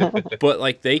 But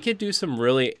like they could do some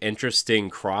really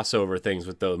interesting crossover things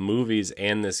with the movies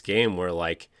and this game where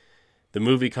like the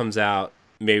movie comes out,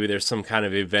 maybe there's some kind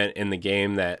of event in the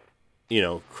game that, you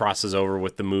know, crosses over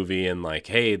with the movie, and like,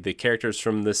 hey, the characters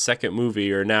from the second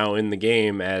movie are now in the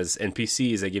game as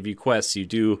NPCs. They give you quests, you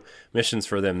do missions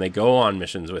for them, they go on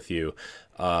missions with you.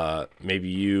 Maybe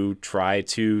you try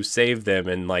to save them,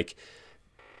 and like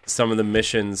some of the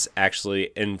missions actually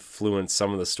influence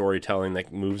some of the storytelling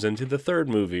that moves into the third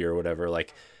movie or whatever.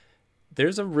 Like,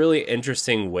 there's a really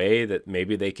interesting way that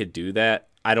maybe they could do that.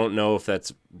 I don't know if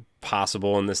that's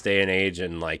possible in this day and age,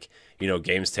 and like, you know,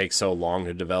 games take so long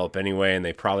to develop anyway, and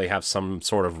they probably have some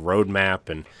sort of roadmap.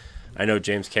 And I know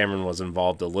James Cameron was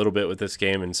involved a little bit with this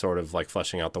game and sort of like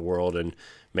fleshing out the world and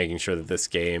making sure that this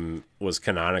game was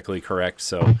canonically correct.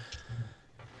 So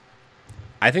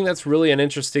I think that's really an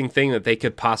interesting thing that they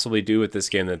could possibly do with this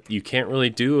game that you can't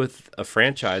really do with a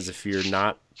franchise if you're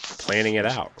not planning it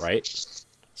out, right?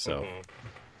 So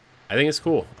I think it's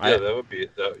cool. Yeah, that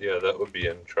would be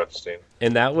interesting.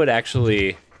 And that would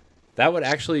actually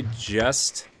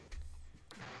just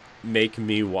make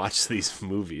me watch these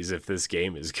movies if this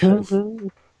game is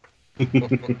good.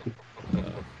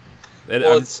 And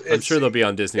I'm sure they'll be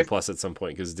on Disney Plus at some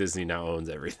point because Disney now owns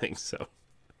everything. So,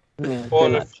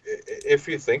 well, if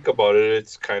you think about it,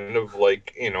 it's kind of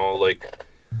like, you know, like,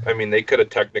 I mean, they could have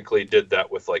technically did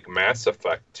that with like Mass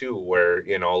Effect too, where,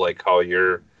 you know, like how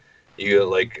you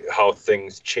like how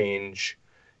things change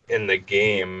in the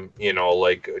game, you know,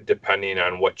 like depending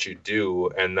on what you do,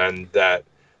 and then that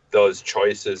those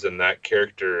choices and that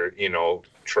character, you know,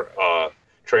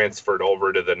 transferred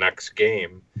over to the next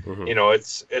game. You know,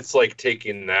 it's like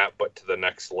taking that but to the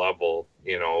next level,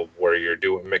 you know, where you're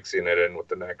mixing it in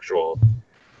with an actual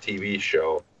TV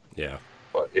show. Yeah.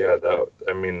 But yeah,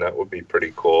 that would be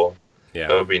pretty cool. Yeah.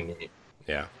 That would be neat.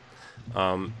 Yeah.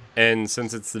 And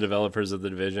since it's the developers of The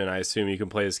Division, I assume you can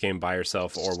play this game by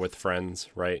yourself or with friends,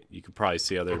 right? You could probably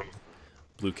see other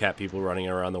blue cat people running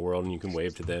around the world, and you can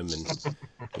wave to them and,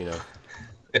 you know,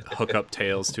 hook up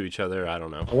tails to each other. I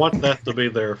don't know. I want that to be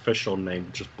their official name,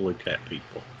 just blue cat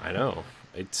people. I know.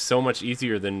 It's so much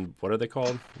easier than, what are they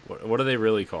called? What are they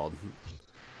really called?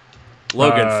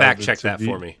 Logan, fact check that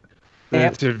for me.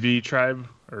 It's a V tribe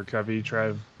or Kavi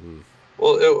tribe.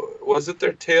 Well, was it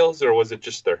their tails or was it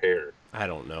just their hair? I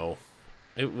don't know.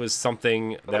 It was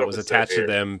something that was attached to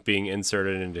them being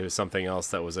inserted into something else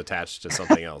that was attached to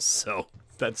something else. So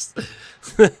that's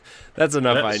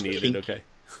enough. I needed. Kink.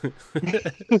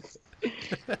 Okay.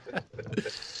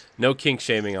 No kink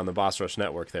shaming on the Boss Rush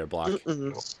Network there, Block.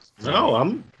 No,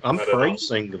 I'm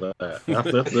praising that.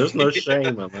 There's no shame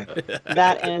in that.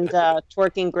 That and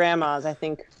twerking grandmas, I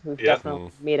think we've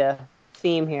definitely made a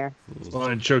theme here. Well,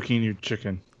 and choking your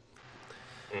chicken.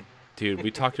 Dude,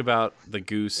 we talked about the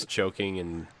goose choking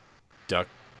and duck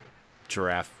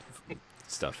giraffe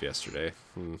stuff yesterday.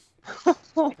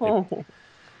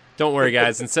 Don't worry,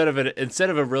 guys. Instead of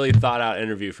a really thought out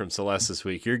interview from Celeste this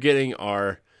week, you're getting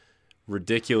our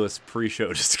ridiculous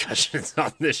pre-show discussions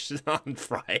on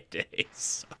Friday.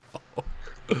 So.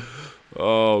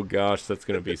 Oh gosh, that's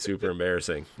gonna be super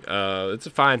embarrassing. It's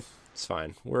fine. It's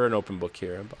fine. We're an open book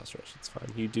here on Boss Rush. It's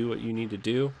fine. You do what you need to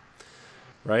do,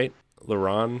 right?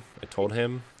 Laron, I told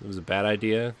him it was a bad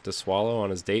idea to swallow on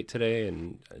his date today,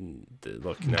 and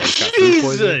look, now he's got food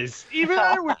poisoning. Jesus! Even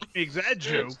I would make that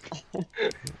joke.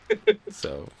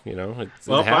 So, you know,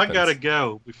 well, I gotta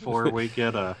go before we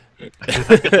get a.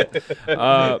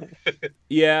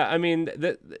 Yeah, I mean,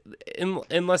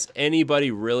 unless anybody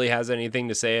really has anything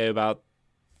to say about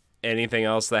anything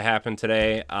else that happened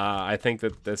today, I think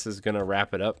that this is gonna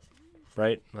wrap it up,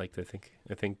 right? Like, I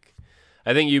think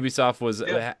Ubisoft was.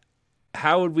 Yeah.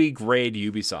 How would we grade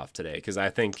Ubisoft today? Because I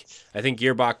think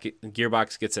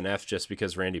Gearbox gets an F just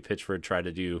because Randy Pitchford tried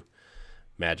to do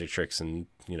magic tricks and,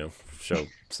 you know, show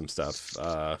some stuff.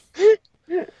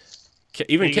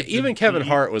 Even Kevin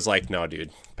Hart was like, "No,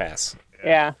 dude, pass."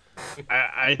 Yeah.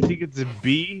 I think it's a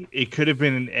B. It could have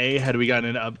been an A had we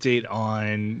gotten an update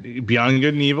on Beyond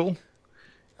Good and Evil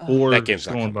or that game's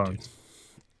Skull and Bones.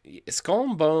 Skull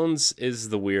and Bones is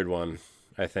the weird one,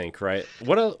 I think, right?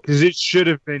 What else? Because it should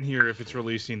have been here if it's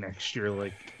releasing next year,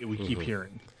 like we keep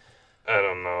hearing. I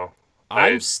don't know.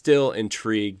 I'm still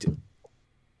intrigued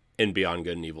in Beyond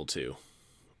Good and Evil 2.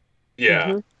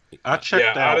 Yeah. I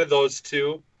checked out of those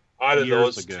two. Out of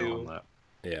years those ago two. on that.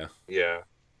 Yeah. Yeah.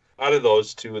 Out of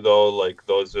those two, though, like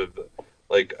those are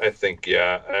I think,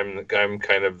 yeah, I'm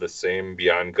kind of the same.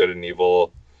 Beyond Good and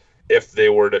Evil. If they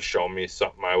were to show me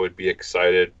something, I would be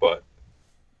excited. But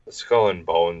Skull and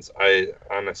Bones, I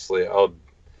honestly, I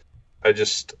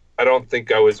don't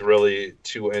think I was really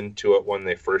too into it when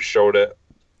they first showed it.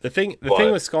 The thing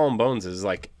with Skull and Bones is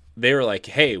like they were like,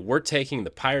 "Hey, we're taking the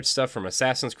pirate stuff from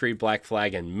Assassin's Creed Black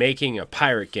Flag and making a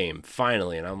pirate game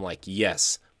finally." And I'm like,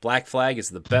 "Yes, Black Flag is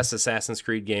the best Assassin's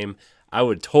Creed game. I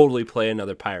would totally play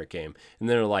another pirate game." And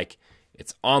they're like,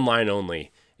 "It's online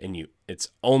only, and it's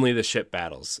only the ship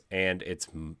battles, and it's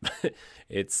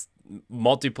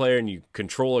multiplayer, and you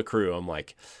control a crew." I'm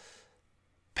like,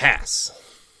 pass.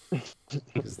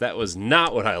 Because that was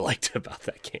not what I liked about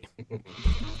that game.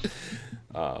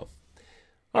 All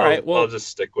right, well, I'll just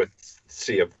stick with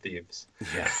Sea of Thieves.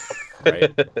 Yeah,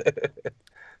 right.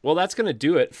 Well, that's going to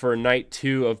do it for night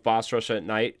 2 of Boss Rush at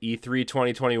Night, E3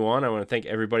 2021. I want to thank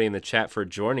everybody in the chat for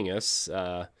joining us.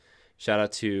 Shout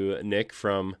out to Nick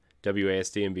from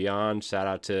WASD and Beyond. Shout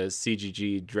out to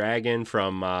CGG Dragon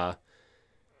from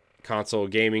Console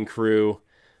Gaming Crew.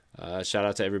 Shout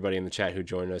out to everybody in the chat who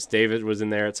joined us. David was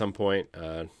in there at some point.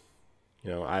 I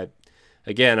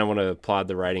want to applaud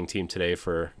the writing team today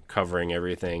for covering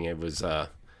everything. It was a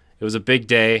big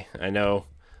day. I know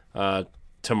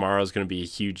tomorrow's going to be a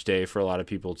huge day for a lot of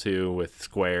people too, with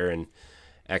Square and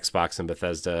Xbox and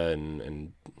Bethesda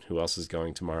and who else is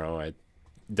going tomorrow.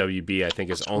 WB I think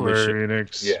is only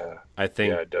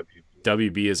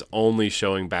WB is only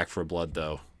showing Back 4 Blood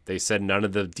though. They said none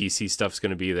of the DC stuff's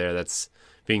going to be there. That's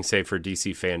being saved for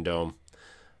DC Fandom.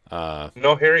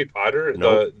 No Harry Potter?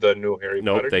 Nope. The new Harry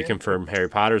Potter They game? confirmed Harry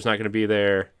Potter's not going to be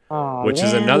there, Oh, which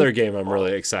is man. another game I'm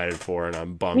really excited for, and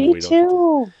I'm bummed Me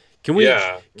too. Can we?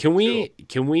 Yeah, Can me we?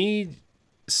 Can we?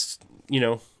 You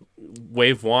know,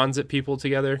 wave wands at people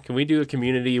together. Can we do a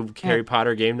community Harry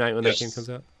Potter game night when that game comes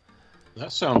out?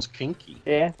 That sounds kinky.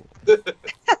 Yeah.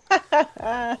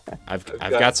 I've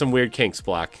got some weird kinks,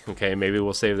 Block. Okay, maybe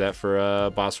we'll save that for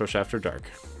Boss Rush After Dark.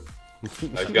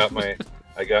 I got my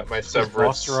Severus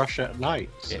Boss Rush at night.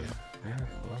 So. Yeah.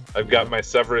 I've got my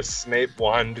Severus Snape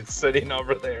wand sitting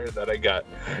over there that I got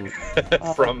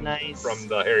from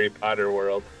the Harry Potter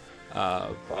world.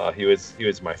 He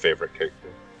was my favorite character.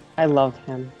 I love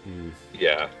him.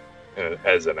 Yeah, and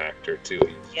as an actor too.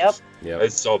 Yep. Yeah. I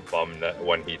was so bummed that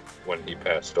when he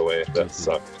passed away, that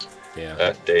sucked. Yeah.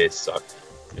 That day sucked.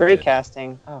 Great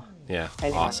casting. Oh. Yeah.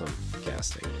 Awesome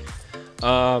casting.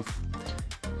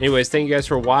 Anyways, thank you guys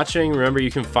for watching. Remember, you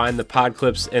can find the pod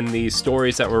clips and the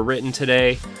stories that were written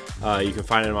today. You can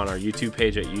find them on our YouTube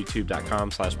page at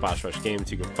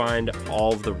youtube.com/BossRushGames. You can find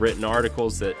all of the written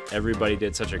articles that everybody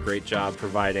did such a great job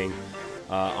providing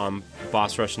on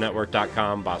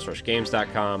BossRushNetwork.com,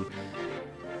 BossRushGames.com.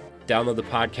 Download the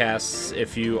podcasts.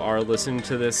 If you are listening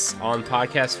to this on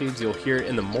podcast feeds, you'll hear it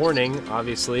in the morning,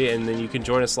 obviously, and then you can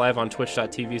join us live on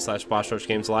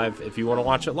twitch.tv/BossRushGames Live if you want to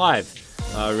watch it live.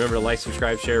 Remember to like,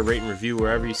 subscribe, share, rate, and review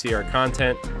wherever you see our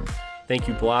content. Thank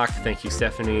you, Block. Thank you,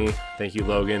 Stephanie. Thank you,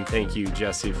 Logan. Thank you,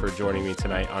 Jesse, for joining me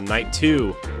tonight on night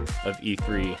 2 of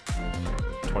E3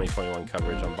 2021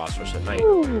 coverage on Boss Rush at Night.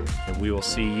 And we will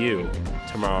see you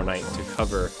tomorrow night to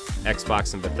cover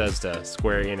Xbox and Bethesda,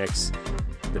 Square Enix,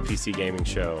 the PC Gaming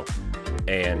Show,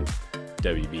 and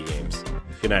WB Games.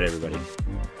 Good night, everybody.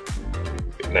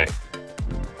 Good night.